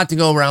a lot to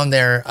go around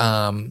there.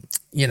 And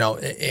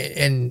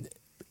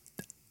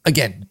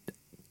again,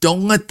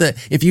 don't let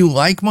if you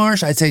like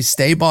Marsh, I'd say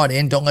stay bought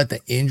in. Don't let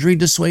the injury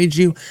dissuade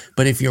you.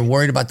 But if you're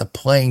worried about the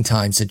playing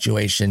time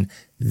situation,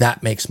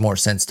 that makes more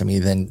sense to me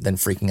than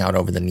freaking out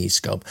over the knee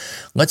scope.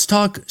 Let's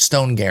talk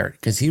Stone Garrett,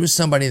 because he was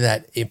somebody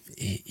that if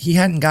he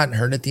hadn't gotten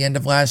hurt at the end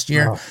of last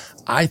year,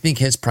 I think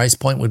his price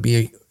point would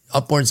be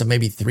upwards of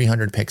maybe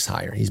 300 picks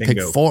higher. He's picked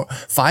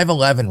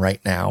 5'11"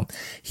 right now.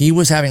 He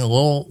was having a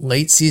little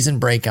late season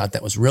breakout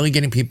that was really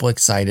getting people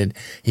excited.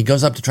 He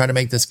goes up to try to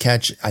make this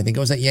catch. I think it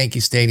was at Yankee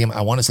Stadium.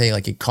 I want to say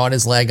like he caught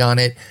his leg on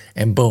it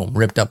and boom,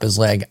 ripped up his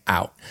leg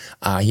out.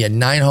 He had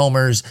 9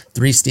 homers,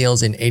 3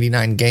 steals in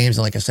 89 games.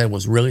 And like I said,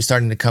 was really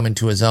starting to come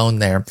into his own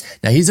there.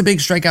 Now he's a big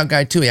strikeout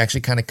guy too. He actually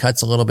kind of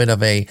cuts a little bit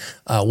of a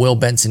Will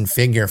Benson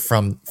figure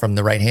from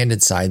the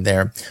right-handed side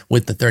there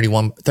with the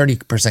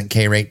 30%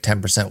 K rate,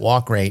 10%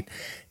 walk rate.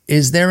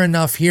 Is there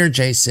enough here,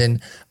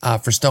 Jason,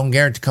 for Stone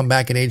Garrett to come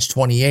back at age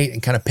 28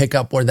 and kind of pick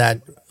up where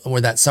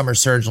that summer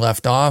surge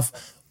left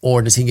off,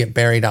 or does he get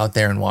buried out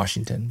there in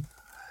Washington?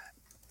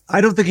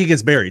 I don't think he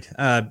gets buried.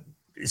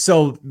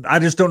 So I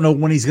just don't know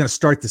when he's going to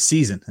start the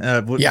season.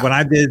 When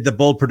I did the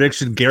bold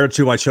prediction, Garrett's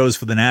who I chose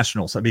for the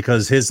Nationals,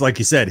 because like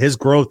you said, his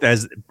growth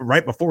as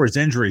right before his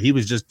injury, he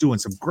was just doing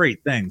some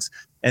great things.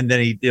 And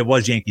then it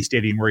was Yankee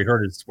Stadium where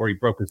he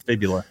broke his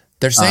fibula.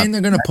 They're saying they're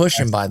going to push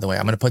him, by the way.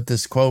 I'm going to put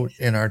this quote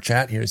in our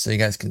chat here so you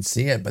guys can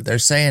see it. But they're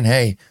saying,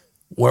 hey,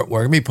 we're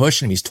going to be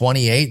pushing him. He's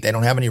 28. They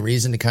don't have any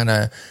reason to kind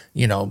of,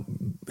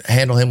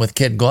 handle him with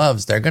kid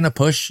gloves. They're going to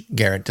push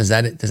Garrett. Does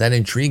that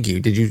intrigue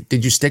you?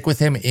 Did you stick with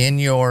him in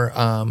your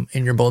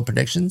bold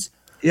predictions?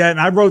 Yeah,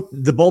 and I wrote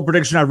the bold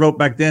prediction I wrote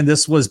back then.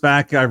 This was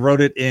back, I wrote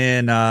it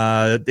in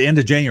the end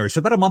of January, so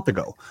about a month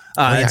ago.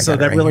 So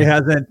that really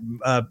hasn't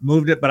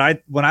moved it.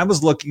 But when I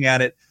was looking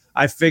at it,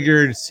 I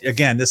figured,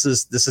 again, this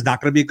is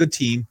not going to be a good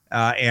team.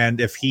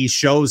 And if he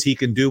shows he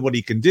can do what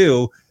he can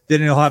do, then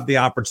he'll have the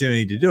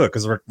opportunity to do it.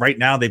 Because right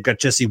now they've got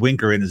Jesse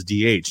Winker in his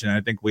DH. And I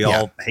think we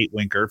all hate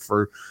Winker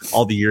for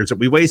all the years that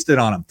we wasted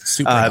on him.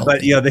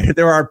 But,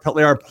 there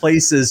are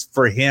places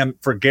for him,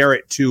 for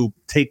Garrett to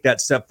take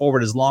that step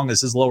forward as long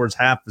as his lower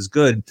half is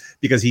good,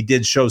 because he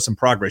did show some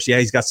progress. Yeah,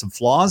 he's got some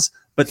flaws,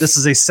 but this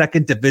is a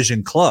second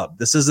division club.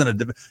 This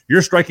isn't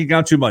you're striking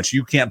out too much,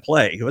 you can't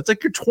play. It's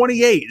like you're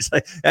 28. It's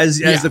like, as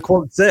the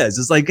quote says,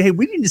 it's like, hey,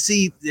 we need to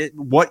see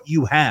what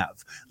you have.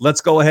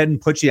 Let's go ahead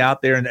and put you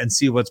out there and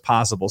see what's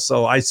possible.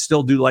 So I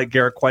still do like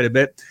Garrett quite a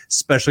bit,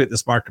 especially at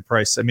this market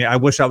price. I mean, I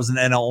wish I was an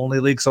NL only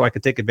league so I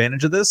could take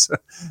advantage of this.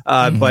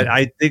 But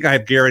I think I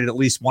have Garrett at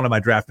least one of my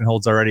drafting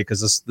holds already,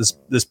 because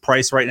this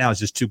price right now is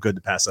just too good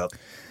to pass up.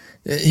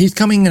 He's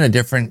coming in a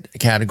different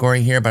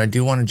category here, but I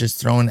do want to just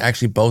throw in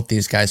actually both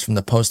these guys from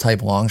the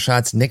post-hype long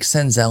shots, Nick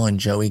Senzel and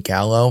Joey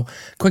Gallo.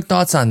 Quick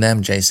thoughts on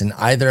them, Jason.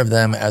 Either of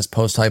them as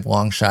post-hype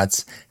long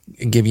shots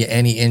give you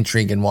any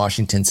intrigue in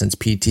Washington, since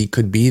PT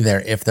could be there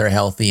if they're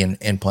healthy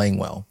and playing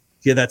well?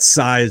 Yeah, that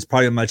size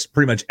pretty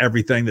much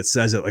everything that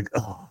says it. Like,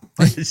 oh,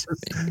 it's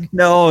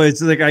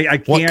like I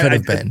can't. What could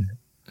have been?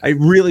 I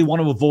really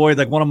want to avoid,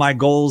 like, one of my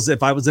goals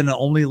if I was in an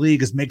only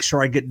league is make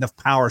sure I get enough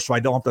power so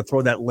I don't have to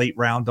throw that late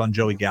round on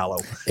Joey Gallo.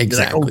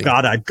 Exactly. Like, oh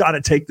God, I've got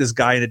to take this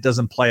guy and it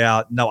doesn't play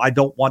out. No, I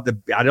don't want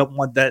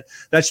that.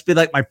 That should be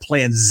like my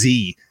plan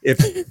Z. If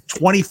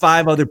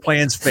 25 other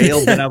plans fail,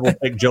 then I will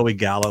take Joey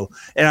Gallo.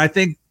 And I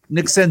think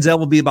Nick Senzel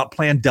will be about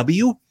plan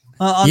W.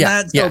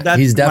 That. So that's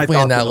he's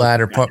definitely in that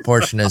latter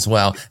portion as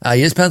well.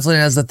 He is penciling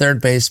as the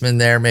third baseman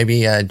there.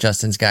 Maybe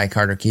Justin's guy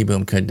Carter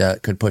Keyboom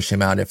could push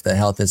him out if the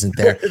health isn't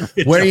there.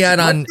 Where are you at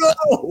on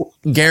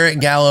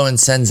Garrett, Gallo, and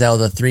Senzel,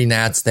 the three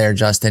Nats there,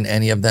 Justin?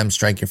 Any of them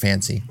strike your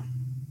fancy?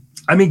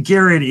 I mean,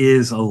 Garrett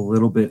is a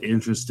little bit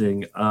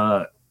interesting.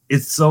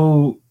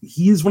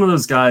 He's one of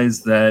those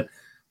guys that,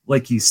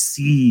 like, you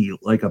see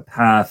like a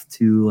path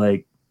to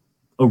like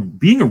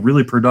being a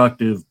really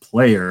productive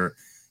player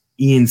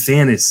in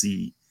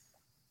fantasy.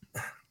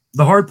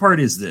 The hard part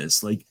is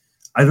this, like,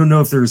 I don't know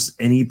if there's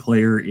any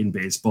player in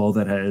baseball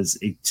that has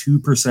a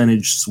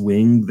 2%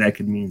 swing that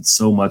could mean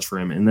so much for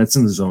him, and that's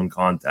in the zone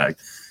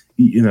contact.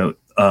 In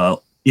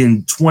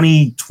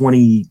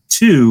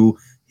 2022,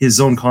 his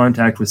zone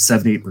contact was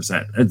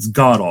 78%. It's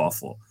god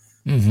awful.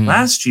 Mm-hmm.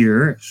 Last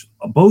year,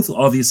 both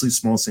obviously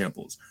small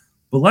samples,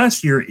 but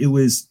last year it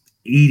was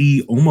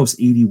 80, almost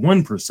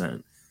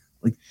 81%.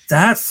 Like,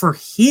 that for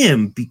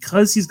him,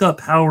 because he's got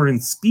power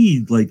and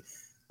speed, like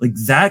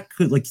that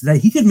could, like, that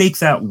he could make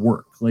that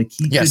work. Like,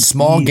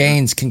 small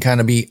gains can kind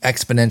of be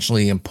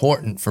exponentially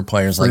important for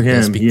players like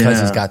this,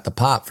 because he's got the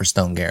pop for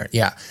Stone Garrett.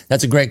 Yeah,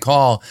 that's a great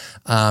call.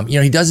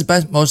 He does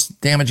his most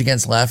damage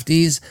against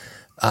lefties.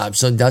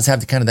 So it does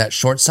have kind of that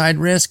short side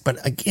risk. But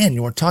again,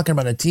 we're talking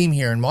about a team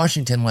here in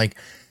Washington, like,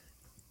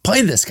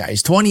 play this guy.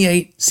 He's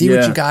 28. See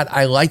what you got.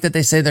 I like that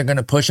they say they're going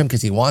to push him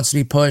because he wants to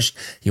be pushed.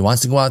 He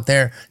wants to go out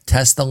there,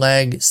 test the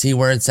leg, see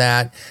where it's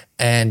at.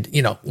 And,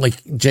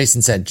 like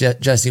Jason said,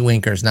 Jesse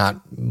Winker's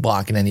not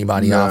blocking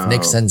anybody off.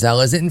 Nick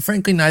Senzel isn't. And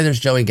frankly, neither is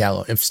Joey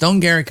Gallo. If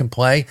Stone Garrett can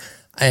play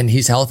and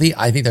he's healthy,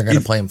 I think they're going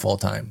to play him full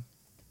time.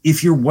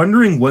 If you're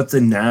wondering what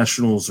the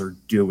Nationals are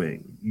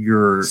doing,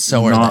 you're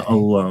not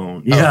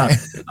alone. Yeah.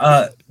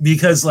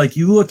 Because, like,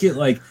 you look at,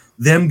 like,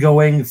 them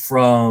going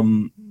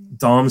from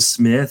Dom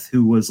Smith,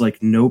 who was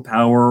like no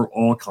power,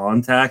 all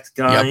contact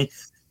guy,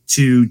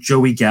 to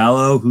Joey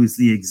Gallo, who's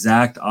the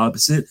exact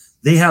opposite.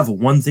 They have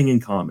one thing in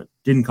common.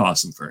 Didn't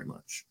cost them very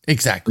much.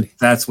 Exactly. But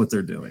that's what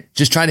they're doing.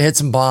 Just try to hit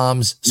some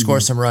bombs, score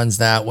some runs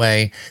that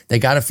way. They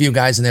got a few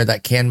guys in there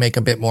that can make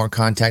a bit more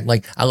contact.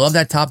 Like, I love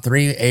that top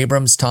three.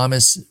 Abrams,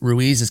 Thomas,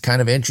 Ruiz is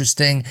kind of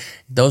interesting.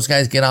 Those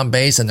guys get on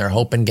base and they're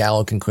hoping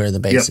Gallo can clear the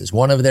bases.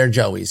 One of their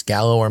Joeys,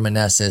 Gallo or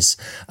Meneses,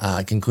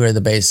 can clear the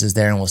bases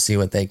there, and we'll see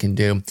what they can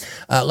do.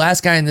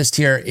 Last guy in this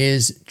tier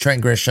is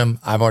Trent Grisham.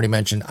 I've already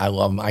mentioned I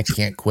love him. I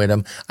can't quit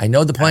him. I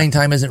know the playing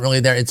time isn't really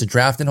there. It's a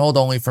draft and hold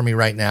only for me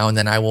right now, and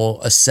then I will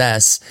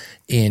assess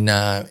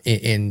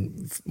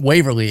in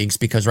waiver leagues,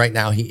 because right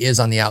now he is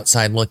on the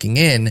outside looking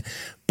in,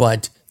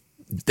 but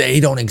they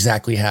don't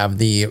exactly have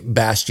the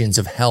bastions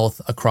of health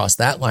across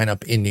that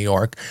lineup in New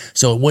York.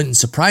 So it wouldn't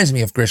surprise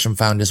me if Grisham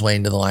found his way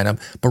into the lineup,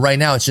 but right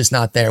now it's just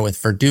not there with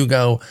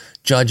Verdugo,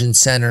 Judge in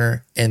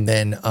center, and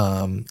then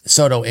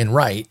Soto in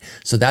right.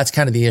 So that's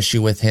kind of the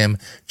issue with him.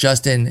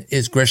 Justin,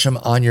 is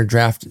Grisham on your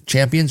draft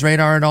champions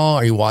radar at all?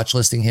 Are you watch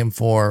listing him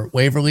for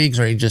waiver leagues,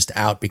 or are you just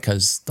out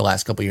because the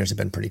last couple of years have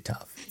been pretty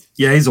tough?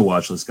 Yeah, he's a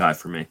watch list guy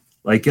for me.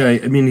 Like, I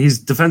mean, he's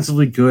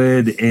defensively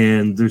good,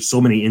 and there's so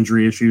many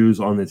injury issues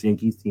on the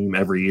Yankees team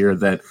every year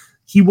that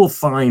he will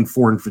find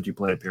 450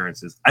 play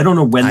appearances. I don't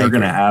know when they're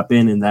going to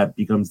happen, and that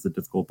becomes the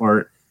difficult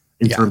part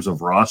in terms of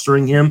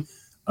rostering him.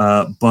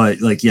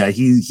 But, like,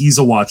 he's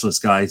a watch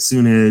list guy. As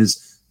soon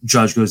as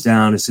Judge goes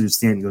down, as soon as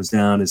Stanton goes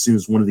down, as soon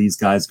as one of these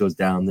guys goes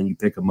down, then you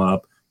pick him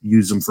up,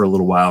 use him for a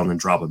little while, and then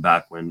drop him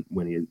back when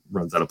he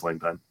runs out of playing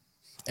time.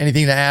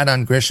 Anything to add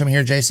on Grisham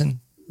here,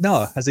 Jason?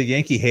 No, as a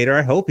Yankee hater,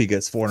 I hope he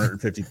gets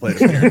 450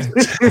 plate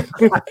appearances.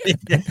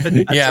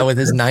 Yeah, with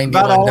his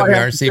 91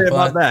 WRC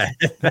plus.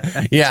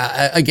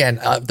 Yeah, again,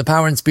 the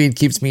power and speed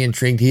keeps me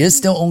intrigued. He is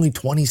still only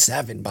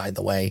 27, by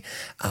the way.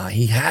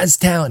 He has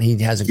talent. He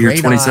has a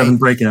great 27 eye.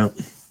 breakout.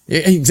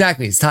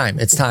 Exactly. It's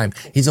time.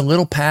 He's a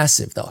little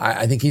passive, though.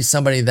 I think he's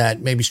somebody that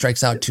maybe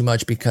strikes out too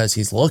much because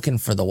he's looking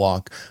for the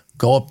walk.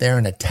 Go up there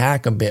and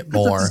attack a bit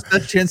more. That's his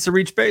best chance to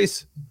reach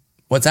base.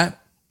 What's that?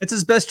 It's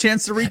his best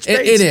chance to reach base.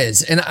 It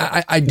is. And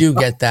I do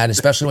get that,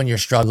 especially when you're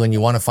struggling. You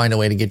want to find a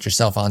way to get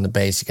yourself on the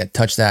base. You got to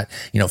touch that,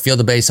 feel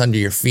the base under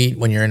your feet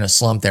when you're in a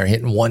slump there,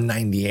 hitting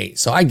 198.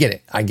 So I get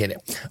it.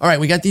 All right,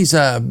 we got these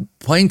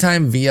playing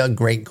time via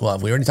Great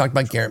Glove. We already talked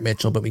about Garrett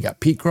Mitchell, but we got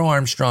Pete Crow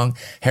Armstrong,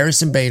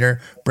 Harrison Bader,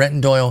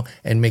 Brenton Doyle,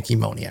 and Mickey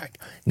Moniak.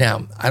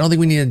 Now, I don't think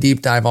we need to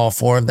deep dive all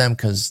four of them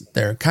because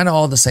they're kind of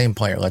all the same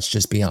player. Let's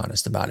just be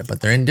honest about it. But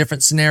they're in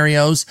different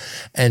scenarios,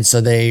 and so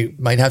they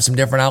might have some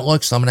different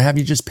outlooks. So I'm going to have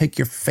you just pick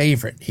your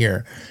favorite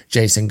here.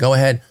 Jason, go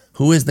ahead.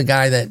 Who is the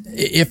guy that,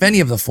 if any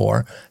of the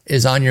four,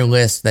 is on your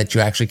list that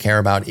you actually care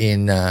about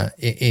in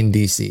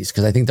DCs?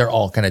 Because I think they're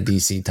all kind of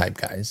DC type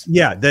guys.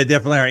 Yeah, they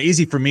definitely are.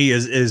 Easy for me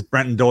is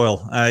Brenton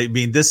Doyle. I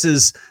mean, this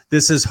is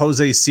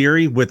Jose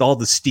Siri with all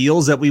the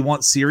steals that we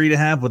want Siri to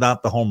have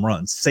without the home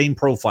runs. Same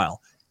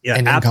profile. Yeah,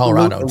 and in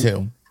Colorado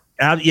too.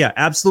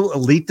 Absolute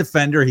elite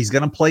defender. He's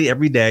going to play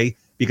every day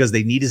because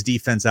they need his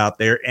defense out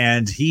there.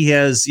 And he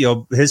has,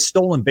 his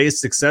stolen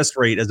base success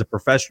rate as a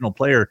professional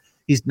player.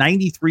 He's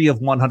 93 of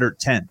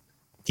 110.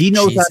 He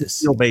knows how to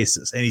steal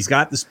bases, and he's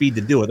got the speed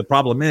to do it. The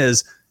problem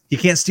is he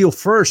can't steal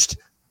first.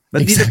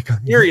 But exactly.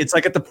 It's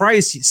like at the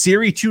price,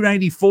 Siri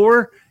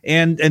 294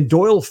 and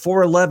Doyle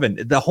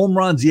 411. The home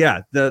runs,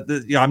 I'm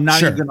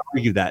not even going to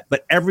argue that.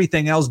 But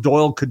everything else,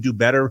 Doyle could do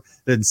better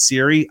than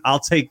Siri. I'll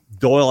take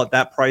Doyle at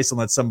that price and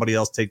let somebody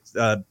else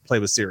play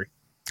with Siri.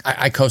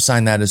 I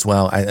co-sign that as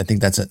well. I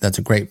think that's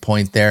a great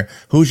point there.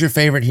 Who's your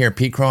favorite here?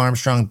 Pete Crow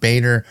Armstrong,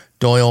 Bader,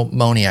 Doyle,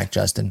 Moniak,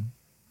 Justin?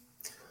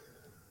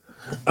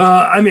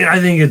 I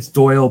think it's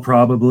Doyle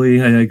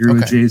probably. I agree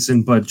with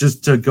Jason, but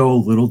just to go a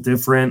little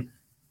different,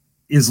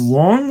 as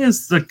long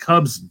as the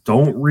Cubs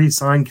don't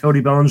re-sign Cody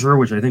Bellinger,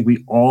 which I think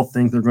we all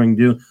think they're going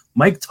to do,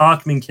 Mike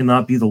Tauchman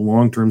cannot be the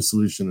long-term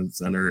solution in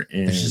center.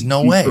 And there's just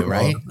no way,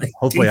 right?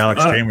 Hopefully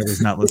Alex Chambers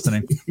is not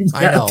listening.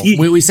 I know.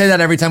 We say that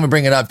every time we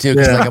bring it up, too,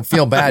 because I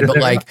feel bad.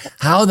 But,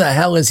 how the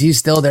hell is he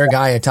still their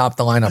guy atop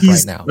the lineup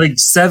right now?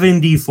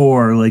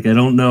 74. I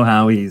don't know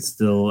how he's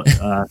still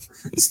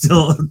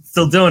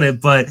still doing it.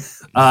 But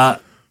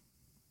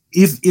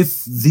if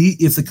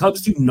the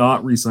Cubs do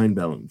not re-sign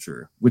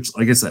Bellinger, which,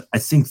 like I said, I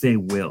think they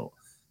will,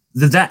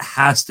 that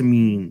has to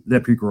mean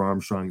that Pete Crow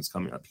Armstrong is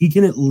coming up. He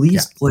can at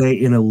least play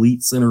in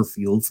elite center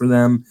field for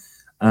them.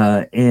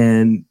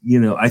 And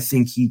I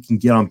think he can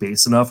get on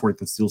base enough where he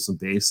can steal some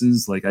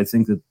bases. I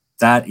think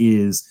that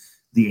is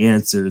the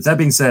answer. That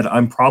being said,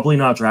 I'm probably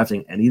not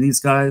drafting any of these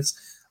guys.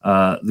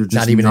 They're just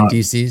not even in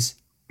DCs.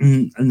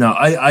 No,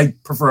 I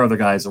prefer other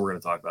guys that we're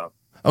going to talk about.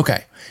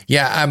 Okay.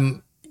 Yeah.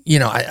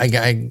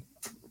 I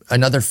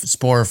another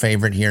Spore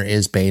favorite here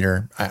is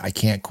Bader. I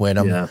can't quit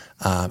him. Yeah.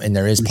 And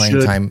there is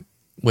playing time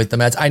with the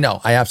Mets. I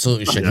know. I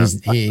absolutely should. Yeah.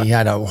 He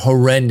had a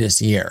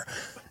horrendous year,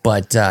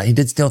 but he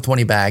did steal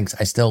 20 bags.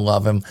 I still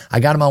love him. I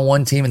got him on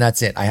one team, and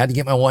that's it. I had to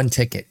get my one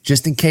ticket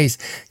just in case,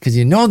 because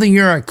the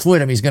year I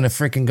quit him, he's going to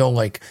freaking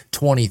go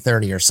 20,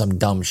 30 or some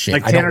dumb shit.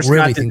 Like Tanner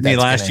Scott did me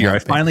last year. I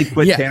finally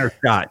quit Tanner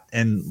Scott,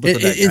 and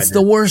it's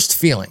the worst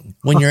feeling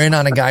when you're in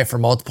on a guy for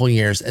multiple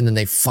years, and then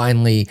they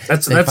finally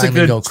that's a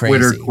good go crazy.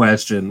 Twitter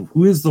question.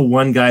 Who is the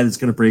one guy that's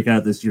going to break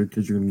out this year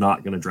because you're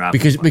not going to draft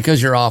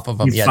because you're off of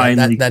him?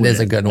 That is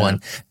a good one.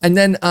 And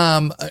then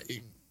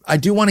I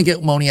do want to get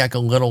Moniak a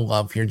little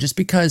love here just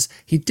because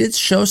he did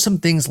show some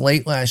things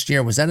late last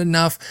year. Was that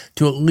enough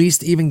to at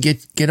least even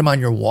get him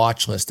on your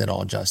watch list at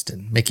all,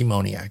 Justin? Mickey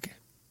Moniak.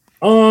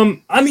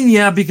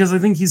 Because I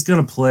think he's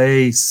going to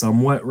play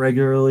somewhat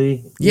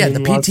regularly. Yeah,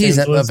 the PT is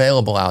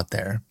available out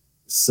there.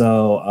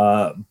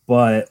 So,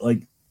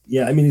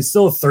 he's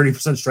still a 30%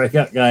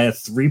 strikeout guy, a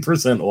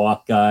 3%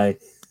 walk guy.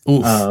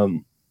 Oof.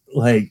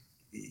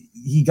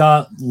 He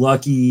got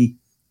lucky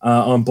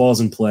on balls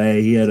in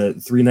play. He had a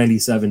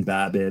 397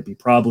 BABIP. He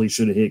probably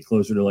should have hit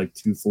closer to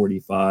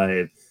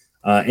 245.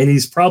 And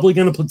he's probably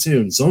going to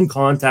platoon. Zone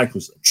contact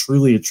was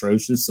truly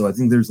atrocious. So I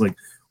think there's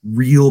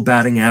real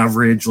batting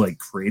average,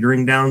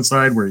 cratering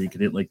downside where you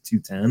could hit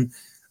 210.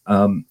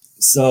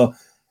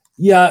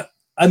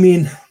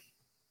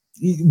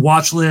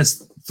 Watch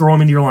list, throw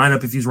him into your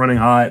lineup if he's running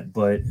hot.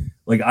 But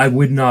I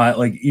would not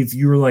if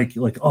you were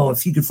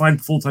if he could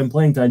find full-time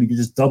playing time, you could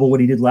just double what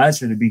he did last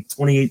year to be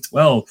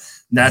 28-12.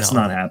 That's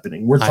not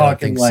happening. We're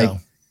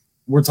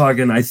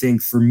talking I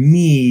think for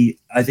me,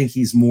 I think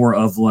he's more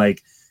of a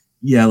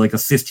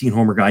 15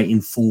 homer guy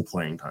in full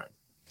playing time.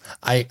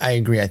 I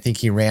agree. I think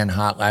he ran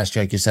hot last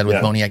year, like you said, with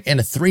Moniak, and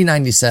a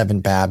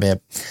 397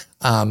 BABIP.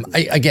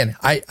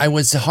 I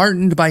was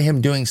heartened by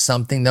him doing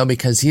something, though,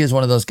 because he is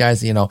one of those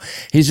guys,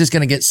 he's just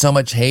going to get so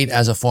much hate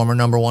as a former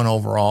number one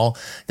overall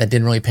that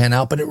didn't really pan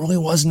out, but it really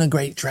wasn't a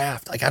great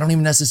draft. Like, I don't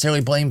even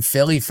necessarily blame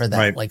Philly for that.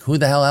 Right. Like, who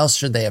the hell else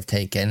should they have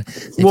taken?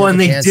 They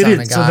did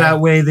it so that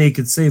way they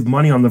could save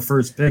money on the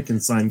first pick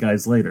and sign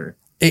guys later.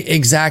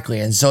 Exactly.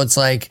 And so it's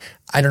like,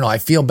 I don't know, I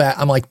feel bad.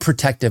 I'm like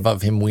protective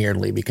of him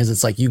weirdly, because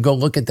it's like, you go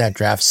look at that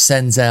draft,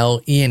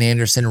 Senzel, Ian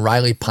Anderson,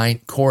 Riley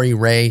Pint, Corey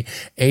Ray,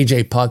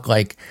 AJ Puck,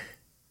 like,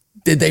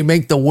 did they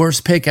make the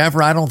worst pick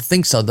ever? I don't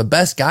think so. The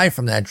best guy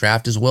from that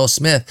draft is Will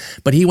Smith,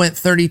 but he went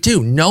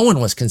 32. No one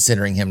was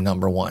considering him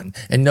number one,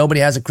 and nobody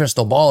has a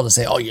crystal ball to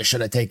say, oh, you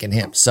should have taken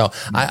him. So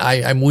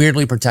I'm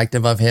weirdly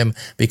protective of him,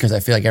 because I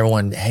feel like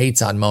everyone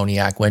hates on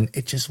Moniak when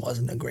it just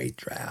wasn't a great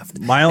draft.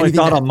 My only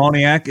thought on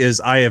Moniak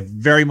is I have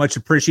very much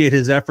appreciate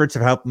his efforts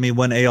of helping me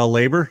win AL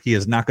labor. He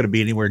is not going to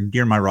be anywhere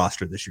near my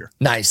roster this year.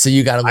 Nice. So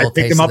you got a little I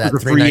picked him up as a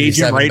free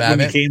agent right when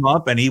he came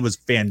up, and he was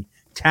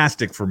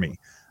fantastic for me.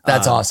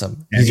 That's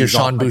awesome. He's your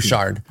Sean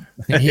Bouchard.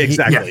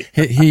 Exactly.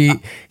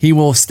 He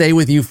will stay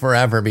with you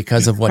forever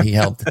because of what he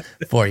helped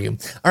for you.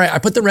 All right, I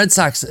put the Red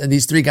Sox,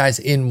 these three guys,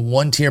 in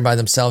one tier by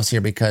themselves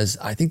here, because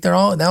I think they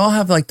all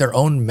have like their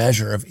own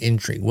measure of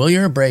intrigue.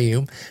 Wilyer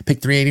Abreu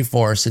picked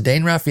 384,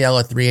 Ceddanne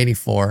Rafaela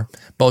 384.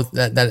 Both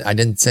that I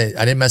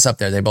didn't mess up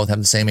there. They both have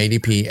the same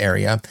ADP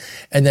area,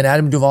 and then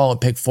Adam Duvall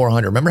at pick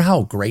 400. Remember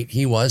how great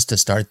he was to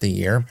start the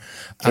year,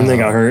 and they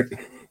got hurt.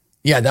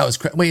 Yeah, that was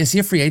wait, is he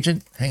a free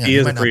agent? Hang on. He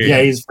is a free agent.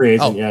 Yeah, he's a free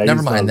agent. Oh, yeah,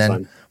 never mind then.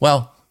 Fun.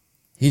 Well,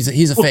 he's a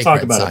fake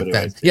Red Sox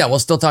then. Yeah, we'll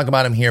still talk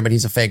about him here, but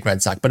he's a fake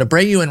Red Sox. But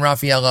Abreu and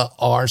Rafaela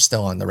are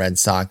still on the Red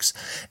Sox.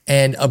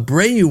 And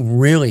Abreu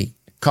really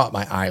caught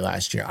my eye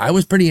last year. I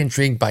was pretty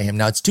intrigued by him.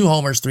 Now, it's 2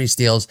 homers, 3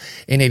 steals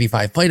in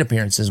 85 plate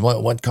appearances.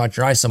 What caught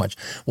your eye so much?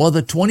 Well,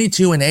 the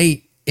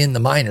 22-8 in the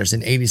minors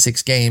in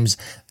 86 games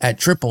at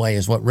AAA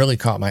is what really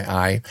caught my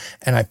eye.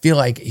 And I feel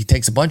like he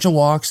takes a bunch of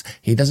walks.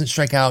 He doesn't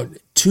strike out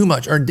too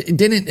much, or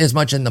didn't as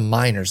much in the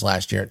minors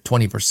last year at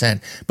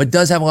 20%, but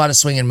does have a lot of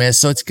swing and miss.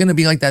 So it's going to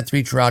be like that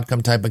 3 true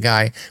outcome type of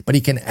guy, but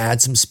he can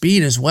add some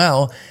speed as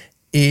well.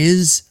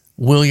 Is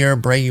Wilyer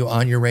Abreu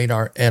on your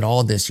radar at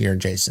all this year,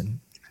 Jason?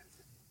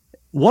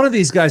 One of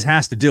these guys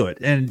has to do it.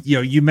 And,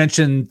 you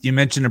mentioned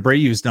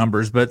Abreu's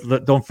numbers,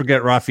 but don't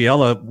forget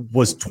Rafaela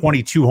was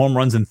 22 home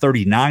runs and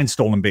 39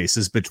 stolen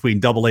bases between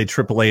AA,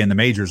 AAA, and the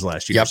majors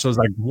last year. Yep. So it's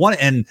like one,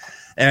 and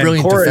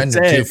Cora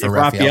said if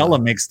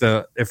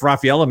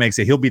Rafaela makes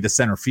it, he'll be the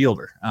center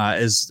fielder,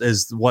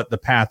 is what the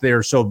path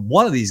there. So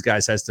one of these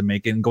guys has to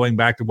make it. And going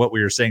back to what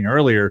we were saying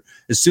earlier,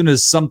 as soon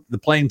as the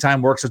playing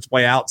time works its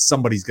way out,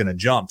 somebody's going to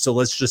jump. So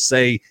let's just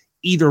say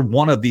either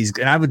one of these,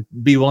 and I would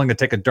be willing to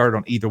take a dart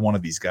on either one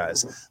of these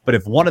guys. But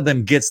if one of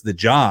them gets the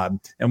job,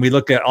 and we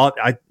look at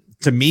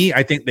to me,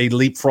 I think they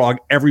leapfrog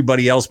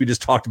everybody else we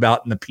just talked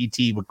about in the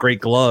PT with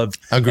great glove.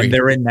 Agreed. And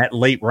they're in that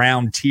late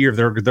round tier.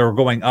 They're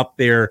going up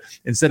there.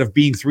 Instead of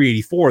being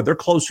 384, they're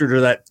closer to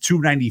that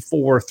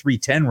 294,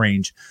 310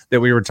 range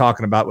that we were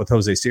talking about with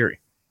Jose Siri.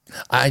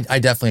 I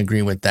definitely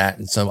agree with that.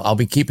 And so I'll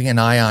be keeping an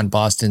eye on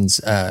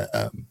Boston's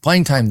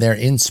playing time there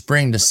in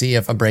spring to see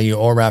if Abreu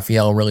or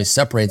Rafael really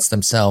separates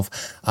themselves.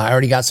 I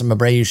already got some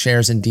Abreu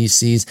shares in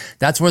DCs.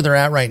 That's where they're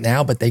at right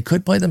now, but they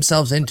could play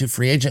themselves into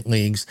free agent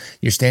leagues,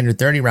 your standard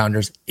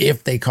 30-rounders,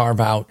 if they carve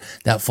out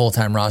that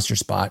full-time roster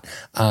spot.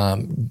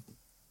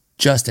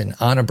 Justin,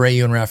 on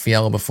Abreu and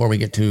Rafael, before we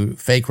get to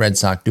fake Red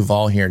Sox,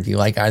 Duvall here, do you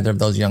like either of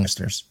those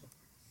youngsters?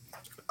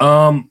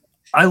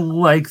 I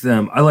like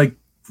them. I like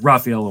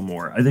Rafaela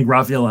more. I think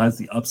Rafaela has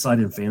the upside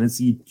in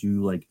fantasy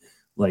to like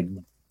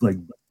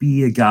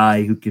be a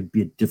guy who could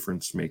be a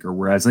difference maker.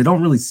 Whereas I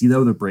don't really see that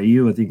with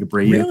Abreu. I think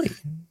Abreu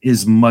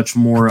is much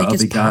more of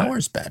a guy. His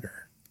power's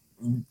better.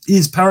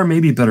 His power may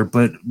be better,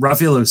 but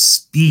Rafaela's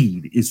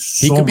speed is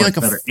so much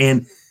better,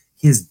 and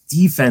his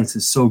defense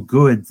is so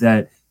good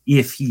that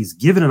if he's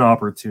given an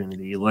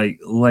opportunity,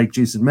 like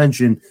Jason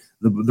mentioned,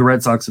 the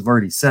Red Sox have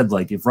already said,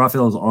 like, if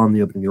Rafaela's on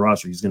the opening day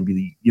roster, he's going to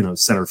be the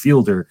center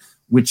fielder,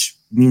 which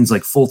means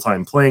like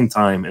full-time playing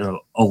time and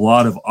a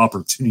lot of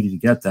opportunity to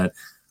get that.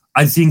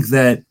 I think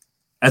that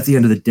at the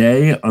end of the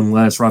day,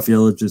 unless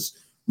Rafaela just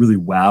really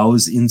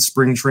wows in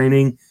spring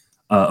training,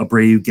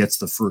 Abreu gets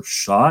the first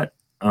shot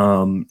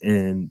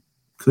and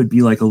could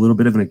be like a little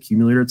bit of an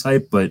accumulator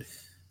type. But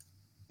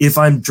if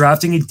I'm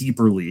drafting a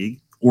deeper league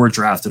or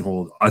draft and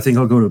hold, I think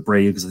I'll go to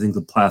Abreu because I think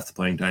the path to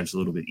playing time is a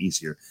little bit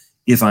easier.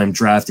 If I'm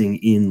drafting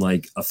in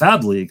like a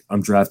fab league,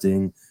 I'm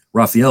drafting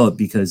Rafaela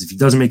because if he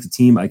doesn't make the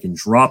team, I can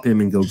drop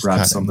him and go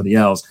grab somebody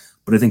else.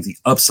 But I think the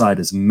upside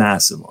is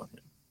massive on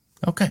him.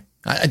 Okay.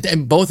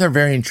 And both are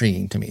very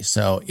intriguing to me.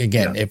 So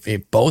again,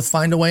 if both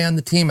find a way on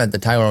the team, the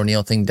Tyler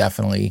O'Neill thing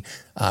definitely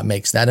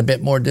makes that a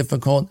bit more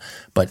difficult.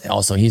 But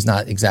also, he's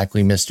not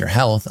exactly Mr.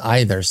 Health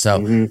either.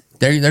 So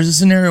there's a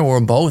scenario where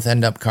both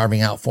end up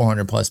carving out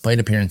 400 plus plate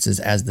appearances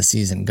as the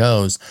season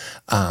goes.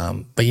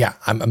 But yeah,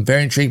 I'm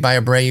very intrigued by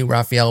Abreu,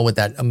 Rafael with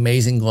that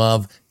amazing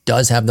glove.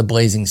 does have the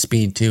blazing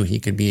speed too. He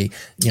could be,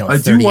 I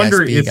do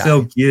wonder if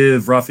they'll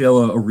give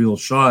Rafaela a real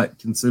shot,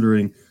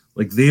 considering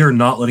like they are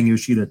not letting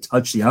Yoshida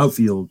touch the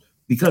outfield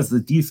because of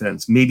the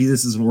defense. Maybe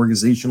this is an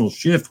organizational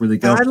shift where they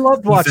go. I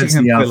loved watching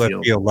him play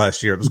left field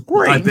last year. It was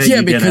great.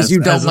 Yeah, because you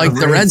don't like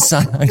the Red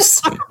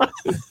Sox.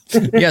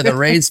 Yeah, the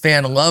Rays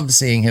fan loved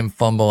seeing him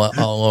fumble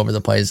all over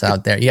the place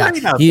out there. Yeah,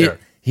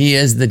 he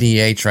is the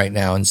DH right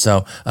now. And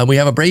so we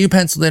have Abreu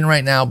penciled in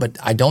right now, but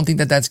I don't think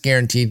that that's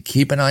guaranteed.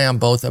 Keep an eye on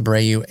both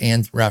Abreu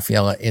and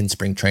Rafaela in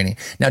spring training.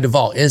 Now,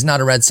 Duvall is not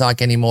a Red Sox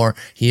anymore.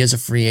 He is a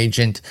free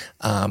agent,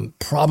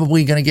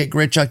 probably going to get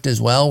Grichuk as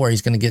well, where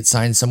he's going to get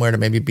signed somewhere to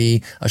maybe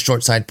be a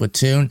short side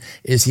platoon.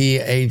 Is he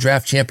a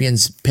draft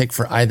champions pick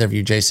for either of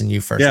you? Jason,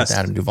 you first with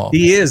Adam Duvall.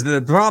 He is. The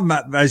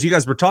problem, as you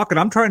guys were talking,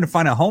 I'm trying to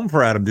find a home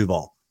for Adam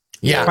Duvall.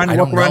 Yeah, trying to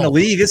look around the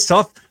league. It's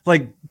tough.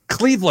 Like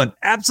Cleveland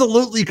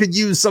absolutely could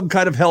use some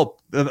kind of help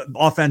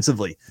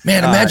offensively.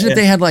 Man, imagine if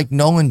they had like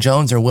Nolan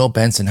Jones or Will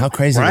Benson. How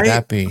crazy would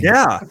that be?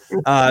 Yeah.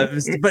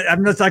 But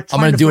I'm just like, I'm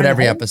going to do it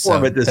every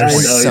episode. They're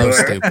so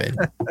stupid.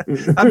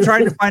 I'm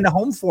trying to find a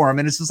home for him.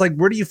 And it's just like,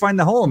 where do you find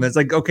the home? It's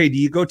like, okay, do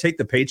you go take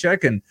the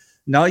paycheck? And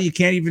no, you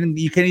can't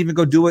even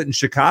go do it in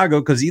Chicago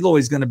because Eloy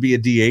is going to be a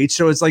DH.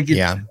 So it's like,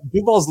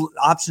 Duvall's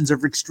options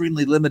are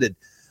extremely limited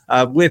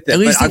with it. At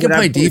least he can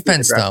play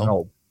defense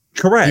though.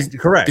 Correct.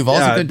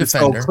 Duvall's a good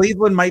defender. So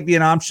Cleveland might be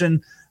an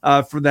option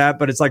for that,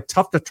 but it's like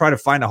tough to try to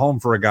find a home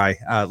for a guy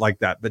like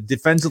that. But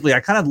defensively, I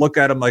kind of look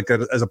at him like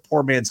as a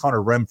poor man's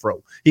Hunter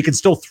Renfroe. He can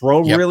still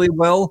throw really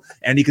well,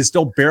 and he can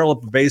still barrel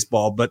up a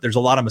baseball, but there's a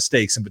lot of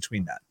mistakes in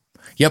between that.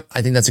 Yep,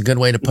 I think that's a good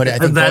way to put it. I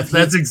think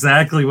that's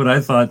exactly what I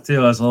thought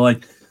too. I was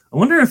like, I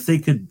wonder if they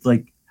could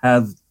like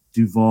have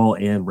Duvall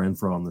and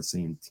Renfroe on the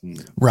same team.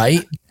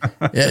 Right?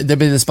 There'd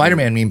be the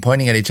Spider-Man meme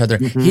pointing at each other.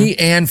 Mm-hmm. He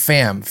and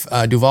Pham,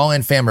 Duvall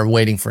and Pham are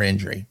waiting for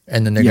injury.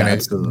 And then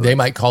they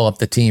might call up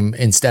the team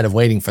instead of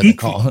waiting for the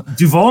call.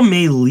 Duvall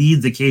may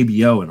lead the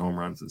KBO in home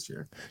runs this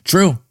year.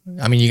 True.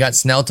 I mean, you got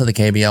Snell to the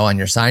KBO on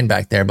your sign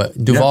back there,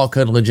 but Duvall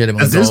could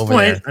legitimately go over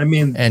there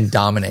and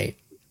dominate.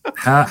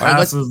 Half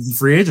of the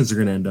free agents are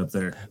going to end up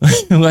there.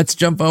 Let's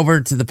jump over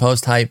to the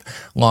post-hype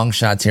long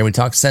shots here. We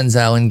talked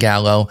Senzel and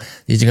Gallo.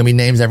 These are going to be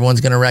names everyone's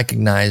going to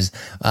recognize.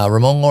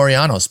 Ramon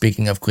Laureano,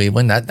 speaking of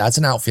Cleveland, that's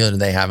an outfielder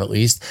they have at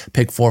least.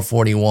 Pick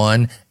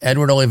 441.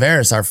 Edward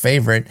Olivares, our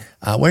favorite.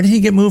 Where did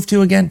he get moved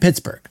to again?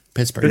 Pittsburgh,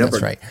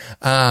 that's right.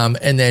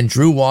 And then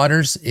Drew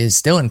Waters is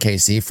still in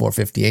KC,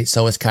 458.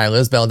 So is Kyle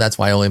Isbell. That's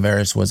why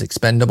Olivares was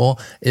expendable.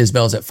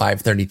 Isbell's at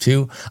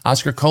 532.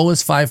 Oscar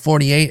Colas,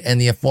 548. And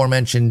the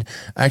aforementioned,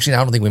 actually, I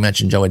don't think we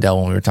mentioned Joe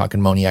Adell when we were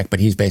talking Moniak, but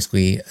he's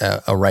basically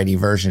a righty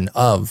version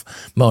of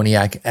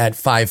Moniak at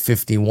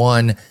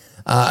 551.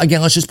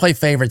 Again, let's just play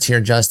favorites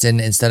here,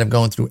 Justin, instead of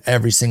going through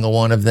every single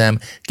one of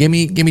them. Give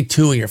me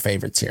two of your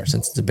favorites here,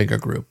 since it's a bigger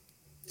group.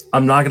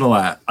 I'm not going to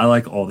lie. I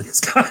like all these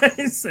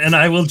guys, and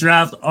I will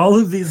draft all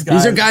of these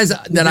guys. These are guys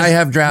that I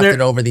have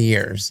drafted over the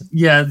years.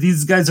 Yeah,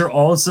 these guys are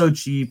all so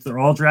cheap. They're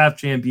all draft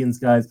champions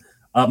guys.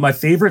 My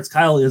favorite's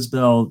Kyle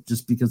Isbell,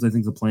 just because I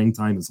think the playing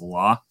time is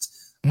locked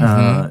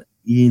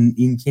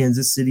in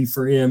Kansas City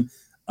for him.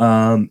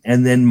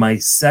 And then my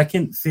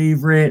second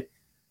favorite,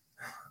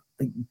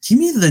 give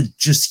me the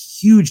just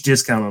huge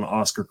discount on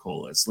Oscar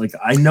Colas. Like,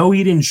 I know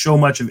he didn't show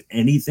much of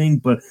anything,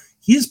 but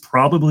he's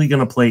probably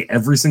going to play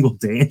every single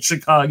day in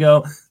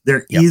Chicago.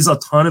 There is a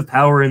ton of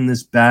power in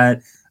this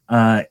bat.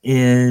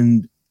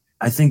 And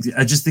I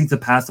just think the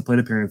path to plate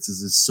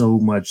appearances is so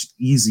much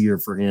easier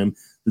for him.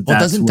 Well,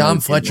 doesn't Dom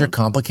Fletcher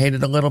complicate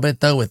it a little bit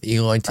though with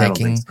Eloy taking? I don't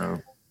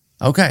think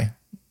so. Okay.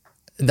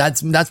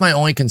 That's my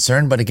only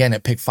concern. But again,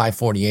 at pick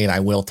 548, I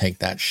will take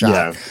that shot.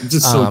 Yeah,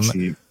 just so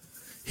cheap.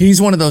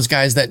 He's one of those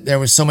guys that there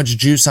was so much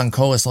juice on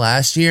Colas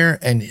last year,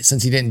 and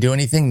since he didn't do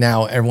anything,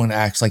 now everyone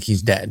acts like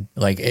he's dead.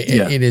 Like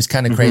it is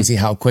kind of crazy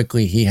how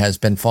quickly he has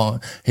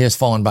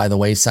fallen by the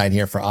wayside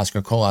here for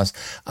Oscar Colas.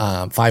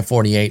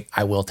 548,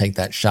 I will take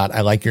that shot.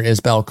 I like your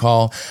Isbell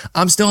call.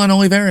 I'm still on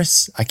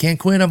Olivares. I can't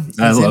quit him.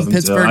 I love him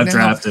Pittsburgh too. I've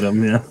drafted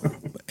him, yeah.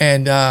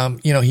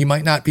 And he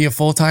might not be a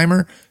full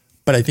timer,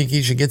 but I think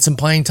he should get some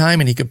playing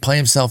time and he could play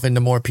himself into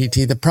more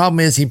PT. The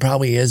problem is he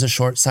probably is a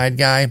short side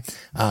guy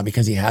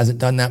because he hasn't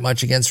done that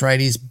much against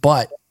righties,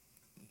 but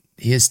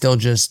he is still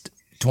just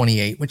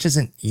 28, which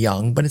isn't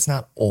young, but it's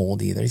not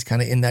old either. He's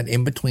kind of in that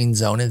in-between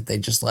zone. If they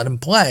just let him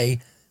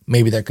play,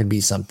 maybe there could be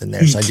something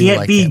there. So I do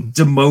like him. He can't be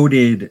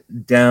demoted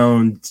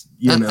down,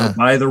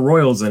 by the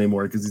Royals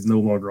anymore because he's no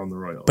longer on the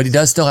Royals. But he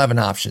does still have an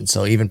option,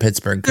 so even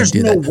Pittsburgh could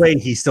do that. There's no way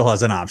he still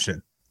has an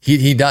option.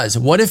 He does.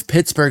 What if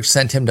Pittsburgh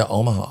sent him to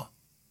Omaha?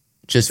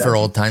 Just for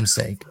old time's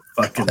sake.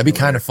 That'd be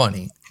kind of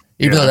funny.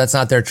 Even though that's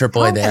not their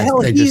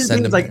AAA, they just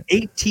send them like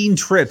 18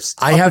 trips.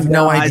 I have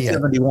no idea.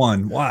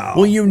 I-71. Wow.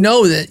 Well,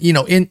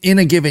 that, in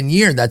a given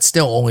year, that's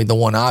still only the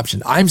one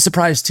option. I'm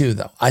surprised too,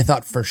 though. I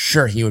thought for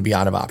sure he would be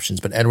out of options,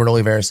 but Edward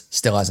Olivares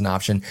still has an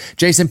option.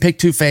 Jason, pick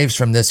two faves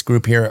from this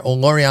group here.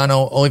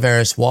 Laureano,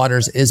 Olivares,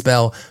 Waters,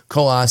 Isbell,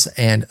 Colas,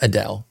 and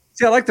Adele.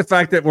 See, I like the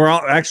fact that we're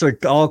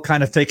all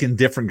kind of taking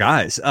different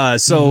guys.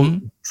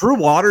 Drew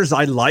Waters,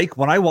 I like.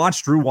 When I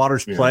watch Drew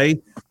Waters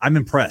play, I'm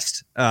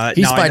impressed.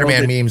 He's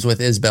Spider-Man memes with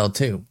Isbell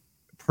too.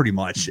 Pretty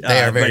much.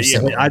 They are very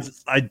similar.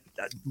 I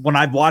when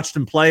I've watched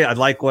him play, I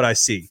like what I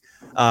see.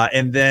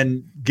 And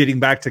then getting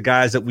back to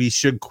guys that we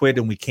should quit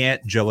and we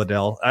can't, Joe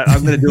Adell.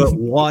 I'm going to do it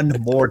one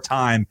more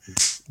time.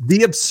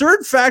 The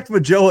absurd fact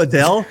with Joe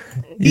Adell,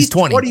 he's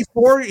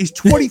 24. He's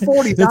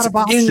 24. He's out of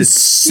options.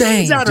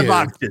 Insane, he's out of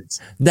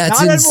options.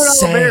 That's not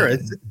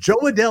insane. Joe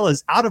Adell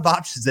is out of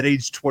options at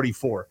age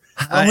 24.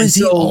 How is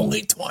he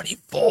only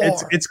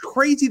 24? It's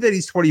crazy that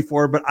he's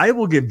 24, but I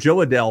will give Joe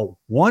Adell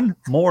one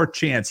more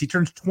chance. He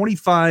turns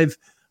 25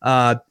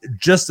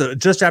 just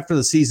after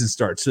the season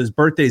starts. So his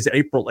birthday is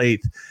April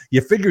 8th.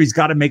 You figure he's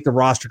got to make the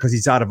roster because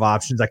he's out of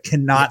options. I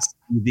cannot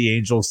see the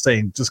Angels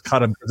saying just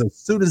cut him, because as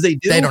soon as they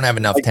do, they don't have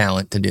enough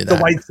talent to do that.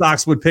 The White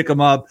Sox would pick him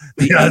up.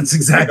 That's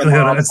exactly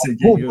what I was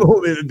thinking. It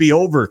would be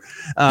over.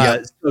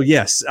 So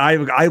yes,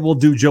 I will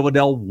do Joe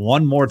Adell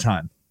one more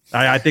time.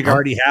 I think I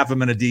already have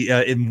him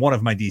in one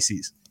of my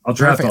DCs. I'll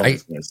draft all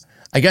this guys.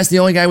 I guess the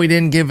only guy we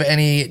didn't give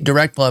any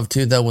direct love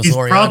to, though, was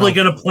Laureano. He's probably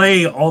going to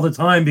play all the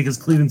time because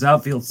Cleveland's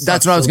outfield sucks.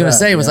 That's what I was going to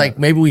say. Was like,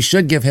 maybe we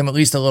should give him at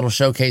least a little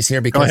showcase here,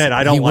 because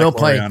he will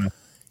play.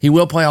 He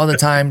will play all the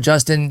time.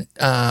 Justin,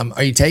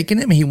 are you taking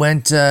him? He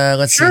went.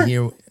 See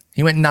here.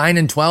 He went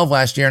 9-12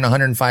 last year in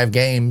 105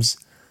 games.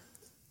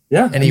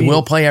 Yeah, and he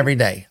will play every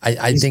day.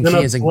 I think he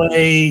is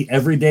play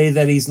every day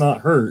that he's not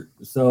hurt.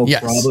 So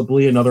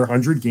probably another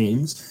 100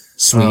 games.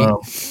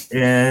 Sweet.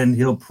 And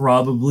he'll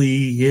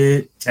probably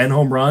hit 10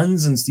 home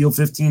runs and steal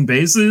 15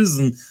 bases,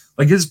 and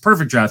like he's a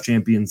perfect draft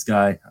champions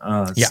guy.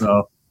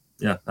 So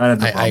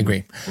I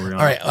agree. All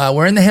right,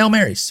 we're in the Hail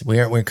Marys.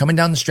 We're coming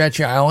down the stretch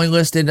here. I only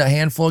listed a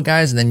handful of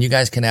guys, and then you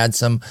guys can add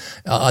some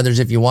others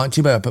if you want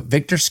to. But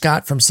Victor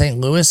Scott from St.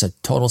 Louis, a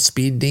total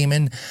speed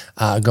demon,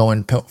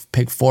 going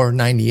pick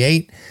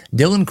 498.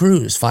 Dylan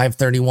Cruz,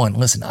 531.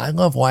 Listen, I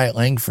love Wyatt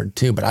Langford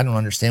too, but I don't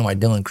understand why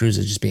Dylan Cruz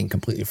is just being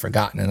completely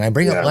forgotten. And I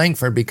bring up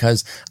Langford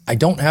because I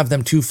don't have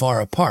them too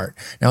far apart.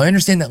 Now, I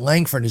understand that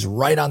Langford is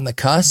right on the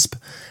cusp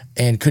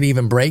and could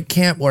even break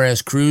camp,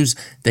 whereas Cruz,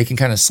 they can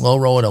kind of slow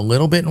roll it a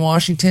little bit in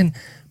Washington.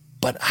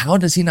 But how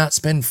does he not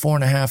spend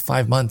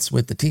 4.5-5 months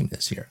with the team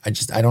this year?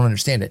 I don't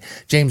understand it.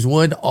 James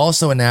Wood,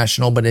 also a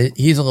national, but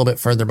he's a little bit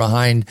further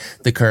behind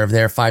the curve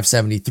there,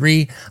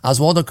 573.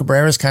 Oswaldo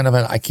Cabrera is kind of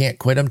an I can't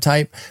quit him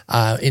type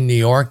in New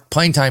York.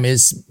 Playing time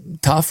is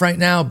tough right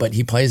now, but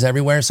he plays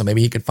everywhere, so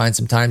maybe he could find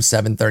some time.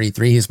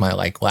 733. He's my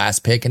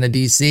last pick in a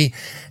DC.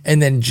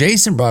 And then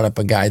Jason brought up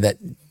a guy that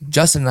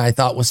Justin and I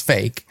thought was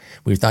fake.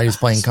 We thought he was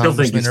playing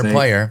congressman or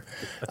player.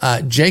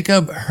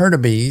 Jacob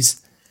Hurtubise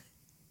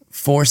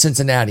for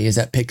Cincinnati is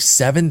at pick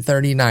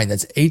 739.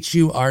 That's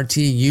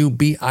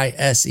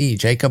Hurtubise.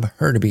 Jacob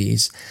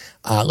Hurtubise.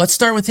 Let's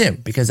start with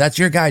him because that's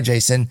your guy,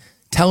 Jason.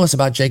 Tell us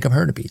about Jacob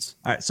Hurtubise.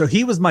 All right, so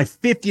he was my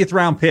 50th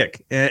round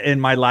pick in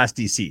my last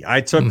DC.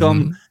 I took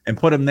him and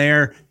put him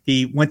there.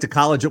 He went to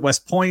college at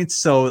West Point,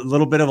 so a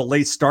little bit of a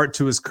late start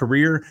to his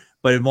career.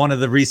 But in one of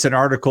the recent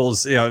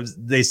articles,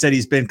 they said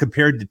he's been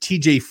compared to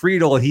TJ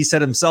Friedel, and he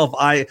said himself,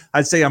 I'd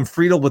say I'm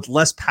Friedel with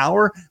less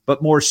power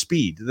but more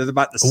speed. They're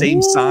about the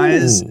same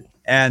size.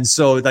 And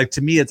so,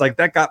 to me, it's like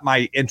that got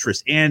my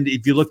interest. And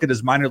if you look at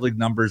his minor league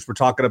numbers, we're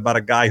talking about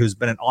a guy who's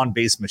been an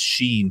on-base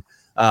machine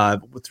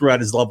throughout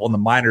his level in the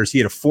minors. He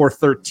had a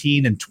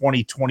 413 in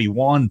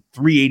 2021,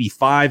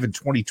 385 in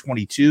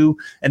 2022,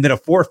 and then a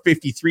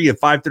 453 and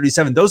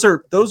 537. Those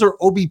are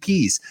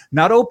OBPs,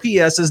 not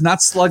OPSs,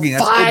 not slugging.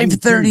 That's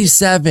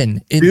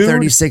 537 in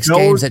 36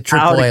 games at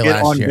AAA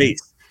last year.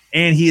 Base.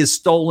 And he has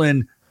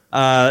stolen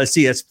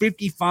it's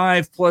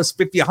 55 plus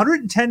 50,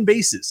 110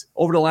 bases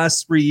over the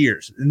last 3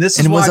 years. And this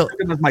is why I took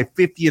him as my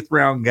 50th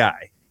round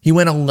guy. He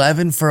went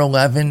 11 for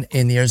 11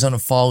 in the Arizona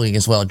Fall League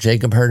as well,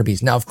 Jacob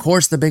Hurtubise. Now, of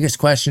course, the biggest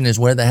question is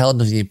where the hell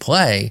does he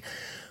play?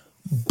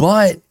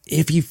 But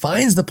if he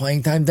finds the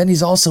playing time, then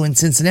he's also in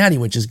Cincinnati,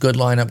 which is good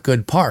lineup,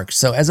 good park.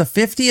 So as a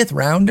 50th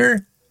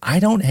rounder, I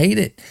don't hate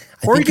it.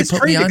 Or he gets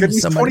traded because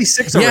he's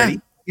 26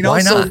 already.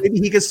 Why not? So maybe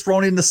he gets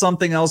thrown into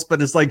something else.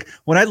 But it's like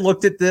when I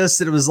looked at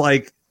this, it was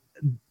like,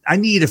 I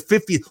need a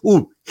 50.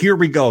 Ooh, here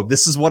we go.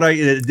 This is what I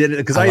did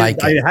because I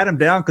had him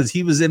down because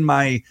he was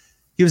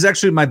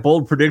actually my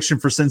bold prediction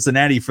for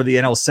Cincinnati for the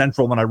NL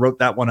Central when I wrote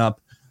that one up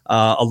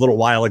a little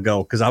while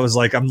ago. Because I was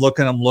like, I'm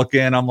looking.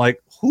 I'm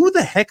like, who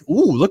the heck?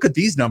 Ooh, look at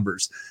these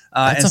numbers.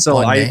 And so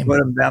I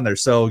put him down there.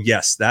 So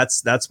yes,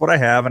 that's what I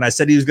have. And I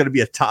said he was going to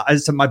be a top. I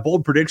said my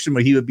bold prediction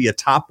was he would be a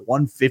top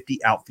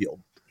 150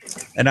 outfield.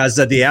 And I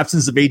said the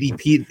absence of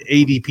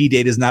ADP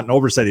data is not an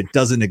oversight. It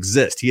doesn't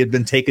exist. He had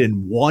been taken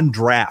in one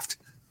draft.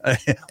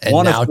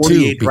 One of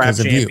 48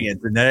 draft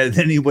champions, and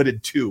then he went in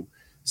 2.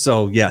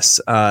 So yes,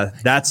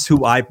 that's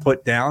who I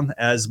put down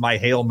as my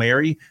Hail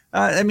Mary.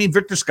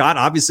 Victor Scott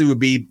obviously would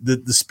be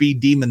the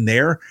speed demon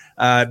there.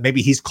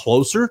 Maybe he's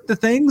closer to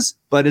things,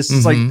 but it's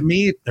just like to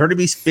me,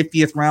 Hurtubise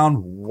 50th round.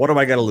 What do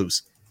I got to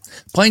lose?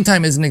 Playing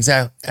time isn't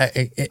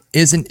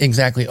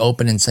exactly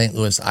open in St.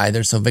 Louis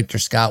either. So Victor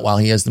Scott, while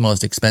he is the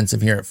most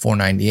expensive here at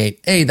 $498,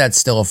 A, that's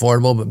still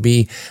affordable, but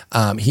B,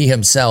 he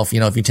himself,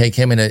 if you take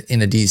him in a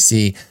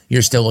DC,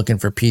 you're still looking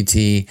for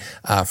PT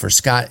for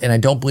Scott, and I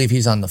don't believe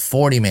he's on the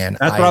 40-man.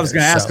 That's what I was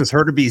going to ask, because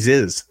Hurtubise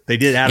is. They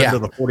did add him to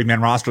the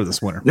 40-man roster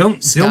this winter.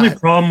 The only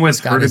problem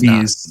with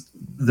Hurtubise,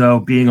 though,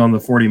 being on the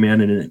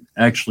 40-man and it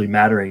actually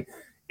mattering,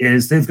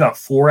 is they've got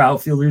 4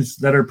 outfielders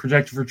that are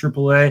projected for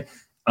AAA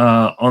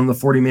on the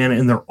 40-man,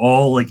 and they're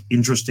all like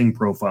interesting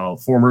profile.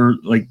 Former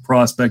like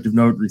prospect of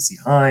note, Reese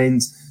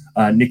Hines,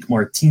 Nick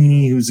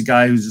Martini, who's a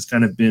guy who's just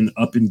kind of been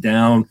up and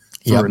down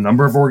for a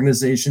number of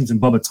organizations,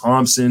 and Bubba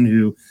Thompson,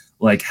 who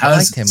like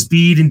has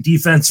speed and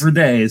defense for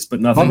days, but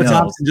nothing else. Bubba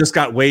Thompson just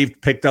got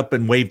picked up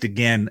and waived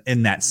again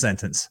in that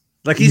sentence.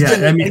 Like he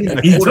could,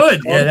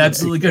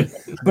 absolutely good.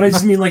 But I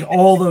just mean like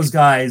all those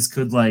guys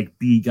could like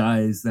be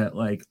guys that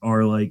like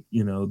are like,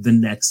 the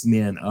next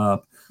man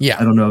up. Yeah.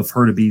 I don't know if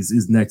Hurtubise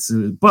is next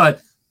to it,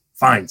 but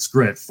fine,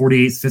 screw it.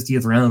 48th,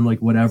 50th round, like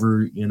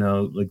whatever,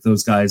 like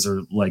those guys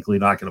are likely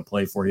not going to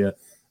play for you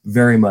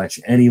very much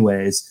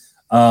anyways.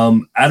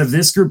 Out of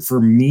this group for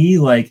me,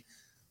 like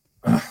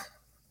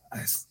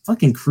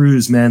fucking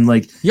Cruz, man.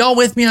 Like, y'all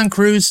with me on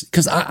Cruz?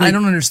 Because I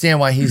don't understand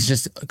why he's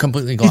just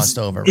completely glossed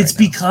over. It's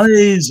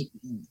because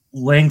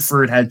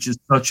Langford had just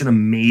such an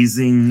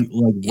amazing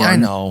run. I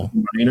know.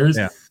 Minors,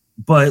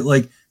 but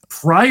like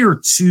prior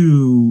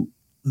to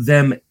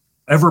them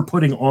ever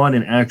putting on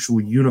an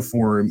actual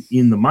uniform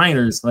in the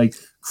minors, like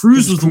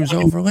Cruz was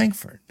over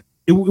Langford.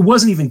 It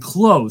wasn't even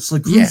close.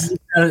 Like Cruz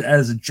was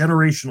as a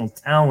generational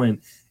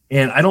talent,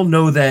 and I don't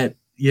know that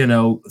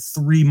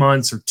 3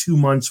 months or 2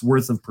 months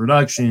worth of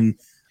production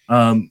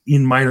in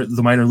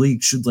the minor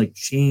league should like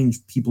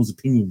change people's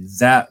opinion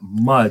that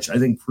much. I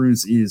think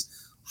Cruz is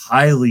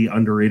highly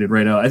underrated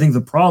right now. I think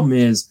the problem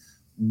is,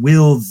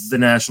 will the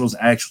Nationals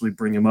actually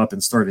bring him up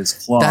and start his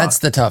clock? That's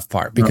the tough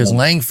part, because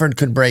Langford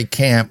could break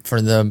camp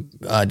for the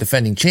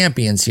defending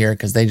champions here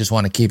because they just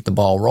want to keep the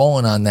ball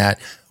rolling on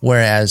that.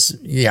 Whereas,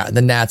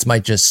 the Nats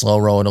might just slow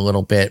roll it a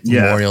little bit,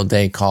 Memorial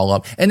Day call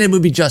up, and it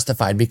would be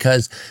justified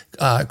because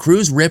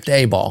Cruz ripped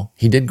A-ball.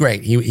 He did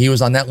great. He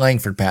was on that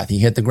Langford path. He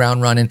hit the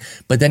ground running,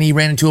 but then he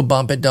ran into a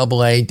bump at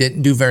AA,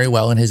 didn't do very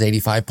well in his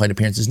 85 plate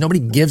appearances.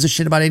 Nobody gives a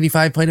shit about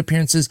 85 plate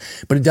appearances,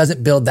 but it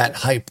doesn't build that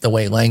hype the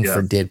way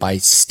Langford did by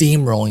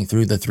steamrolling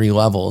through the 3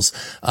 levels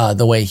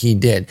the way he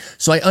did.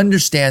 So I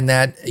understand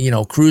that,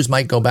 Cruz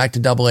might go back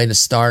to AA to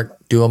start,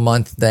 do a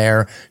month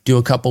there, do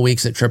a couple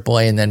weeks at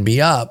AAA, and then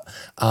be up.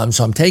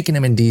 So I'm taking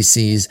him in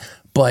DCs,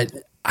 but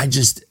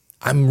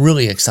I'm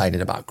really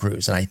excited about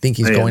Cruz, and I think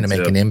he's going to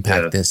make an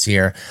impact this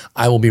year.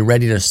 I will be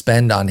ready to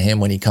spend on him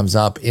when he comes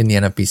up in the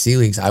NFBC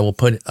leagues. I will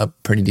put a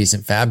pretty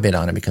decent fab bid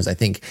on him because I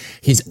think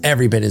he's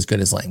every bit as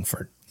good as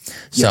Langford.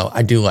 So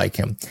I do like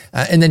him.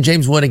 And then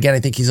James Wood, again, I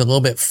think he's a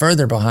little bit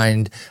further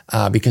behind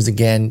because,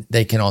 again,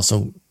 they can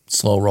also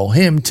slow roll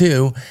him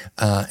too.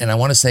 And I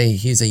want to say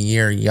he's a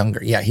year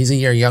younger. Yeah, he's a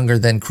year younger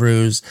than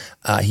Cruz.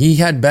 He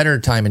had better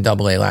time in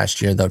AA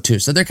last year though too.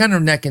 So they're kind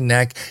of neck and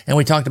neck. And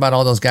we talked about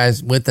all those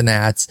guys with the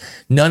Nats.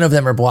 None of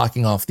them are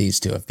blocking off these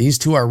two. If these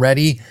two are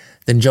ready,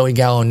 then Joey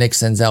Gallo and Nick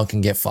Senzel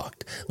can get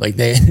fucked. Like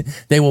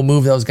they will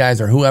move those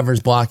guys, or whoever's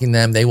blocking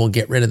them, they will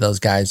get rid of those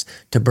guys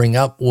to bring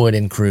up Wood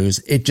and Cruz.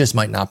 It just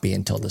might not be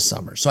until the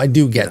summer. So I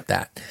do get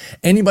that.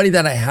 Anybody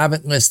that I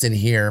haven't listed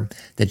here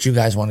that you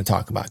guys want to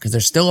talk about? Because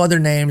there's still other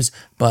names,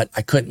 but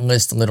I couldn't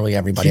list literally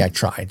everybody. I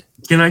tried.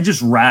 Can I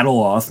just rattle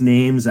off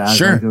names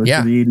as I go to the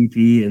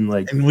ADP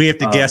and we have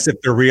to guess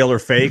if they're real or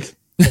fake?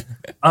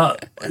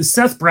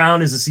 Seth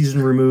Brown is a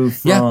season removed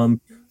from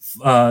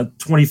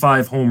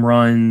 25 home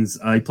runs.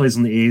 He plays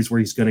on the A's where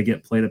he's going to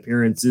get plate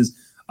appearances.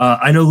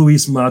 I know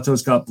Luis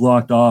Matos got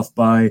blocked off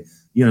by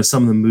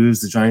some of the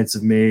moves the Giants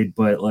have made,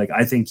 but like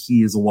I think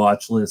he is a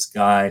watch list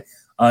guy.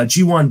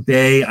 G1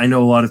 Bay, I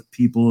know a lot of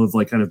people have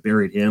like kind of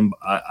buried him.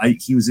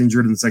 He was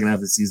injured in the second half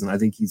of the season. I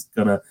think he's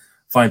gonna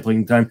find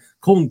playing time.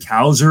 Colton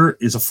Cowser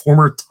is a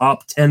former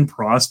top 10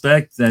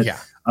 prospect that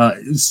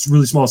it's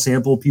really small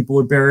sample people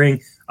are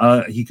burying.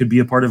 He could be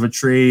a part of a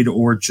trade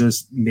or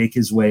just make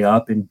his way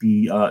up and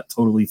be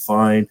totally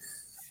fine.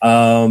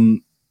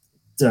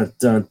 Guys,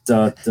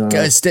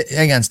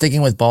 hang on.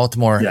 Sticking with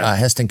Baltimore,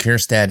 Heston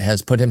Kjerstad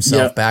has put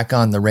himself back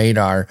on the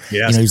radar.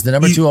 Yes. He's the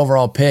number 2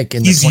 overall pick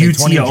in the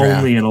 2020 draft. He's UT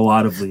only in a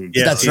lot of leagues.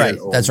 Yes,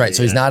 that's right.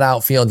 So he's not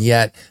outfield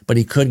yet, but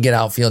he could get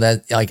outfield.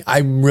 I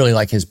really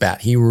like his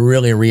bat. He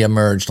really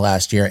reemerged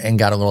last year and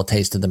got a little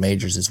taste of the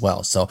majors as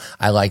well. So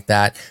I like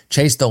that.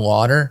 Chase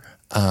DeLauder.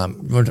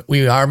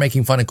 We are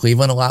making fun of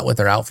Cleveland a lot with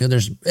their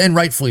outfielders, and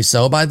rightfully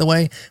so, by the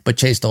way. But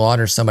Chase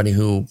DeLauder is somebody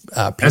who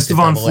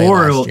Estevan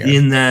Florial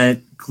in that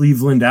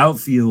Cleveland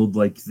outfield,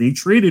 like they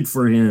traded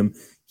for him.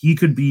 He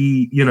could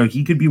be,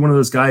 one of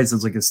those guys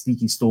that's like a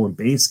sneaky stolen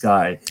base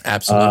guy.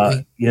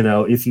 Absolutely.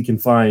 If he can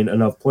find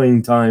enough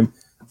playing time.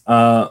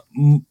 I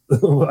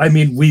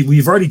mean,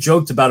 we've already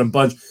joked about him a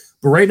bunch.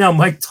 But right now,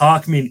 Mike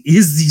Tauchman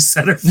is the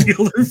center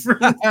fielder for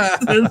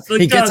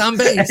he gets on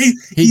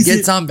base. He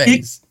gets on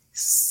base.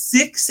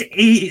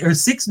 6'8" or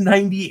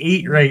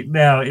 698 right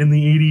now in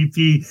the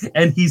ADP,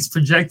 and he's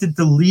projected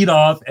to lead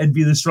off and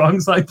be the strong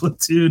side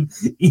platoon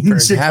in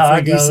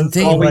Chicago.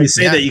 Oh, when you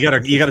say that, you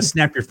gotta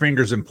snap your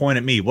fingers and point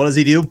at me. What does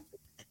he do?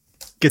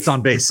 Gets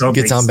on base.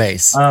 Gets on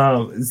base.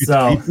 So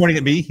you pointing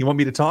at me? You want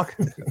me to talk?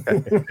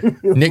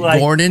 Nick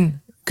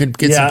Gordon could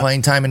get some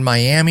playing time in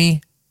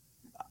Miami.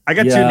 I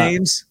got two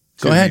names.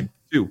 Go ahead.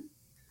 Two.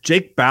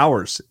 Jake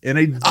Bowers.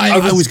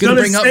 I was going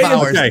to bring up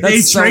Bowers. Okay.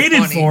 They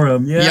traded for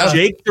him. Yeah.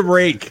 Jake the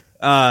Rake.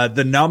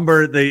 The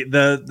number,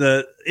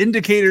 the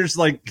indicators,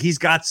 like he's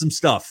got some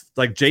stuff.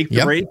 Like Jake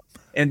the Rake.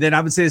 And then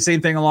I would say the same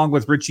thing along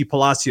with Richie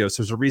Palacios.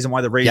 There's a reason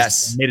why the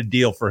Rays made a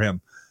deal for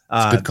him.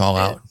 Good call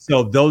out.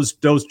 So those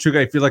two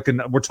guys, I feel like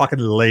we're talking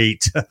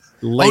late.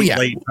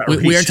 Late.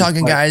 We are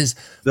talking guys.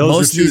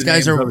 Most of these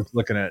guys are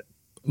looking at.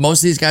 Most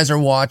of these guys are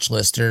watch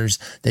listers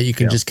that you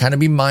can just kind of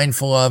be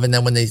mindful of, and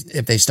then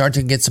if they start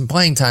to get some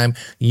playing time,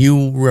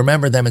 you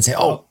remember them and say,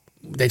 "Oh,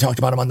 they talked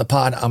about him on the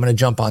pod. I'm going to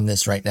jump on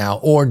this right now,"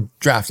 or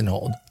draft and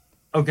hold.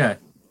 Okay,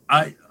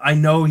 I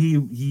know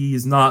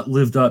he's not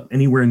lived up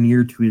anywhere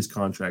near to his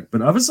contract,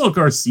 but Avisail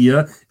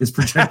Garcia is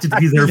projected to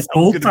be their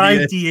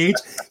full-time DH.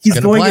 He's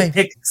going to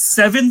pick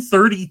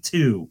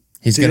 732.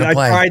 He's going to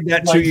play. I tried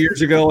that 2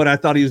 years ago, and I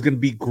thought he was going to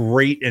be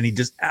great, and he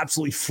just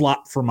absolutely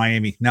flopped for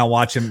Miami. Now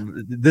watch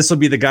him. This will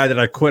be the guy that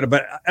I quit.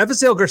 But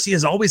Avisail Garcia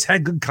has always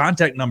had good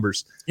contact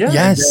numbers. Yeah.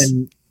 Yes.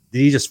 And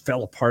he just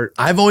fell apart.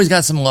 I've always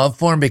got some love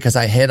for him because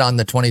I hit on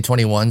the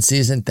 2021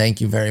 season.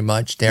 Thank you very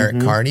much, Derek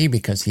Carty,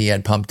 because he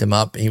had pumped him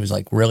up. He was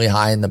like really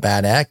high in the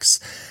bad X.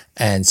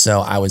 And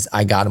so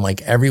I got him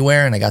like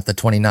everywhere, and I got the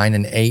 29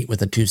 and 8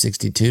 with a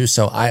 262.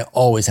 So I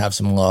always have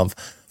some love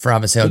for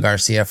Avisail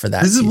Garcia for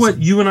that. This is what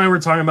you and I were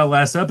talking about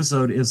last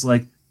episode, is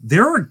like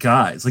there are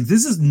guys like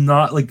this is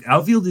not like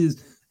outfield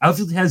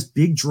has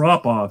big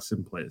drop-offs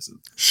in places.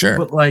 Sure.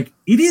 But like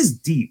it is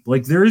deep.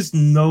 Like there is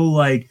no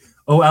like,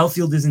 oh,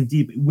 outfield isn't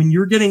deep. When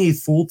you're getting a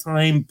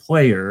full-time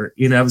player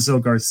in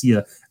Avisail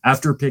Garcia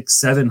after pick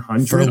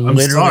 700, I'm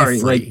sorry.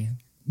 Free. Like,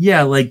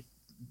 yeah, like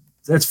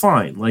that's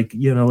fine. Like,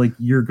 you know, like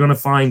you're gonna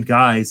find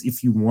guys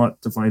if you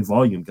want to find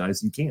volume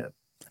guys, you can.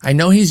 I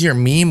know he's your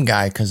meme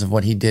guy because of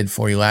what he did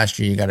for you last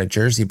year. You got a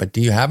jersey, but do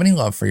you have any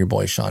love for your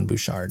boy Sean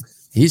Bouchard?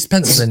 He's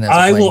penciled in as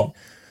I will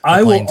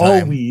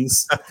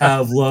always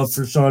have love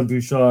for Sean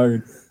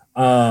Bouchard. Do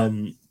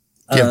you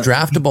have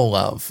draftable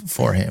love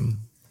for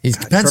him? He's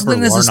penciled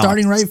in as a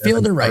starting right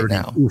fielder right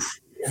now.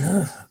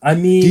 Yeah, I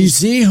mean, do you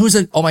see who's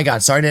oh my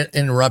God, sorry to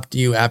interrupt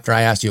you after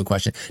I asked you a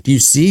question. Do you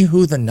see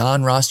who the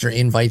non-roster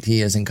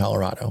invitee is in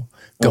Colorado?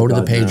 Go to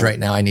the page right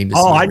now. I need to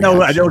see. I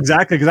know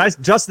exactly, because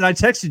Justin, I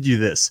texted you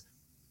this.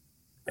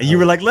 And you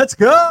were like, let's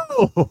go.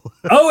 Oh,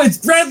 it's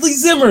Bradley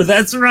Zimmer.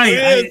 That's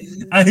right.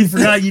 I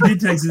forgot you did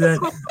text me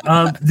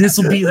that. This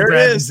will be the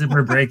Bradley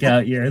Zimmer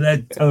breakout year.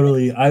 That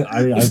totally, I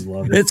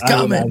love it. It's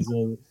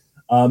coming.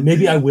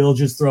 Maybe I will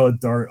just throw a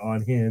dart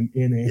on him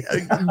in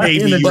a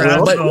maybe you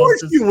will. Of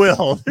course you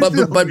will.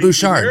 But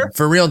Bouchard,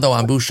 for real though,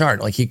 on Bouchard,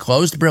 like he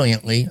closed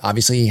brilliantly.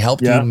 Obviously, he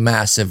helped you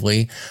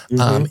massively.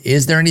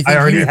 Is there anything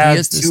here? He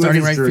is the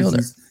starting right fielder.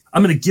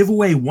 I'm going to give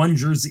away one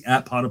jersey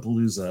at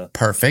Potapalooza.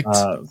 Perfect.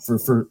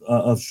 For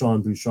of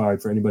Sean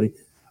Bouchard for anybody.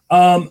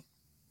 I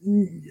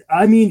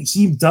mean,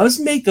 he does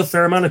make a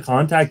fair amount of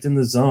contact in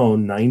the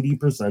zone, 90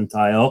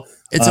 percentile.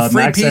 It's a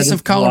free piece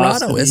of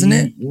Colorado, velocity, isn't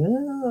it?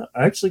 Yeah,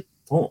 I actually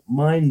don't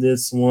mind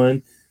this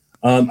one.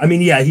 I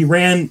mean, yeah, he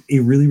ran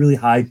a really, really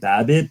high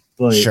BABIP,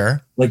 but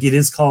like it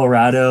is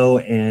Colorado,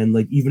 and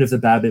like even if the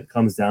BABIP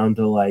comes down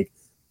to like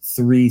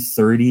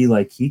 330,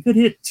 like he could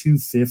hit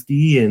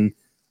 250 and.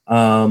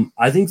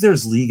 I think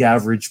there's league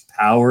average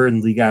power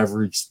and league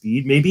average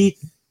speed. Maybe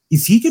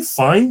if he could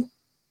find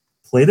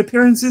plate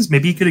appearances,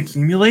 maybe he could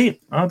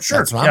accumulate.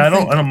 Sure. Yeah, I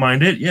don't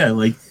mind it. Yeah,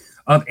 like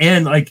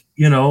and like,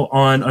 you know,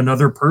 on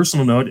another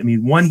personal note, I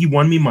mean, one, he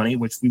won me money,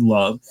 which we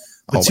love.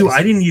 But always. Two,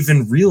 I didn't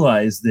even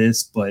realize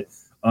this, but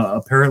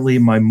apparently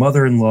my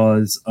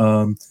mother-in-law's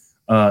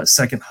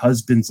second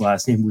husband's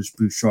last name was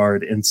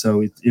Bouchard, and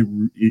so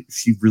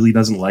she really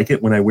doesn't like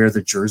it when I wear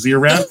the jersey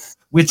around,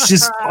 which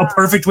is a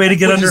perfect way to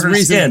get under her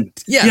skin.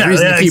 Yeah,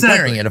 reason to keep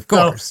wearing it, of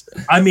course.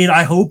 So, I mean,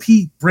 I hope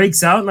he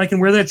breaks out and I can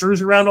wear that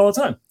jersey around all the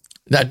time.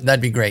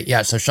 That'd be great.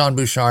 Yeah. So Sean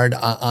Bouchard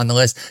on the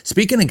list.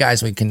 Speaking of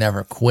guys we can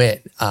never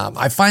quit,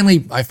 I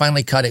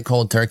finally cut it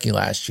cold turkey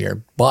last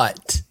year,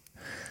 but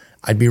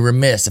I'd be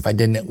remiss if I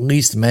didn't at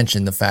least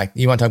mention the fact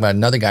you want to talk about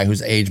another guy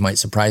whose age might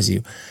surprise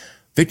you.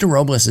 Victor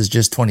Robles is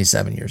just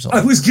 27 years old.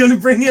 I was going to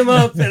bring him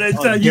up, and I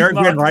thought Garrett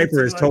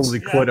Riper has totally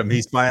quit him.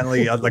 He's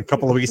finally, like a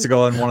couple of weeks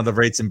ago on one of the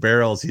Rates and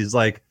Barrels, he's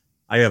like,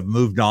 I have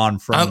moved on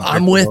from.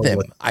 I'm with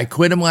him. I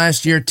quit him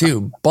last year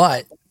too,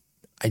 but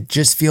I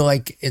just feel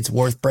like it's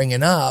worth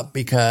bringing up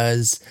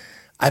because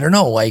I don't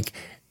know, like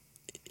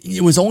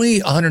it was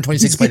only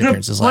 126 plate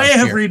appearances last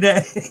year. Every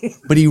day.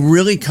 But he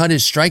really cut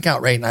his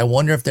strikeout rate, and I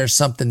wonder if there's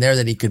something there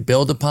that he could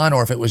build upon,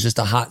 or if it was just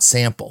a hot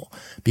sample.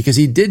 Because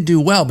he did do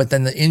well, but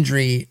then the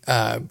injury,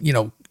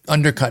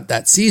 undercut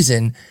that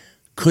season.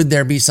 Could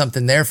there be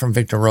something there from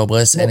Victor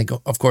Robles? And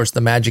of course,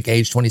 the magic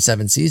age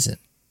 27 season.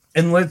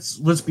 And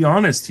let's be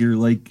honest here.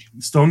 Like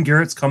Stone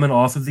Garrett's coming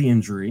off of the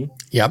injury.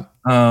 Yep.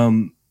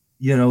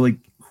 Like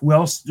who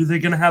else are they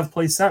going to have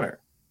play center?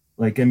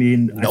 Like, I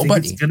mean, nobody. I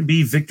think it's going to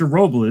be Victor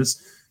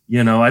Robles.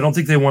 I don't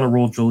think they want to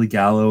roll Joey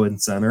Gallo in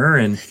center,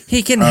 and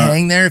he can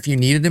hang there if you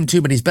needed him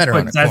to, but he's better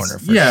on a corner.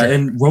 For sure.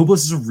 And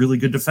Robles is a really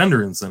good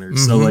defender in center.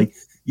 Mm-hmm. So, like,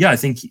 I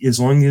think as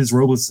long as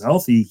Robles is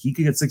healthy, he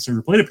could get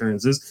 600 plate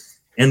appearances,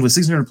 and with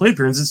 600 plate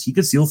appearances, he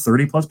could steal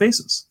 30 plus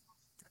bases.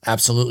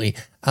 Absolutely.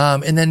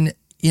 And then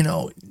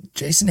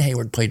Jason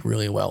Hayward played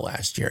really well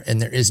last year,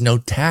 and there is no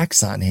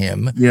tax on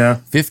him. Yeah.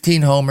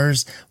 15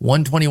 homers,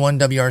 121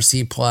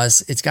 WRC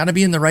plus. It's got to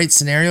be in the right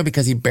scenario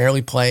because he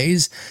barely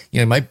plays.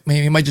 He might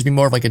just be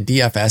more of like a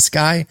DFS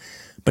guy,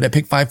 but at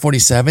pick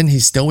 547,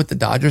 he's still with the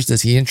Dodgers.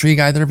 Does he intrigue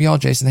either of y'all,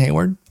 Jason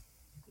Hayward?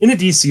 In a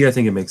DC, I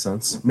think it makes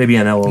sense. Maybe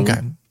NL only.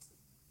 Okay.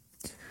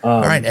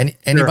 All right.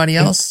 Anybody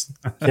else?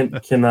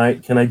 Can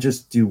I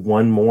just do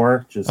one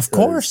more? Just of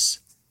course.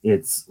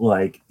 It's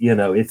like,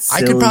 it's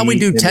silly. I could probably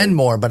do 10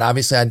 more, but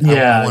obviously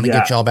I want to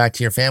get y'all back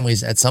to your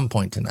families at some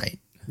point tonight.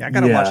 Yeah, I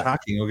got to watch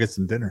hockey and go get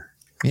some dinner.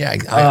 Yeah,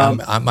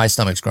 my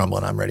stomach's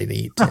grumbling. I'm ready to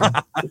eat too.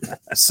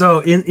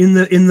 So in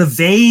the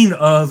vein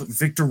of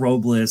Victor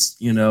Robles,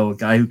 a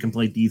guy who can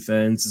play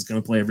defense, is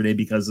going to play every day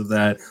because of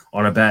that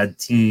on a bad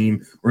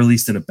team, or at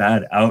least in a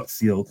bad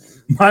outfield.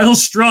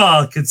 Miles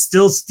Straw could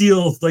still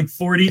steal like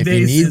 40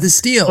 bases. You need the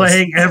steals.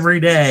 Playing every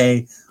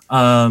day.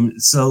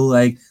 So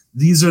like,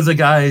 these are the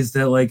guys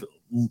that like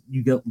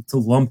you get to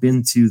lump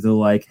into the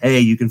like, hey,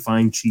 you can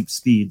find cheap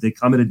speed. They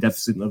come at a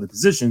deficit in other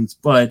positions,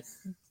 but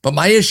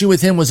my issue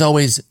with him was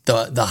always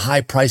the high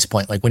price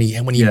point. Like when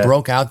he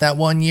broke out that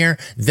one year,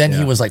 then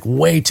he was like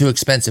way too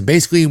expensive.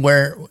 Basically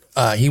where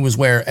he was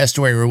where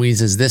Estuary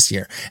Ruiz is this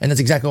year. And that's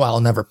exactly why I'll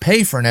never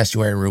pay for an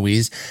Estuary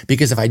Ruiz,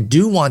 because if I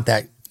do want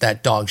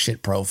that dog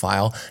shit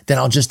profile, then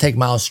I'll just take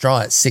Miles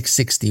Straw at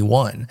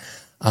 661.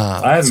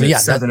 I have him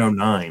at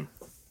 709.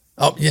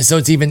 Oh, yeah, so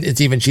it's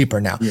even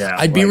cheaper now. Yeah,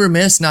 I'd be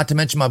remiss not to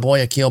mention my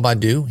boy Akil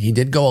Baddoo. He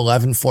did go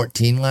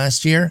 11-14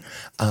 last year.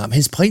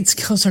 His plate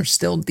skills are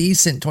still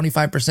decent,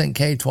 25%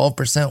 K,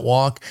 12%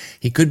 walk.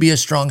 He could be a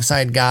strong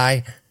side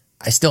guy.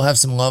 I still have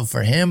some love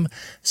for him.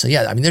 So,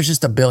 yeah, I mean, there's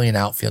just a billion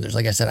outfielders.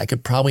 Like I said, I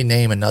could probably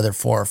name another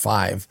 4 or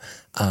 5,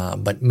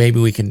 but maybe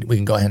we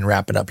can go ahead and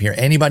wrap it up here.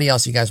 Anybody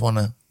else you guys want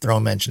to throw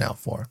a mention out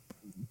for?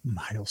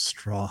 Miles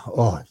Straw.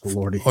 Oh,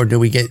 Lordy. Or do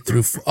we get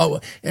through?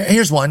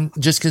 Here's one,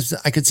 just because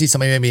I could see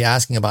somebody maybe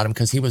asking about him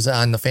because he was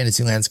on the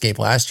fantasy landscape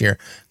last year.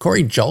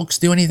 Corey Julks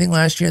do anything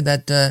last year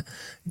that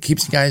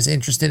keeps you guys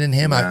interested in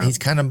him? Yeah. He's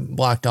kind of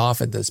blocked off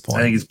at this point.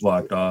 I think he's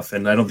blocked off,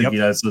 and I don't think he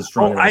has so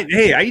strong. I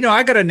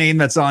got a name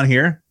that's on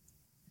here.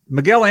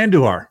 Miguel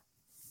Andujar.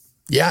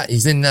 Yeah,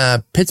 he's in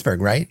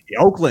Pittsburgh, right?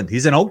 Oakland.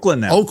 He's in Oakland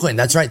now. Oakland,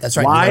 that's right.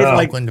 Why?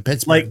 Oakland to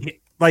Pittsburgh.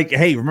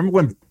 Hey, remember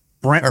when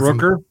Brent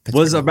Rooker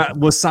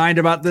was signed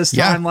about this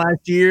time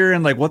last year,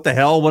 and like, what the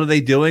hell? What are they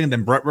doing? And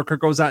then Brent Rooker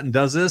goes out and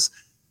does this.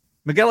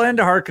 Miguel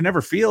Andujar can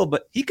never field,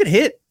 but he could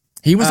hit.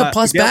 He was a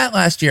plus bat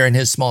last year in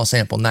his small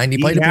sample, 90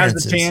 plate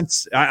appearances. He has a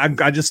chance.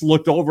 I just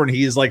looked over, and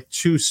he is like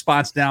 2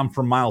 spots down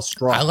from Miles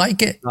Straw. I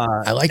like it.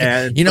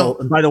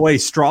 And by the way,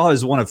 Straw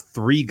is one of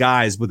 3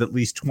 guys with at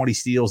least 20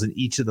 steals in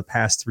each of the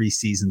past 3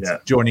 seasons,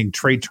 joining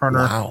Trey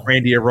Turner,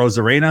 Randy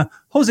Arozarena,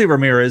 Jose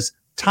Ramirez,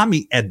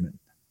 Tommy Edman.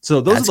 So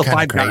those are the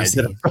 5 guys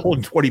that have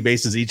stolen 20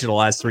 bases each of the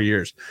last 3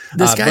 years.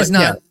 This guy's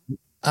not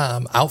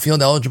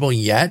outfield eligible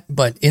yet,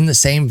 but in the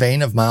same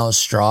vein of Miles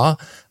Straw,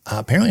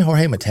 apparently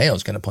Jorge Mateo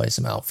is going to play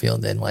some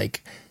outfield, and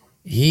like,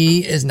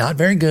 he is not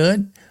very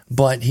good,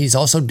 but he's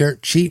also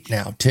dirt cheap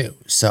now too.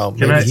 So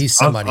maybe he's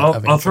somebody.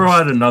 I'll throw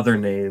out another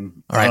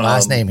name. All right,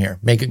 last name here.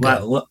 Make it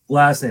good.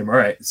 Last name. All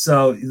right.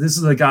 So this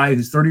is a guy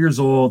who's 30 years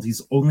old.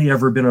 He's only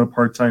ever been in a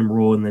part-time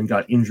role, and then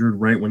got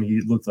injured right when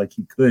he looked like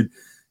he could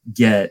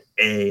get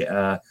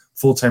a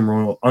full-time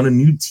role on a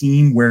new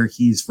team where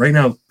he's right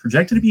now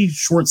projected to be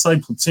short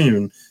side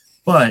platoon,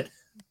 but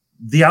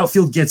the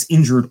outfield gets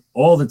injured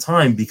all the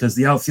time because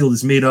the outfield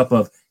is made up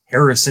of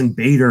Harrison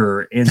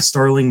Bader and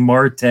Starling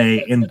Marte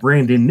and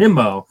Brandon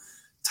Nimmo.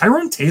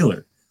 Tyrone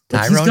Taylor.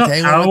 He's got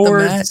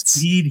power,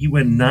 speed. He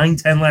went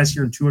 9-10 last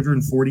year and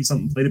 240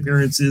 something plate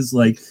appearances.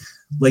 Like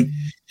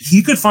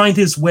he could find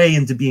his way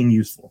into being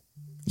useful.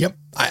 Yep.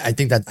 I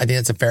think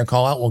that's a fair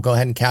call out. We'll go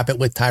ahead and cap it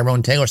with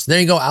Tyrone Taylor. So there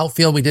you go.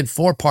 Outfield. We did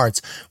 4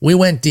 parts. We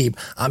went deep.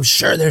 I'm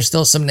sure there's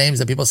still some names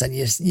that people said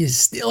you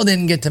still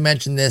didn't get to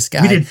mention this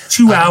guy. We did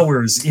 2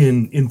 hours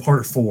in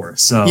part 4.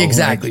 So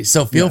exactly.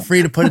 So feel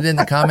free to put it in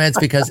the comments,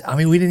 because I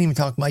mean, we didn't even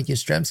talk Mike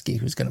Yastrzemski,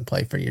 who's going to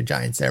play for your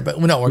Giants there, but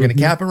no, we're going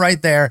to cap it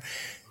right there.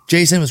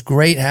 Jason, it was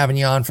great having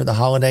you on for the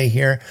holiday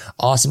here.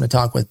 Awesome to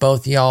talk with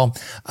both y'all.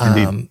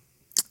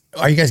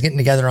 Are you guys getting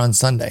together on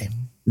Sunday?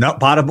 No,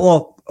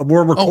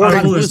 we're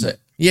recording.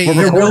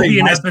 There will be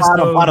an episode.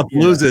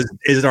 Potapalooza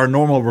is our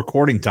normal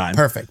recording time.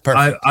 Perfect.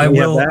 I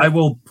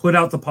will put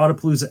out the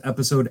Potapalooza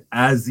episode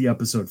as the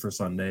episode for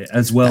Sunday,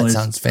 as well as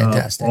sounds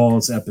fantastic.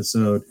 Paul's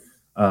episode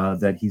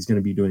that he's going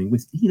to be doing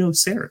with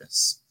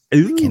Saris.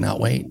 I cannot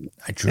wait.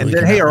 I truly.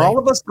 And then, are all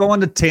of us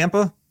going to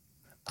Tampa?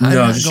 I'm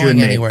not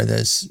going anywhere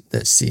this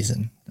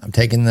season. I'm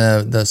taking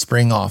the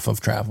spring off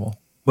of travel.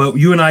 Well,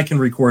 you and I can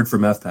record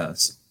from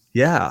FPass.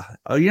 Yeah.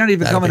 Oh, you're not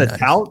even coming to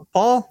Tout,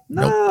 Paul?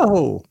 No.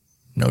 Nope.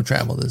 No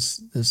travel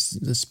this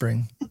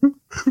spring.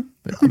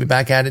 But I'll be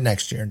back at it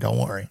next year. Don't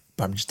worry.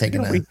 But I'm just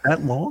taking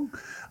that long.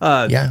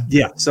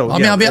 Yeah. So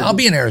I'll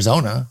be in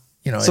Arizona.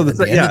 So that's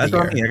what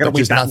I mean. I got to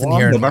wait that long.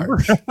 Here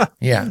November.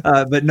 Yeah.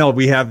 But no,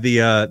 we have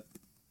the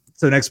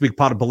so next week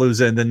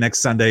Potapalooza, and then next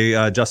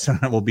Sunday Justin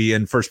and I will be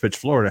in First Pitch,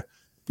 Florida.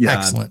 Yeah.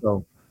 Excellent.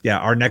 So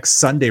our next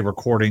Sunday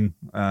recording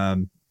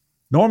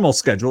normal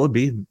schedule would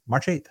be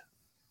March 8th.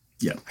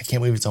 Yeah. I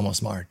can't believe it's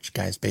almost March,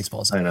 guys.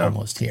 Baseball's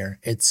almost here.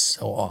 It's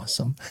so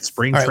awesome.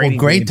 Spring training. Well,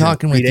 great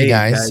talking with you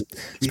guys.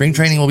 Spring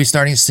training will be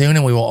starting soon,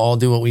 and we will all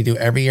do what we do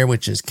every year,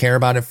 which is care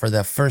about it for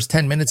the first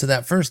 10 minutes of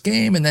that first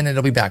game, and then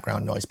it'll be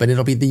background noise. But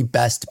it'll be the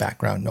best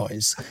background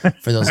noise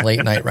for those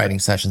late night writing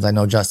sessions. I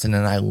know Justin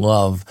and I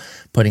love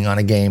putting on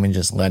a game and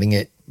just letting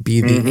it be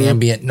the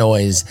ambient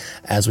noise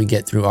as we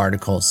get through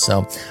articles.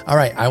 So, all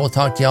right, I will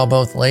talk to y'all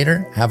both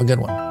later. Have a good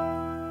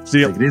one.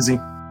 See you. Take it easy.